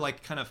you have to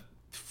like kind of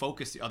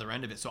focus the other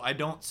end of it. So I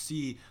don't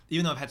see,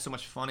 even though I've had so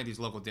much fun at these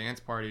local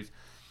dance parties,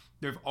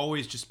 there've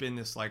always just been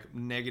this like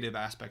negative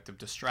aspect of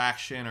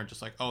distraction or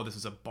just like, oh, this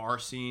is a bar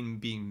scene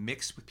being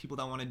mixed with people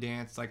that want to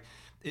dance. Like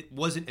it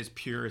wasn't as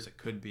pure as it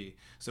could be.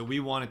 So we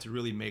wanted to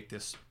really make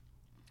this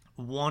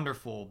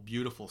wonderful,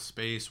 beautiful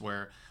space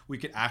where we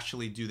could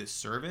actually do this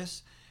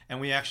service, and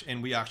we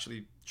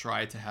actually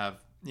tried to have,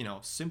 you know,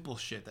 simple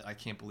shit that I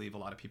can't believe a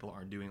lot of people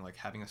aren't doing, like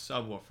having a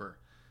subwoofer.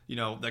 You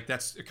know, like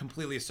that's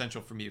completely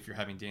essential for me if you're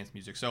having dance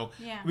music. So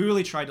we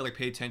really tried to like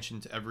pay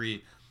attention to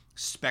every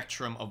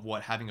spectrum of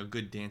what having a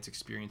good dance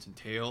experience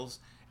entails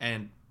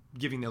and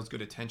giving those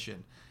good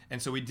attention.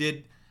 And so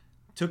we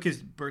took his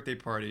birthday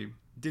party,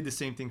 did the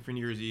same thing for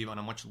New Year's Eve on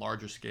a much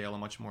larger scale, a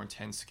much more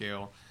intense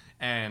scale,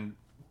 and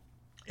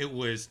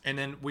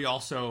then we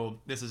also,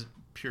 this is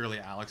purely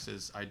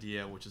Alex's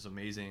idea, which is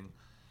amazing,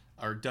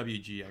 or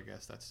WG, I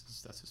guess that's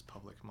his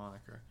public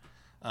moniker,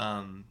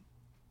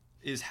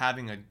 is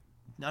having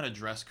not a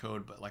dress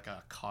code, but like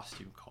a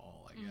costume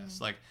call, I guess.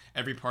 Like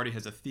every party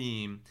has a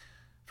theme.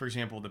 For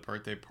example, the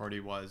birthday party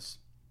was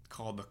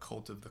called the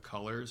Cult of the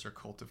Colors or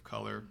Cult of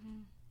Color.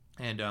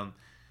 And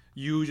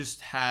you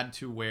just had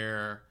to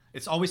wear,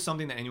 it's always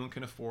something that anyone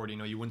can afford. You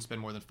know, you wouldn't spend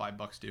more than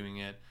 $5 doing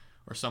it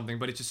or something,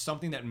 but it's just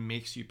something that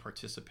makes you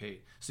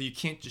participate. So you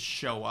can't just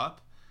show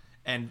up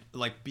and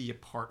like be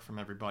apart from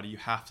everybody. You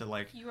have to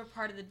like, you were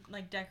part of the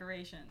like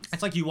decorations.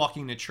 it's like you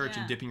walking into church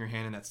and dipping your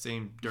hand in that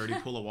same dirty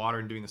pool of water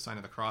and doing the sign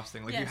of the cross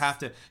thing. Like you have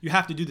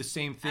to do the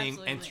same thing.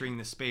 Absolutely. Entering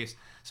the space.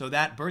 So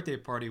that birthday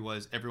party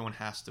was everyone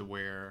has to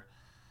wear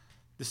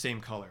the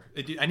same color,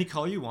 any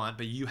color you want,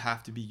 but you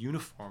have to be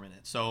uniform in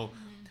it. So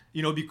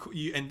you know,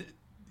 and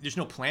there's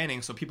no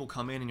planning, so people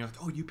come in and you're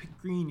like, oh, you pick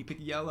green, you pick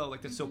yellow,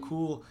 like that's so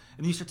cool.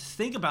 And then you start to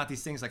think about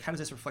these things, like how does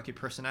this reflect your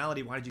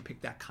personality? Why did you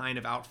pick that kind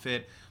of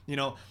outfit? You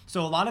know,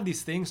 so a lot of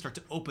these things start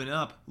to open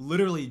up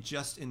literally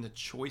just in the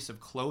choice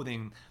of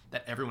clothing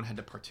that everyone had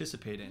to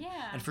participate in.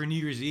 Yeah. And for New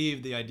Year's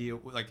Eve, the idea,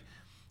 like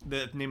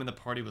the name of the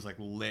party was like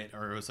lit,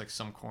 or it was like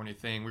some corny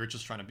thing. We were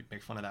just trying to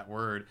make fun of that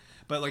word.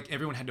 But like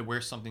everyone had to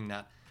wear something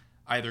that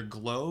either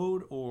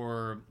glowed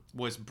or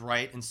was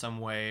bright in some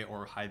way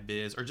or high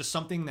biz, or just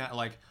something that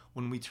like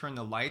when we turn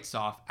the lights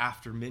off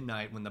after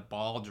midnight, when the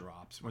ball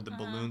drops or the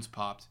balloons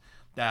popped,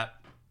 that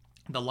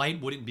the light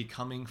wouldn't be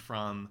coming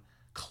from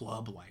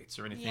club lights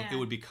or anything. It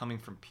would be coming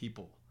from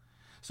people.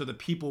 So the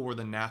people were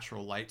the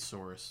natural light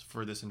source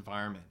for this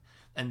environment.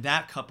 And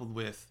that coupled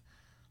with,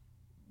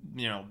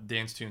 you know,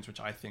 dance tunes, which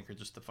I think are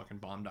just the fucking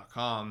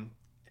bomb.com,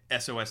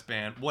 SOS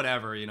band,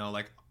 whatever, you know,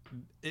 like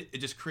it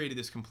just created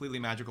this completely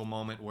magical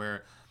moment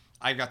where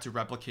I got to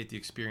replicate the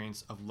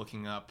experience of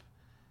looking up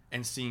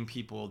and seeing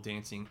people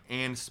dancing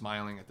and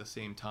smiling at the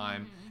same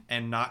time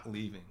and not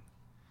leaving.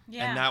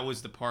 Yeah. And that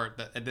was the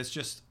part that's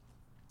just,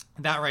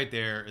 that right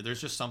there, there's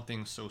just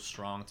something so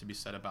strong to be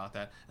said about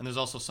that. And there's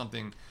also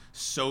something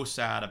so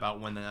sad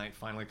about when the night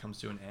finally comes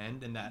to an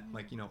end and that,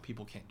 like, you know,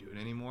 people can't do it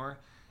anymore.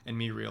 And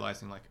me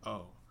realizing, like,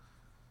 oh,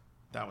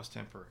 that was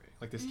temporary.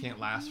 Like, this can't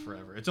last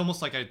forever. It's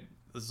almost like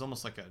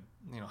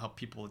you know, how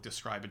people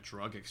describe a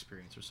drug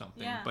experience or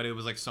something. Yeah. But it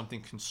was like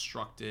something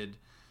constructed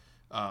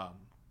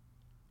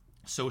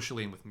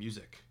socially and with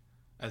music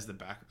as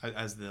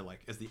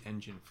the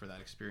engine for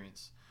that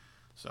experience.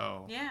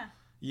 So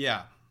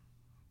yeah.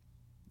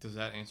 Does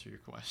that answer your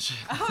question?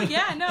 Oh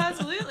yeah, no,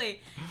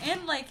 absolutely.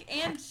 And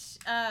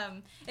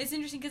it's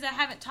interesting because I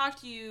haven't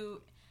talked to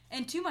you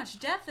in too much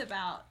depth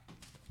about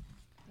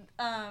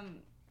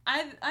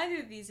either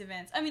of these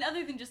events. I mean,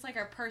 other than just like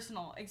our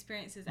personal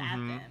experiences at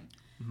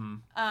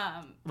them.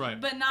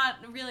 Right. But not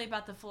really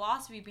about the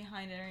philosophy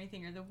behind it or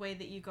anything, or the way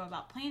that you go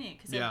about playing it.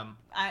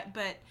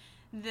 But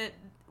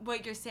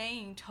what you're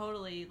saying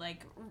totally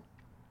like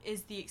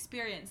is the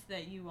experience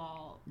that you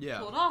all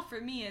pulled off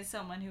for me as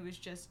someone who was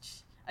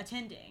just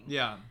attending.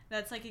 Yeah.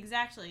 That's like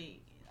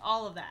exactly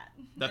all of that.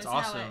 That's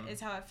awesome.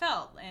 Is how it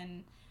felt.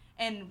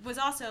 and was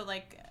also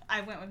like,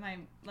 I went with my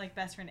like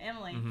best friend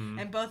Emily,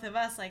 and both of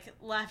us like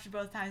left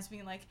both times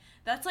being like,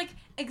 that's like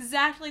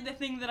exactly the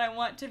thing that I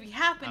want to be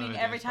happening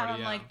every time.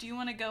 Party, I'm like, do you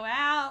want to go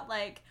out?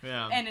 Like,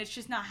 Yeah. and it's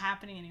just not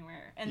happening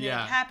anywhere. And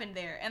Yeah. it happened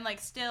there, and like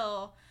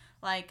still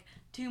like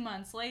 2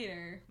 months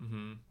later,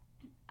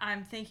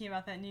 I'm thinking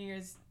about that New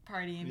Year's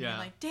party and being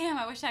like, damn,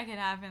 I wish that could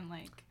happen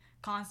like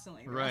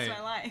constantly the rest of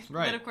my life.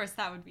 Right. But of course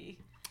that would be.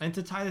 And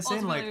to tie this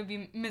in, like, it would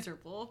be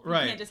miserable.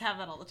 Right. You can't just have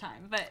that all the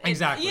time. But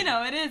Exactly. you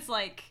know, it is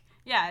like,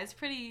 yeah, it's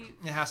pretty.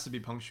 It has to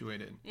be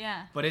punctuated.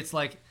 Yeah. But it's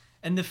like,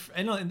 and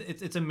I know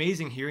it's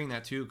amazing hearing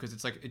that too, because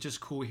it's like it's just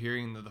cool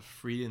hearing the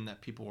freedom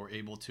that people were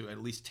able to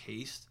at least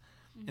taste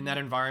in that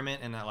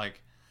environment, and that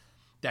like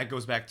that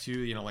goes back to,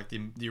 you know, like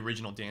the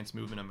original dance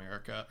movement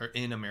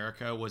in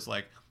America was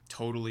like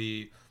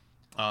totally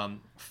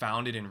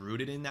founded and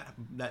rooted in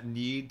that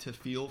need to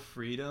feel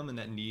freedom and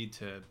that need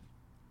to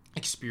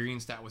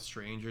experience that with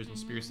strangers and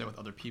experience that with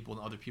other people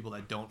and other people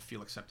that don't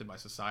feel accepted by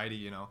society,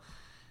 you know,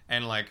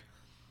 and like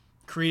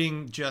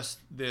creating just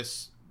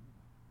this,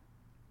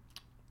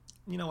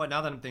 you know what,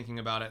 now that I'm thinking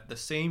about it, the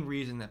same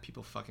reason that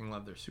people fucking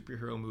love their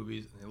superhero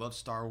movies and they love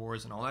Star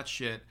Wars and all that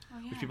shit,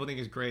 which people think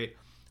is great,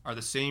 are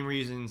the same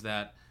reasons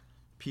that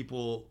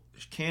people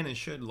can and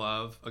should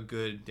love a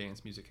good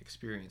dance music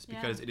experience,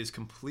 because it is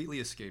completely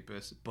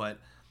escapist, but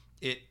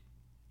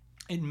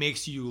it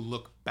makes you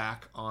look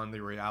back on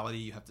the reality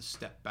you have to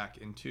step back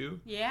into,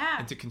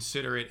 and to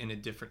consider it in a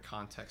different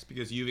context,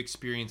 because you've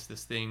experienced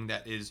this thing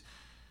that is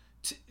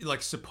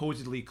like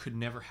supposedly could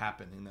never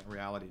happen in that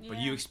reality, but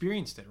you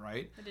experienced it,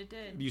 right? But it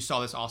did. You saw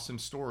this awesome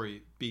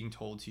story being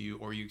told to you,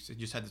 or you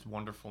just had this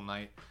wonderful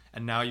night,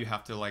 and now you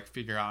have to like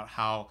figure out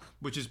how,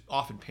 which is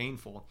often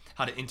painful,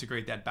 how to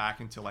integrate that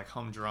back into like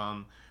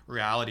humdrum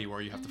reality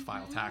where you have to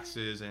file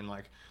taxes and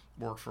like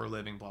work for a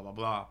living, blah blah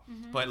blah.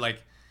 But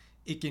like,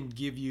 it can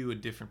give you a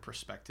different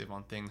perspective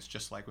on things,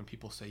 just like when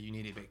people say you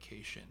need a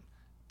vacation.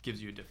 It gives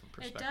you a different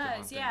perspective on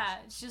things.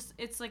 It does,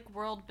 it's like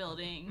world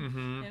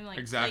building and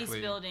like place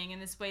building in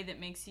this way that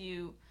makes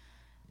you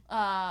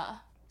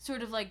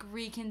sort of like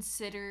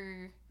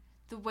reconsider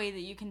the way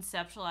that you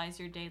conceptualize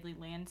your daily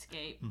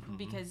landscape,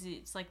 because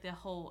it's like a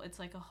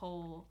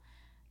whole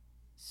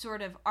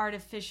sort of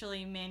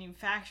artificially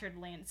manufactured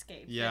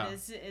landscape that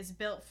is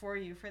built for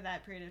you for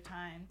that period of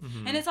time.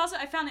 And it's also,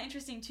 I found it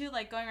interesting too,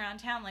 like going around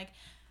town, like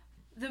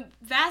the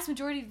vast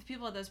majority of the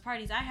people at those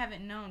parties I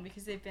haven't known,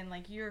 because they've been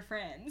like your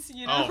friends,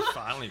 you know? Oh,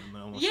 I don't even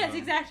know. Yes,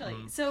 exactly.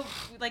 So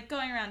like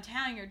going around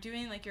town, you're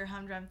doing like your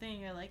humdrum thing,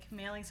 you're like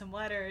mailing some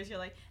letters, you're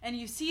like, and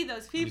you see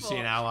those people, you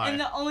see an ally, and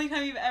the only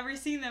time you've ever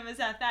seen them is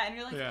at that, and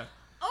you're like,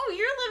 oh,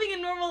 you're living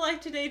a normal life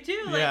today too.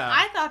 Like,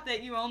 I thought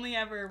that you only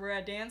ever were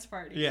at dance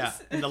parties. Yeah,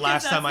 and the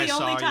last time I saw you,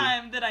 the only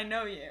time that I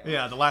know you.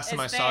 Yeah, the last time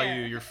I saw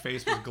you, your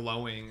face was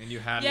glowing, and you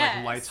had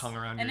like lights hung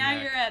around your neck. And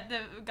now you're at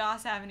the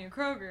Goss Avenue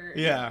Kroger.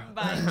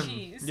 Buying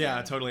cheese.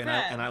 Yeah, totally.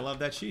 And I love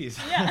that cheese.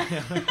 Yeah.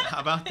 How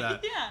about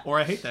that? Yeah. Or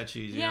I hate that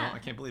cheese. You know, I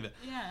can't believe it.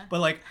 Yeah.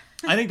 But like,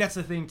 I think that's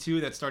the thing too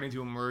that's starting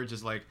to emerge,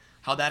 is like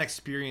how that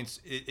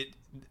experience. It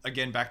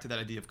again, back to that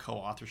idea of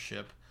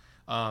co-authorship.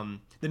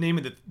 The name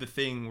of the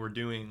thing we're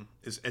doing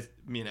is,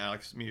 me and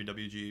Alex, me or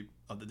WG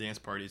of the dance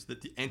parties,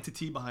 that the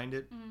entity behind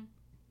it,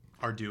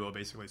 our duo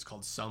basically, it's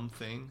called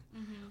Something,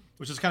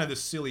 which is kind of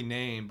this silly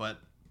name, but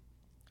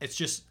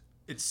it's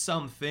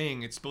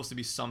something. It's supposed to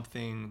be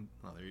something.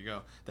 Oh, there you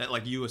go. That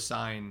like you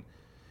assign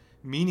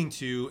meaning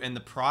to, and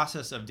the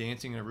process of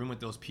dancing in a room with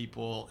those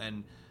people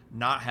and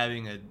not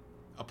having a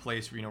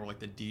place where, you know, where like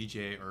the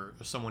DJ or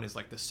someone is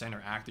like the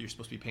center act that you're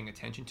supposed to be paying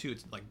attention to.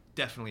 It's like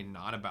definitely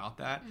not about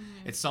that.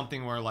 It's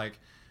something where like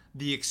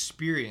the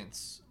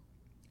experience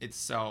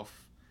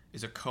itself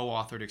is a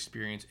co-authored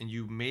experience, and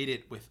you made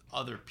it with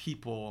other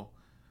people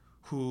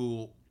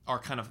who are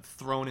kind of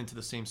thrown into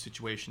the same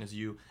situation as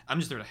you. I'm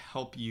just there to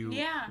help you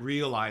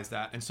realize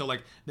that. And so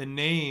like the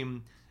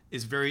name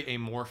is very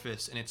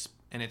amorphous, and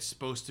it's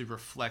supposed to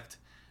reflect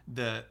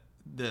the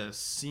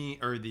scene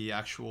or the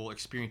actual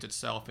experience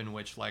itself, in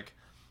which like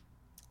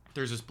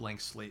there's this blank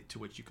slate to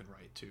which you can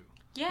write to.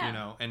 Yeah. You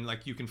know, and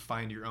like you can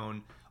find your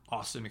own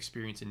awesome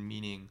experience and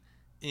meaning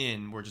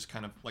in. We're just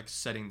kind of like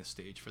setting the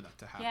stage for that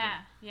to happen.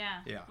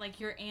 Yeah. Like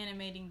you're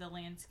animating the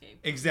landscape.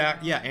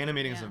 Exactly. Yeah,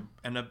 animating is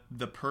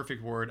the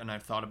perfect word, and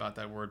I've thought about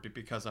that word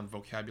because I'm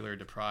vocabulary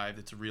deprived.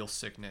 It's a real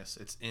sickness.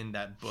 It's in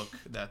that book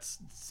that's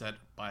set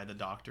by the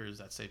doctors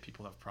that say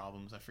people have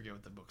problems. I forget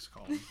what the book's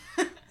called.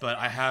 But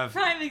I have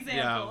prime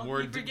example.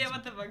 You forget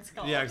what the book's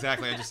called. Yeah,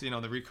 exactly. I just, you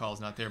know, the recall is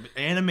not there, but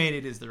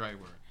animated is the right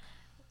word.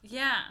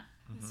 Yeah.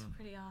 It's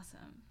pretty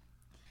awesome.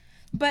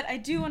 But I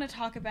do want to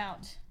talk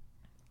about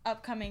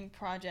upcoming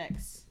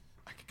projects.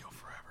 I could go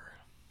forever.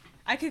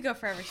 I could go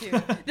forever too.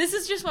 This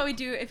is just what we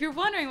do. If you're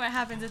wondering what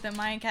happens at the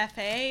Mayan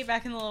Cafe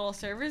back in the little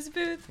servers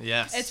booth,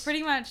 it's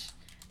pretty much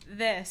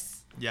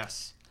this.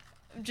 Yes.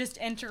 Just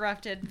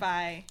interrupted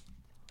by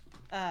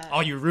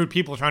all you rude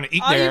people trying to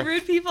eat there. All you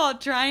rude people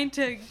trying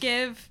to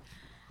give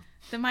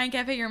the Mayan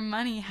Cafe your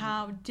money.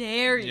 How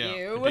dare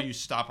you? Do you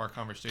stop our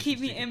conversation? Keep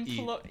me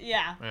employed.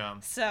 Yeah.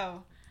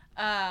 So,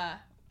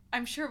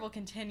 I'm sure we'll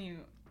continue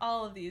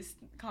all of these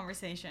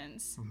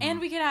conversations. And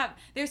we could have,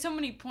 there's so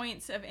many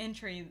points of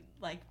entry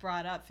like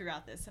brought up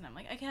throughout this, and I'm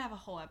like, I could have a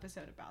whole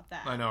episode about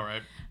that. I know,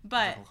 right?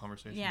 But The whole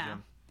conversation, yeah,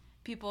 Jim.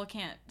 people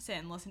can't sit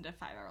and listen to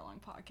 5-hour long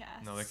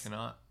podcasts. No, they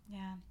cannot.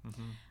 Yeah.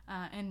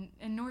 And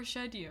nor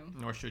should you.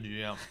 Nor should you,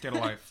 yeah. Get a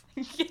life.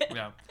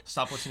 Yeah.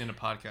 Stop listening to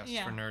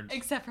podcasts for nerds.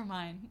 Except for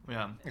mine.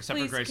 Yeah. Except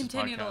Please for Grace's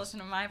continue podcast. to listen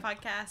to my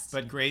podcast.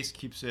 But Grace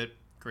keeps it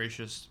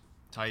gracious,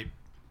 tight,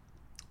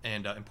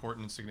 and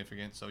important and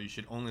significant. So you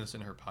should only listen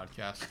to her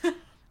podcast.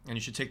 And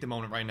you should take the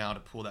moment right now to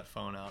pull that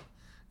phone out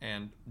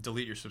and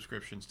delete your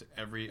subscriptions to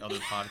every other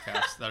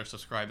podcast that are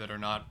subscribed that are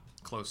not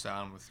Close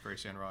Sound with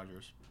Grace Ann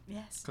Rogers.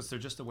 Yes. Because they're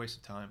just a waste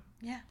of time.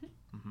 Yeah.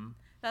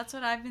 That's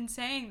what I've been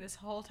saying this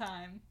whole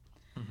time.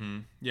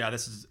 Yeah,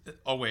 this is...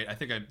 Oh, wait. I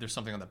think there's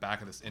something on the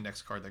back of this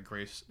index card that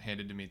Grace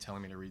handed to me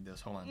telling me to read this.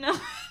 Hold on. No.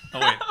 Oh,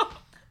 wait.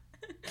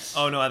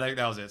 Oh, no, I think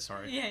that was it.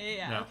 Sorry.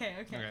 Yeah. No. Okay.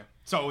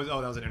 So, that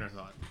was an inner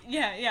thought.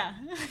 Yeah.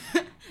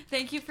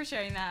 Thank you for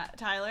sharing that,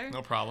 Tyler.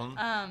 No problem.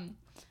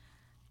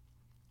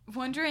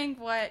 Wondering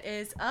what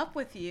is up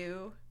with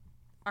you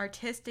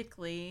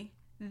artistically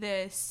in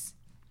this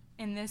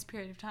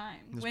period of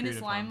time. When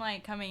is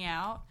Limelight coming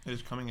out? It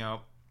is coming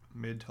out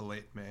mid to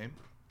late May.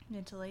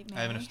 Mid to late May.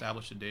 I haven't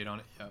established a date on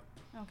it yet.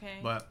 Okay.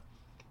 But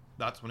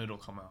that's when it'll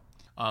come out.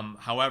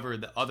 However,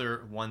 the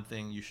other one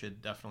thing you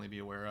should definitely be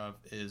aware of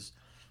is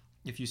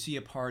if you see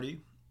a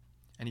party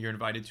and you're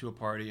invited to a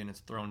party and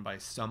it's thrown by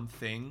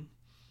something,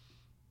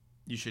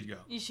 you should go.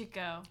 You should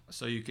go.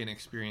 So you can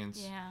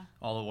experience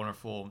all the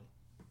wonderful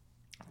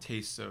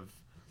tastes of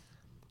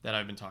that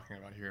I've been talking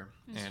about here.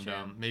 That's and true.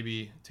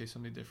 Maybe taste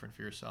something different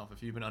for yourself.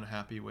 If you've been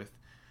unhappy with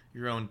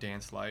your own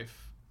dance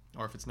life,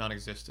 or if it's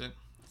non-existent,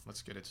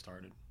 let's get it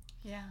started.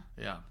 Yeah.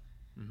 Yeah.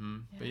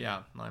 But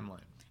yeah,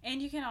 Limelight.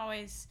 And you can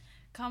always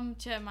come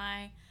to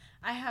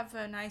I have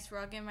a nice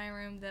rug in my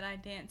room that I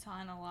dance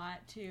on a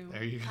lot to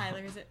There you go.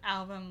 Tyler's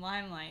album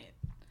Limelight.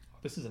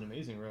 This is an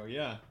amazing row,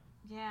 yeah.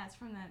 Yeah, it's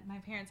from my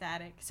parents'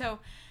 attic. So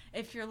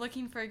if you're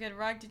looking for a good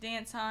rug to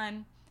dance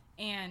on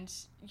and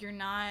you're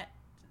not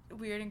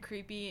weird and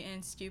creepy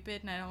and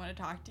stupid and I don't want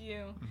to talk to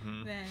you,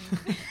 then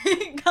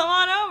come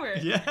on over.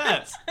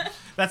 Yes.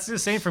 That's the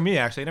same for me,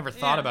 actually. I never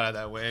thought about it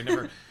that way. I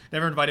never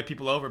invited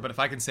people over, but if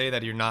I can say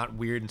that you're not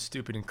weird and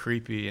stupid and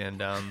creepy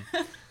and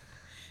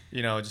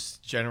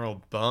just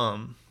general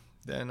bum,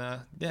 then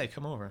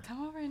come over.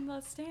 Come over and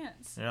let's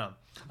dance. Yeah.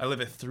 I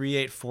live at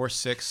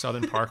 3846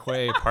 Southern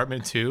Parkway,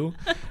 apartment 2,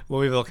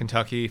 Louisville,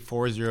 Kentucky,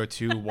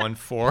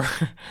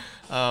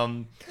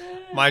 40214.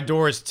 My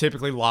door is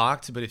typically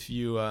locked, but if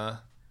you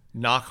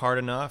knock hard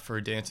enough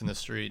or dance in the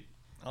street,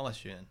 I'll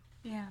let you in.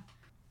 Yeah.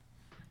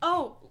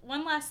 Oh,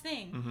 one last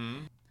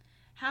thing.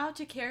 How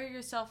to carry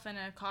yourself in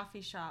a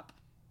coffee shop.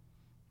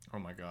 Oh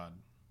my God.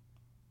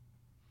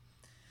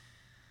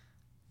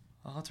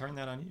 I'll turn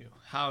that on you.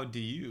 How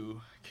do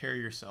you carry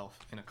yourself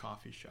in a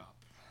coffee shop?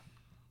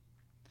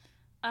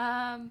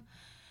 I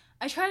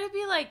try to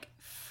be like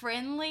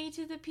friendly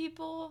to the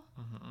people,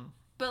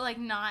 but like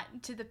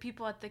not to the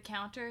people at the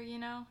counter,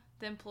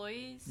 the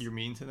employees. You're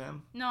mean to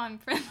them? No, I'm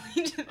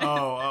friendly to them.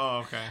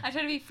 Oh, okay. I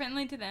try to be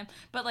friendly to them,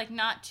 but like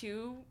not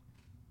too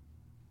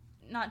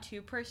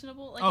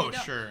personable. Like,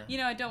 sure.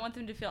 I don't want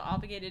them to feel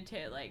obligated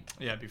to like.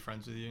 Yeah, be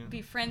friends with you.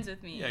 Be friends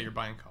with me. Yeah, you're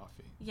buying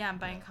coffee. Yeah, I'm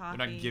buying coffee.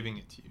 They're not giving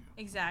it to you.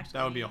 Exactly.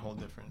 That would be a whole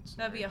different scenario.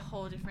 That would be a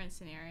whole different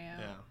scenario.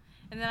 Yeah.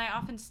 And then I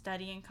often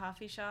study in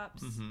coffee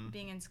shops,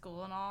 being in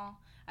school and all.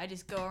 I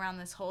just go around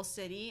this whole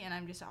city, and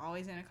I'm just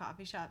always in a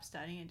coffee shop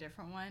studying a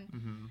different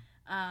one.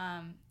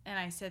 And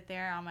I sit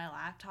there on my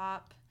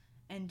laptop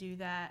and do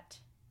that.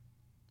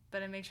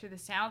 But I make sure the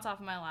sound's off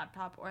of my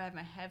laptop or I have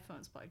my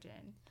headphones plugged in.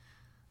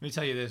 Let me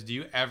tell you this. Do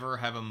you ever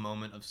have a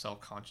moment of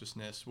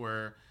self-consciousness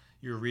where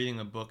you're reading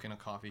a book in a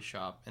coffee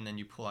shop and then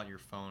you pull out your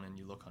phone and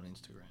you look on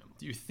Instagram?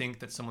 Do you think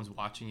that someone's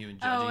watching you and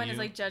judging you? Oh, and it's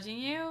like judging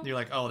you? You're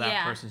like, oh,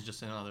 that person's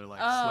just another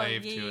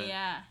slave to it.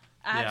 Yeah,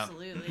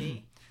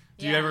 absolutely.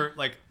 Do you ever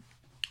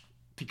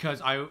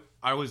because I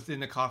was in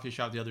the coffee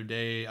shop the other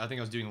day. I think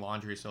I was doing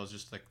laundry, so I was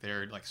just like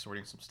there like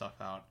sorting some stuff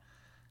out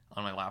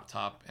on my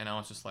laptop, and I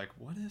was just like,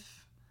 what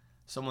if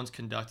someone's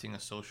conducting a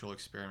social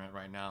experiment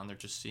right now and they're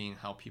just seeing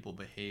how people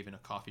behave in a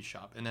coffee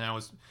shop? And then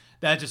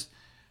that just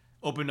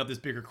opened up this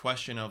bigger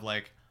question of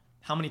like,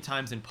 how many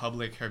times in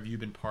public have you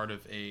been part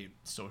of a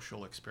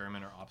social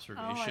experiment or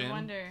observation? Oh, I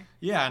wonder.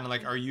 Yeah, and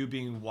like, are you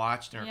being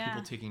watched and are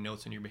people taking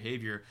notes on your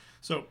behavior?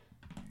 So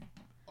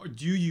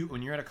do you,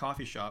 when you're at a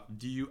coffee shop,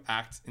 do you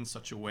act in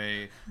such a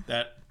way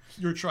that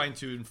you're trying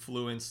to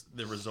influence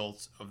the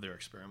results of their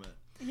experiment?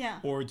 Yeah.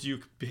 Or do you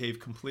behave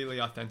completely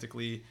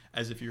authentically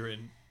as if you're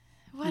in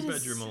your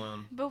bedroom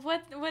alone? But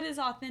what is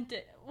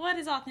authentic? What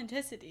is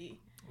authenticity?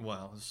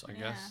 Well, I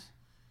guess.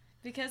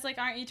 Because like,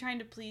 aren't you trying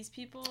to please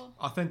people?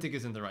 Authentic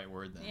isn't the right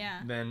word then.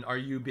 Yeah. Then are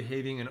you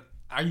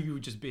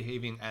just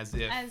behaving as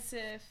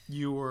if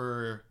you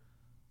were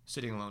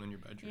sitting alone in your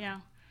bedroom? Yeah.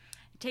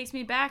 It takes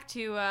me back to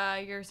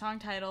your song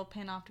title,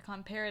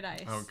 Panopticon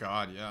Paradise. Oh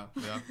God, yeah.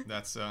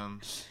 That's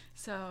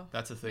so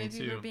that's a thing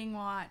maybe too. we're being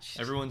watched.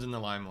 Everyone's in the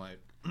limelight.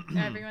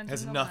 Everyone's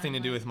has in the nothing to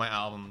do limelight. with my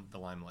album, The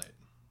Limelight.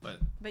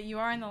 But you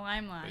are in the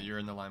limelight. But you're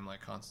in the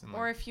limelight constantly.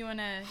 Or if you want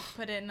to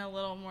put it in a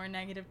little more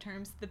negative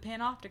terms, the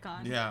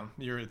panopticon. Yeah,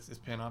 it's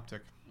panoptic.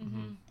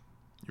 Mm-hmm.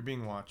 You're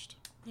being watched.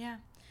 Yeah.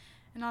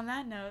 And on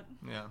that note,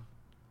 Yeah.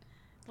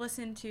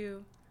 listen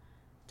to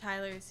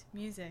Tyler's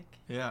music.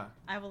 Yeah.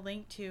 I will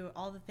link to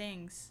all the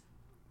things.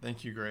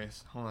 Thank you,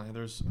 Grace. Hold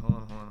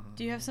on.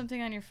 Do you have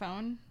something on your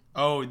phone?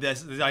 Oh, I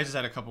just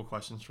had a couple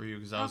questions for you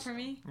because for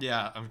me?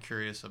 Yeah, I'm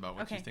curious about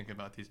what you Okay. think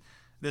about these.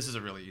 This is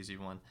a really easy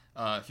one.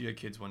 If you had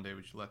kids one day,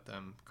 would you let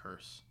them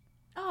curse?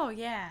 Oh,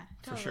 yeah.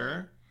 For Totally.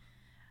 sure?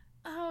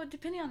 Oh,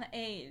 depending on the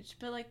age.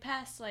 But, like,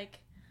 past, 3.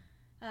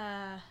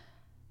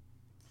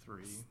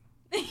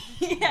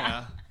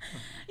 yeah.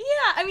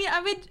 Yeah, I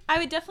mean, I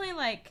would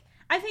definitely,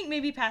 I think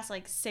maybe past,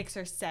 6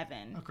 or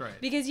 7. Oh,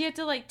 great. Because you have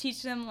to,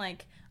 teach them,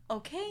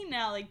 okay,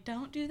 now,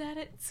 don't do that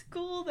at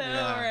school, though,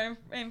 Yeah. or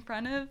in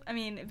front of, I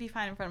mean, it'd be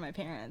fine in front of my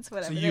parents,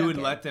 whatever. So they're you would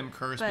okay. let them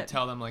curse, but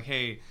tell them,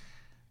 hey,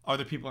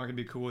 other people aren't going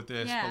to be cool with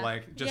this, Yeah.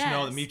 but, just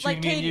know that me Yes.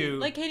 treating me and you.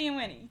 Like Katie and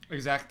Winnie.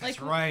 Exactly.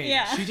 That's like, right.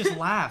 yeah. She just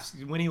laughs.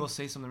 Winnie will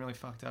say something really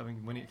fucked up,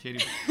 and Katie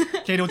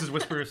will just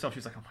whisper to herself.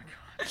 She's like, "Oh my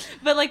god."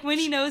 But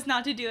Winnie knows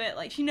not to do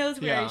it. She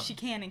knows where Yeah. she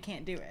can and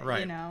can't do it.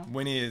 Right. You know.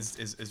 Winnie is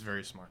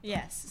very smart.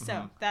 Yes.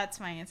 So that's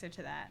my answer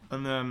to that.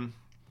 And then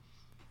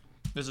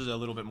this is a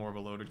little bit more of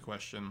a loaded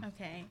question.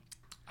 Okay.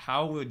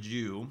 How would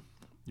you're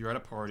at a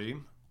party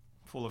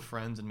full of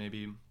friends and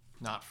maybe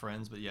not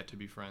friends but yet to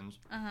be friends.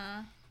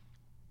 Uh-huh.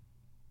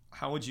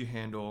 How would you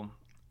handle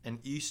an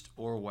East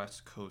or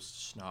West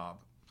Coast snob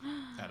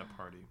at a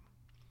party?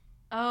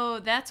 Oh,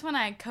 that's when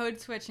I code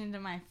switch into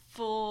my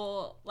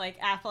full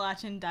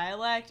Appalachian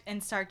dialect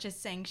and start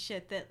just saying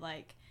shit that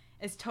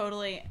is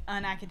totally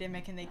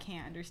unacademic and they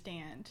can't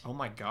understand. Oh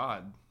my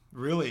god.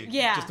 Really?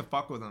 Yeah. Just to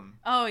fuck with them.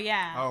 Oh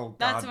yeah. Oh,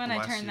 that's God when I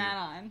bless turn you. that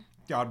on.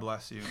 God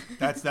bless you.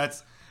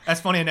 That's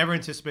funny. I never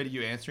anticipated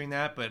you answering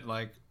that, but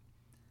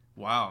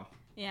wow.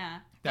 Yeah.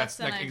 That's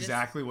when I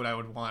exactly what I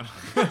would want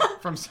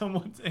from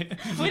someone.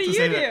 What do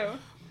you do?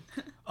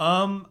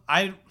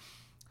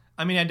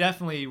 I mean, I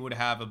definitely would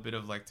have a bit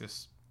of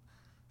this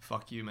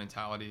fuck you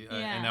mentality,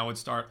 and I would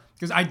start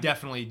because I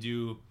definitely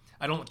do.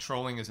 I don't.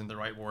 Trolling isn't the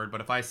right word,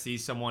 but if I see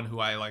someone who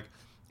I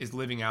is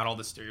living out all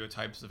the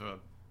stereotypes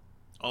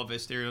of a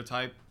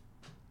stereotype,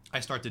 I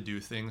start to do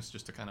things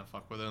just to kind of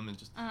fuck with them and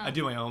just I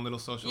do my own little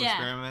social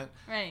experiment.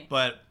 Right.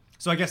 But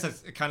so I guess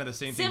that's kind of the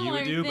same thing you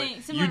would do,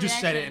 but you just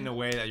said it in a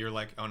way that you're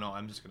like, oh no,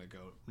 I'm just gonna go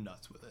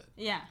nuts with it.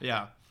 Yeah.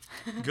 Yeah.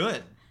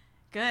 Good.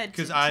 Good.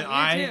 Because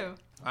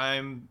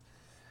I'm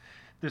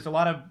there's a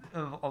lot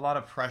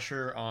of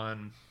pressure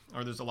on,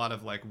 or there's a lot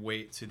of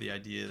weight to the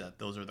idea that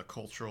those are the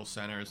cultural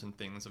centers and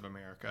things of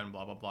America and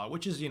blah blah blah,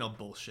 which is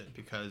bullshit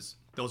because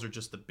those are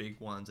just the big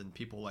ones and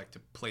people like to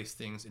place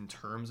things in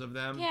terms of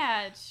them.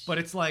 Yeah. But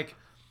it's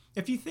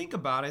if you think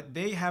about it,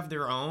 they have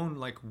their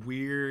own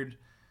weird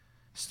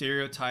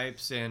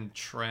stereotypes and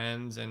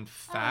trends and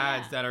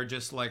fads that are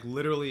just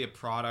literally a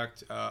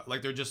product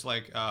they're just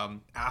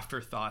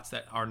afterthoughts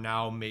that are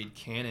now made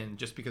canon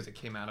just because it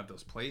came out of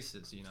those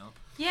places,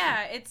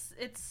 Yeah,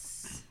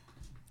 it's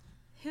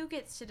who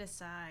gets to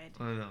decide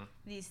I don't know.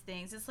 these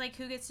things. It's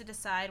who gets to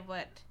decide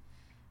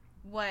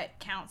what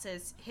counts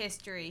as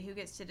history, who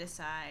gets to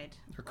decide.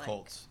 They're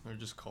cults. They're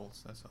just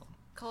cults, that's all.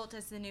 Cult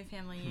is the new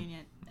family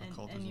unit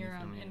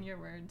in your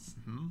words.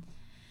 Mm-hmm.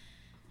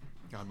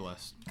 God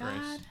bless. God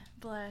Grace.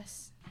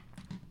 bless.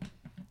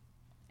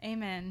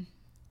 Amen.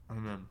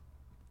 Amen.